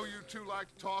 I know you two like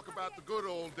to talk about the good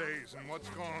old days and what's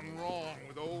gone wrong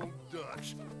with old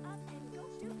Dutch.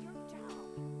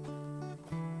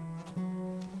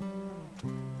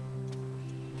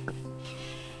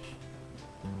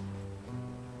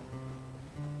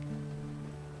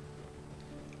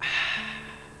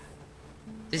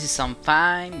 This is some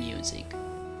fine music.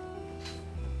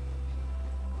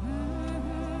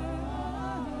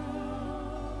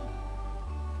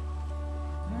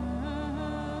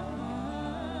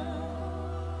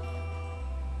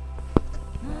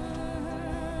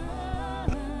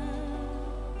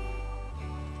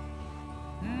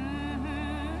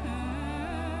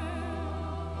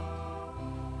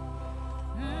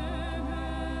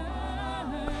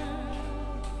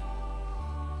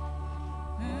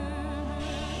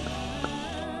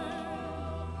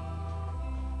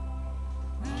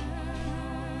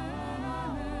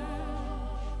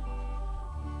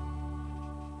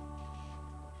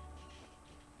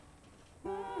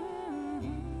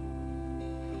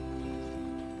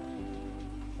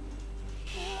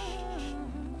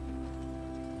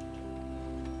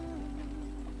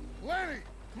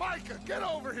 Micah, get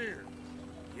over here!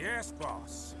 Yes,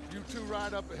 boss. You two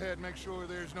ride up ahead, make sure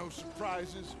there's no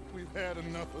surprises. We've had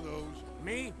enough of those.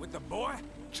 Me with the boy?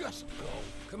 Just go.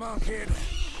 Come on, kid.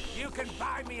 You can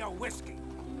buy me a whiskey.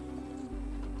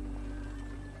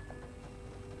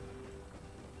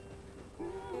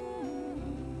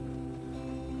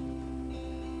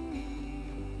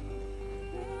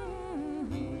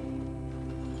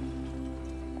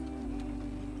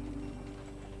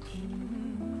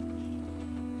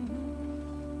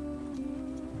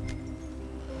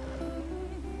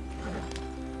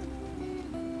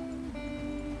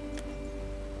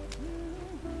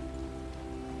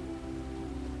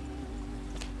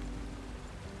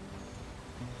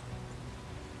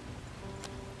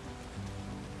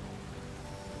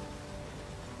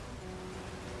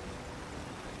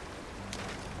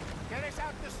 Get us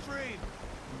out the stream.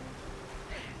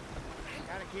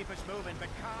 Gotta keep us moving, but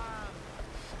calm.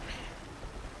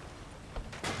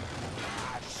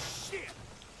 Ah, shit!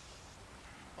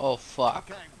 Oh fuck.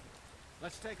 Okay,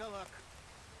 let's take a look.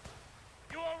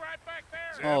 You all right back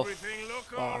there? Oh, Everything look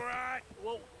fuck. all right?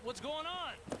 Well, what's going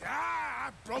on? Ah,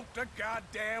 I broke the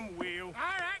goddamn wheel. All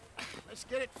right, let's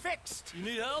get it fixed. You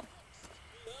need help?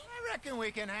 I reckon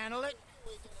we can handle it.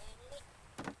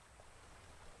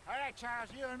 All right, Charles,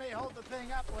 you and me hold the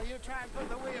thing up while you try and put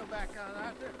the wheel back on,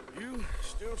 Arthur. You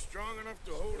still strong enough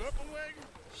to hold up a wagon?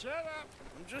 Shut up.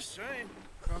 I'm just saying.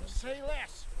 Say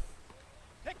less.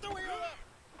 Pick the wheel up.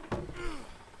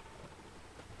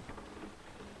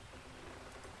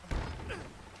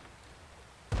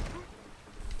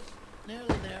 Nearly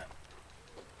there.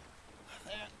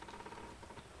 There.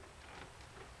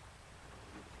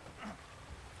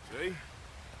 See?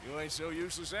 You ain't so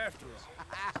useless after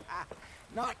all.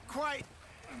 Not quite.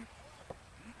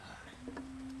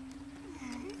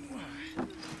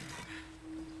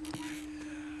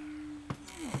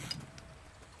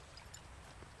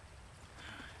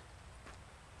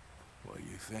 What do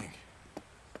you think?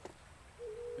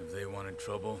 If they wanted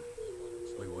trouble,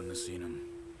 we wouldn't have seen them.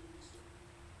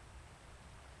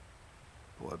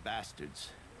 Poor bastards.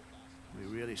 We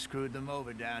really screwed them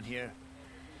over down here.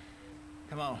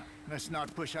 Come on, let's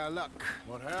not push our luck.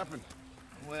 What happened?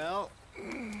 Well,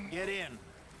 get in.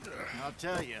 I'll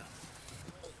tell you.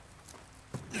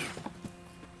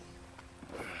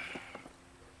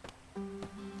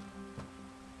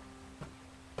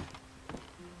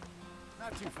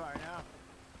 Not too far now.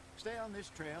 Stay on this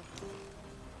trail.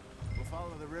 We'll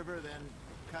follow the river, then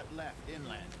cut left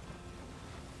inland.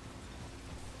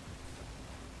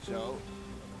 So,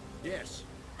 yes,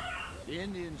 the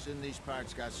Indians in these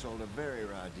parts got sold a very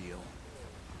raw deal.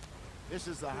 This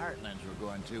is the heartlands we're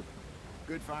going to.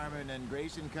 Good farming and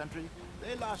grazing country,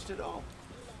 they lost it all.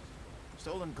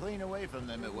 Stolen clean away from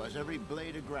them it was, every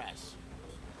blade of grass.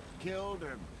 Killed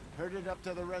or herded up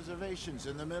to the reservations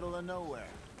in the middle of nowhere.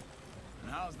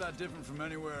 And how's that different from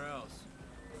anywhere else?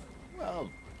 Well,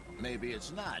 maybe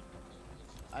it's not.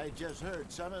 I just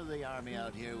heard some of the army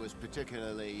out here was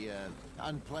particularly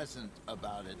unpleasant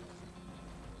about it.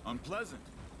 Unpleasant?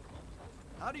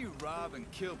 How do you rob and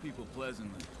kill people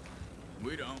pleasantly?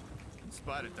 We don't, in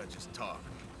spite of Dutch's talk.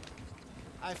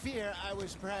 I fear I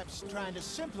was perhaps trying to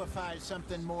simplify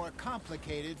something more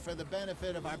complicated for the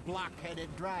benefit of our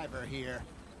block-headed driver here.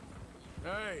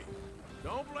 Hey,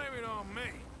 don't blame it on me.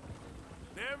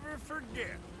 Never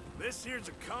forget, this here's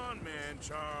a con man,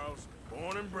 Charles,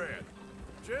 born and bred.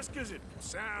 Just 'cause it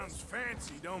sounds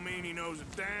fancy don't mean he knows a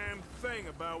damn thing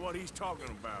about what he's talking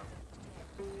about.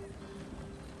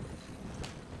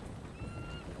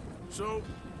 So,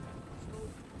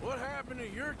 what happened to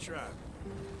your tribe?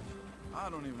 I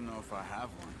don't even know if I have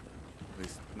one. At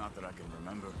least, not that I can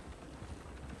remember.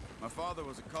 My father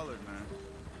was a colored man.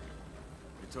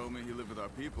 He told me he lived with our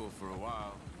people for a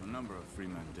while. A number of free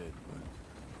men did,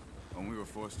 but when we were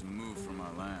forced to move from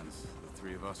our lands, the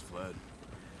three of us fled.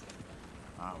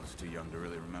 I was too young to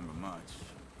really remember much.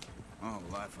 My whole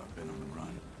life I've been on the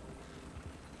run.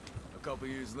 A couple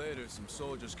years later, some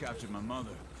soldiers captured my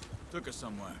mother. Took her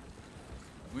somewhere.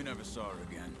 We never saw her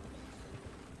again.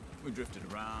 We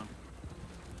drifted around.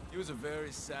 He was a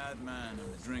very sad man,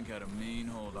 and the drink had a mean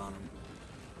hold on him.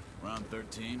 Around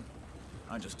 13,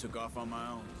 I just took off on my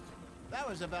own. That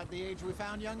was about the age we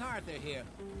found young Arthur here.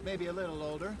 Maybe a little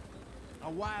older. A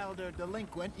wilder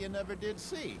delinquent you never did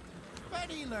see. But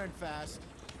he learned fast.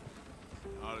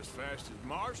 Not as fast as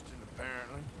Marston,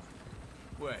 apparently.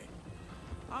 Wait,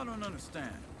 I don't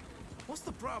understand. What's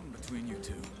the problem between you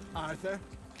two? Arthur?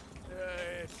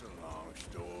 It's a long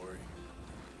story.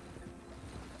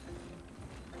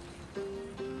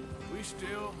 We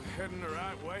still heading the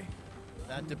right way?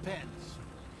 That depends.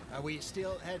 Are we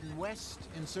still heading west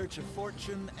in search of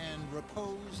fortune and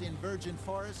repose in virgin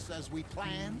forests as we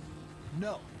planned?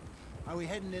 No. Are we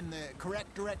heading in the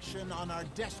correct direction on our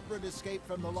desperate escape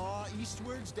from the law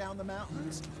eastwards down the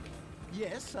mountains?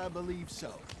 Yes, I believe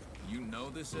so. You know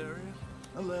this area?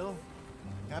 A little.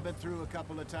 I've been through a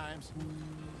couple of times.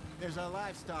 There's a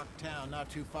livestock town not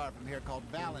too far from here called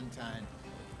Valentine.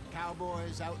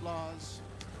 Cowboys, outlaws,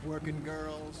 working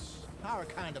girls, our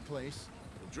kind of place.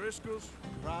 The Driscolls?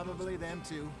 Probably them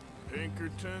too.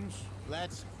 Pinkertons?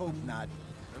 Let's hope not.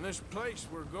 And this place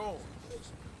we're going.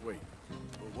 Wait,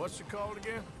 what's it called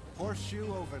again?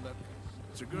 Horseshoe Overlook.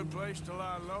 It's a good place to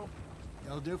lie low?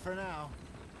 It'll do for now.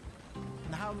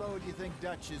 And how low do you think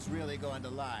Dutch is really going to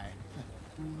lie?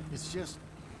 It's just,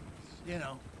 you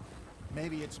know,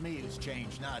 maybe it's me who's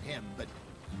changed, not him, but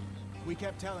we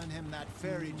kept telling him that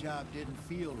ferry job didn't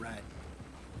feel right.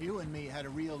 You and me had a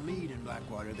real lead in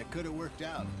Blackwater that could have worked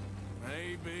out.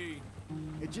 Maybe.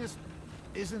 It just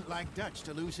isn't like Dutch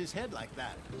to lose his head like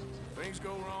that. Things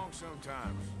go wrong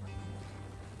sometimes.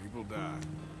 People die.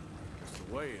 It's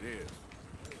the way it is.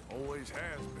 Always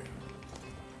has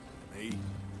been. Me,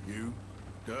 you,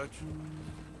 Dutch.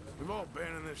 We've all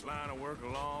been in this line of work a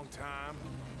long time.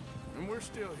 And we're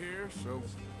still here, so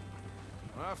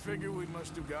I figure we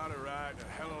must have got it right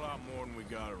a hell of a lot more than we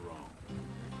got it wrong.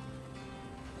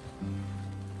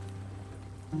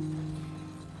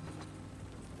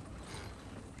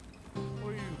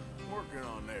 What are you working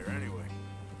on there, anyway?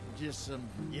 Just some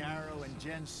yarrow and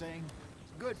ginseng.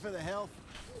 Good for the health.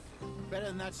 Better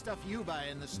than that stuff you buy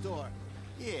in the store.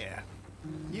 Yeah,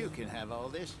 you can have all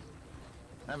this.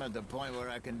 I'm at the point where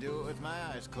I can do it with my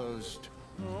eyes closed.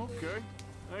 Oh, okay.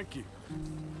 Thank you.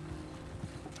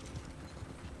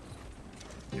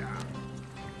 Yeah.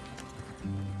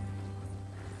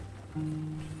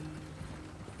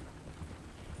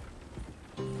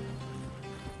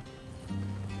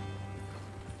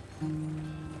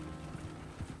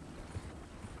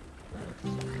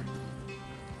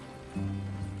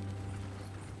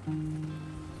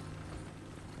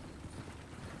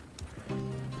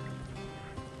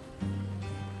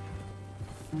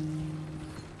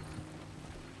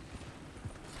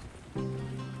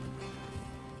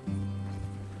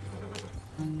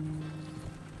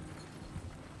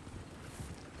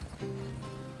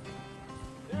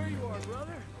 There you are,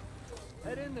 brother.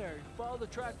 Head in there and follow the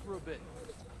track for a bit.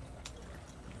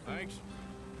 Thanks.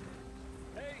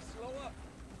 Hey, slow up.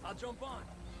 I'll jump on.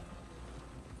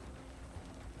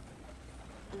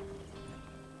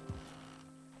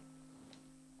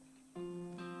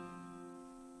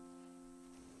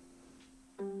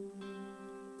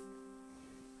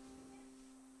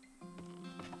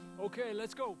 Okay,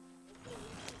 let's go.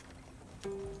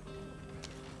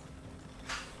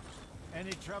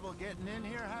 Any trouble getting in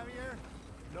here, Javier?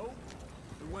 Nope.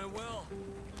 It went well.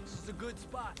 This is a good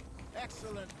spot.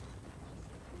 Excellent.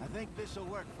 I think this'll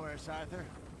work for us, Arthur.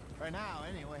 For now,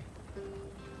 anyway.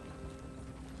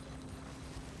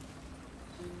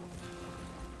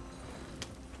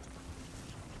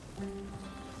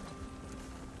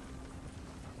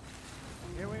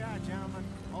 Here we are, gentlemen.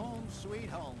 Home sweet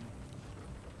home.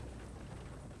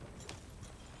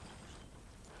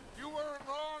 You weren't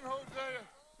wrong, Hosea.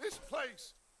 This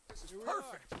place is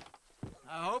perfect.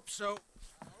 I hope so.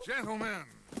 Gentlemen,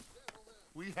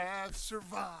 we have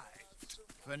survived.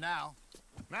 For now.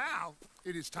 Now,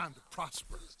 it is time to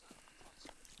prosper.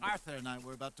 Arthur and I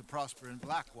were about to prosper in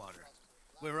Blackwater.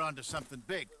 We were onto something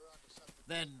big.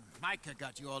 Then Micah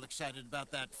got you all excited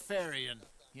about that ferry, and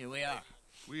here we are.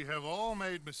 We have all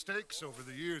made mistakes over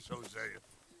the years, Hosea.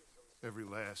 Every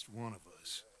last one of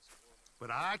us.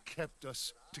 But I kept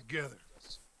us together.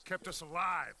 Kept us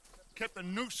alive. Kept the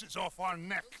nooses off our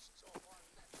neck.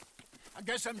 I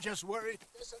guess I'm just worried.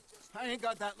 I ain't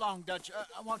got that long, Dutch.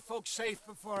 I want folks safe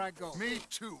before I go. Me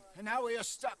too. And now we are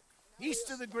stuck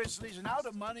east of the Grizzlies and out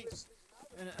of money.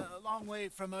 And a long way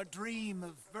from our dream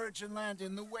of virgin land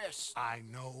in the west. I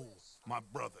know, my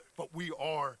brother. But we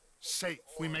are safe.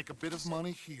 We make a bit of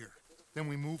money here. Then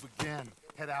we move again.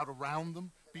 Head out around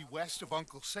them. Be west of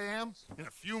Uncle Sam. In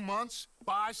a few months,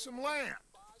 buy some land.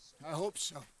 I hope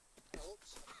so.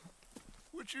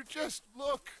 Would you just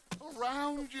look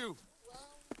around you?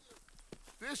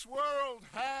 This world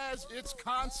has its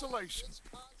consolations.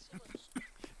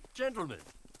 Gentlemen,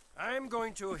 I'm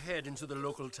going to head into the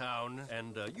local town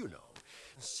and, you know,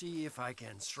 see if I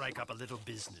can strike up a little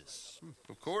business.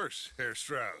 Of course, Herr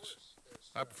Strauss.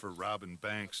 I prefer robbing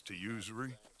banks to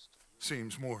usury.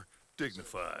 Seems more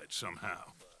dignified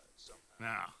somehow.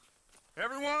 Now,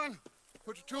 everyone,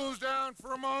 put your tools down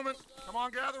for a moment. Come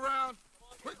on, gather round.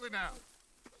 Quickly now.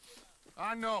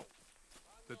 I know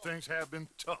that things have been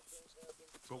tough.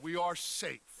 But we are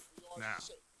safe now,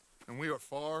 and we are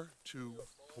far too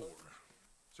poor.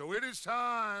 So it is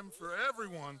time for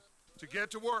everyone to get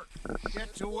to work.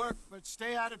 Get to work, but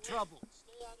stay out of trouble.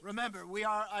 Remember, we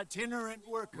are itinerant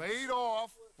workers. Laid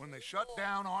off when they shut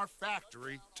down our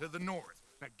factory to the north.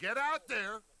 Now get out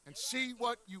there and see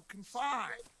what you can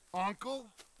find. Uncle,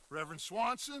 Reverend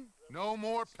Swanson, no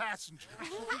more passengers.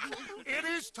 It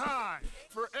is time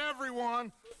for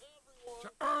everyone to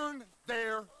earn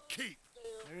their keep.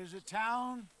 There's a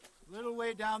town a little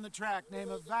way down the track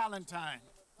named Valentine.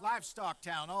 Livestock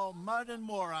town, all mud and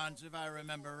morons, if I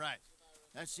remember right.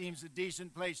 That seems a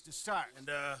decent place to start. And,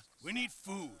 we need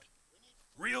food.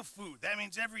 Real food. That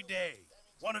means every day.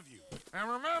 One of you.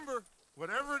 And remember,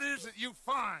 whatever it is that you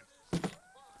find,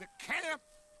 the camp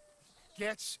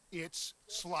gets its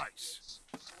slice.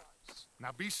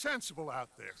 Now be sensible out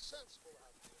there.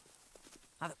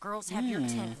 Now the girls have your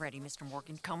tent ready, Mr.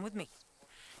 Morgan. Come with me.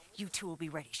 You two will be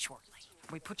ready shortly.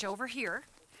 We put you over here.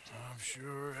 I'm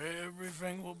sure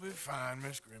everything will be fine,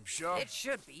 Miss Grimshaw. It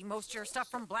should be. Most of your stuff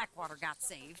from Blackwater got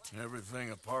saved. Everything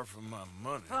apart from my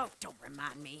money. Oh, don't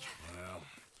remind me. Well,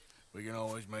 we can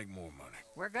always make more money.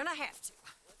 We're gonna have to.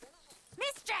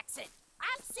 Miss Jackson,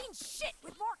 I've seen shit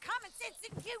with more common sense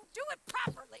than you. Do it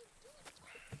properly.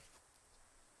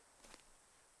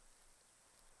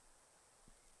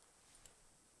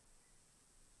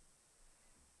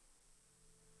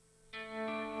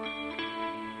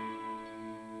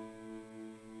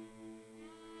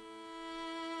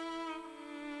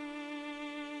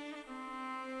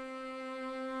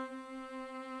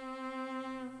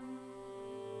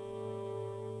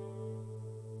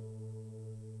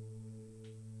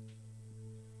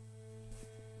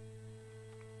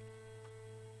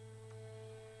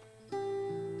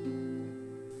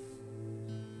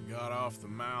 Got off the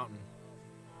mountain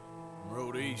and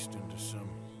rode east into some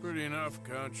pretty enough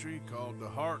country called the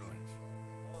Heartlands.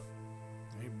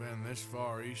 Ain't been this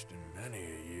far east in many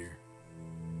a year.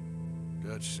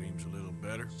 Dutch seems a little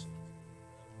better.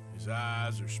 His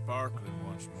eyes are sparkling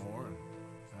once more,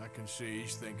 and I can see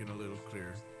he's thinking a little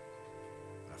clearer.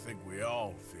 I think we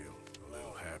all feel a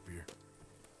little happier,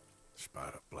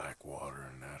 despite of Blackwater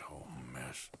and that whole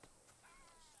mess.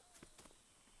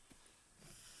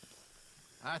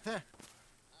 Arthur?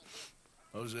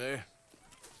 Hosea?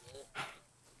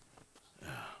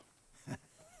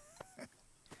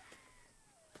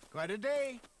 Quite a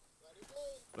day.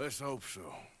 Let's hope so.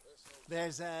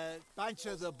 There's a bunch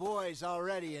of the boys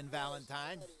already in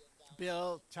Valentine.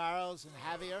 Bill, Charles, and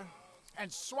Javier.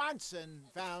 And Swanson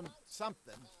found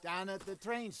something down at the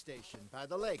train station by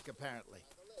the lake, apparently.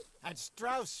 And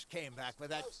Strauss came back with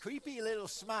that creepy little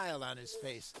smile on his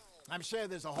face. I'm sure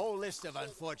there's a whole list of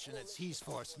unfortunates he's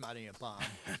forced money upon.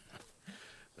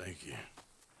 Thank you.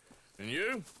 And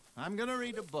you? I'm gonna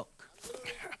read a book.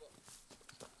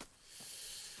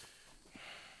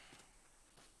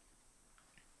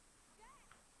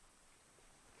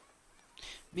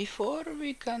 Before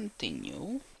we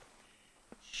continue,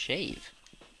 shave.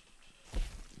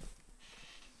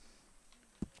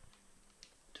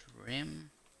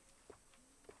 Trim.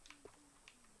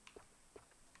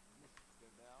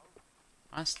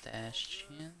 Mustache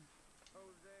chin.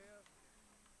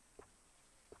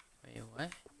 Wait,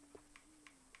 what?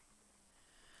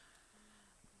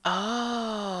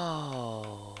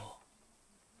 Oh.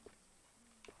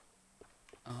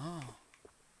 Oh.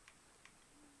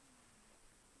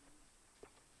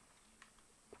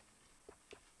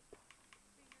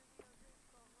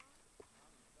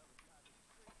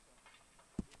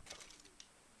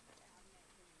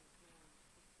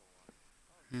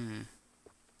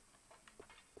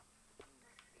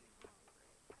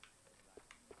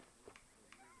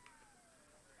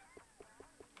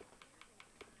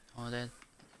 Oh, that.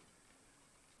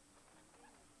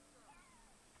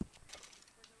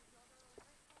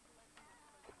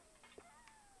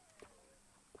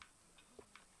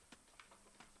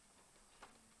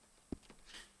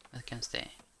 That can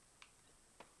stay.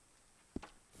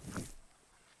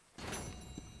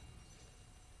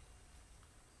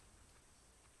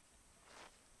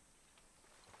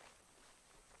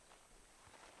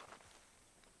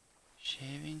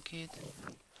 Shaving kit.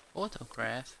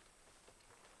 Autograph.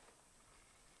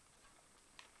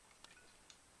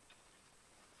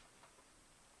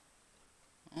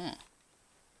 Oh.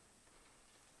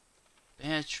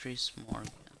 Beatrice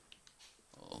Morgan.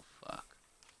 Oh fuck.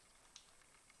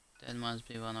 That must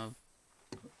be one of...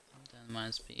 That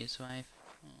must be his wife.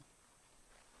 Oh.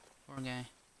 Poor guy.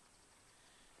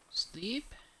 Sleep.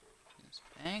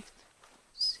 Inspect.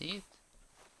 Sit.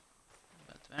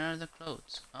 But where are the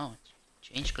clothes? Oh,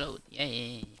 change clothes.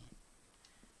 Yeah.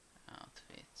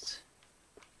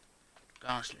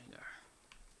 Gunslinger.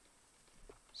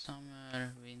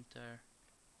 Summer, winter.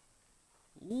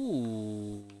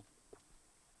 Ooh.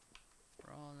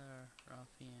 Brawler,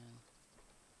 ruffian,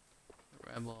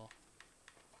 rebel.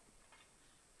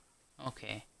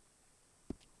 Okay.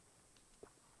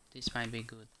 This might be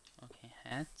good. Okay,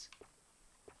 hat.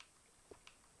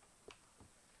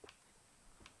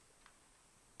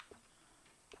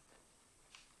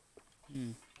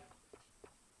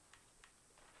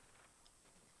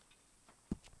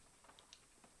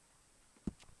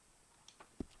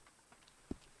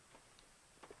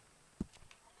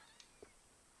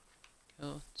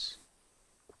 Coats.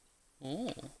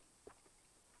 Oh.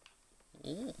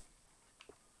 Oh.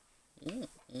 Oh.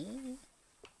 Oh.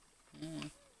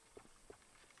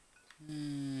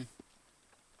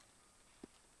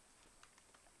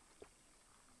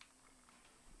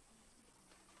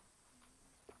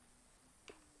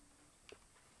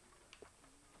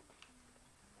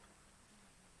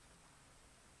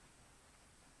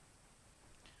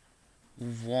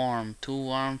 Warm, too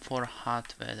warm for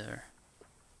hot weather.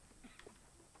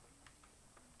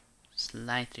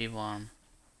 Slightly warm.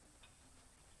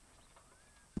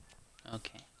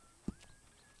 Okay.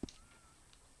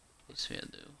 This will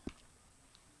do.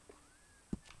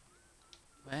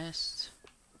 Vest.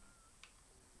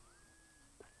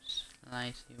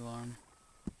 Slightly warm.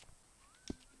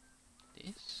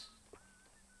 This.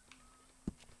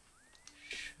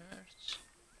 Shirt.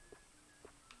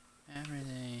 Every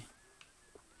day.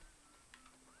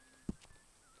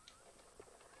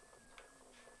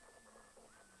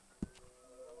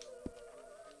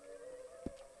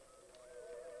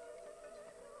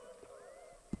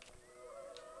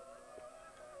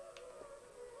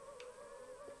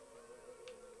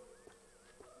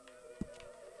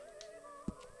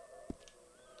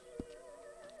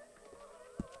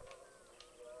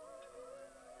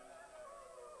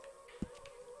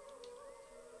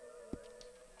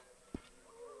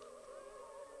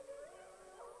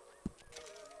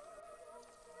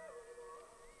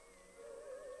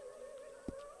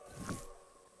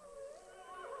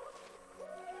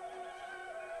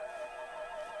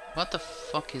 What the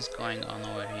fuck is going on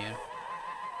over here?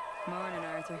 Morning,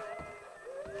 Arthur.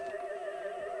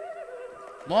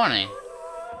 Morning.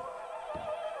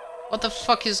 What the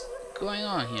fuck is going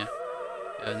on here?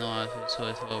 You have no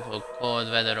sort of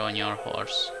cold weather on your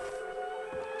horse.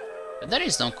 But there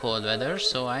is no cold weather,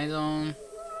 so I don't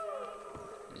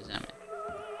examine.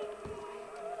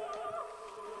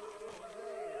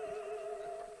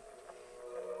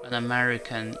 An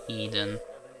American Eden.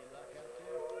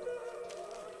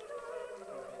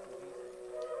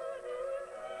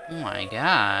 Oh my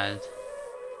god.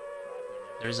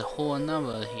 There's a whole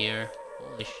novel here.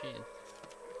 Holy shit.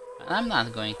 And I'm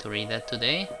not going to read that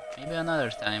today. Maybe another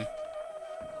time.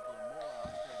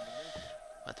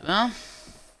 But well,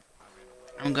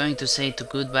 I'm going to say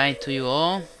goodbye to you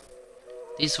all.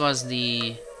 This was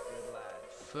the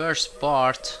first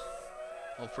part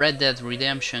of Red Dead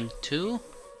Redemption 2.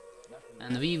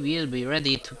 And we will be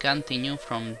ready to continue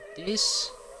from this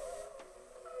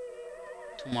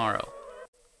tomorrow.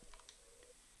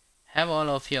 Have all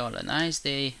of you all a nice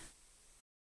day.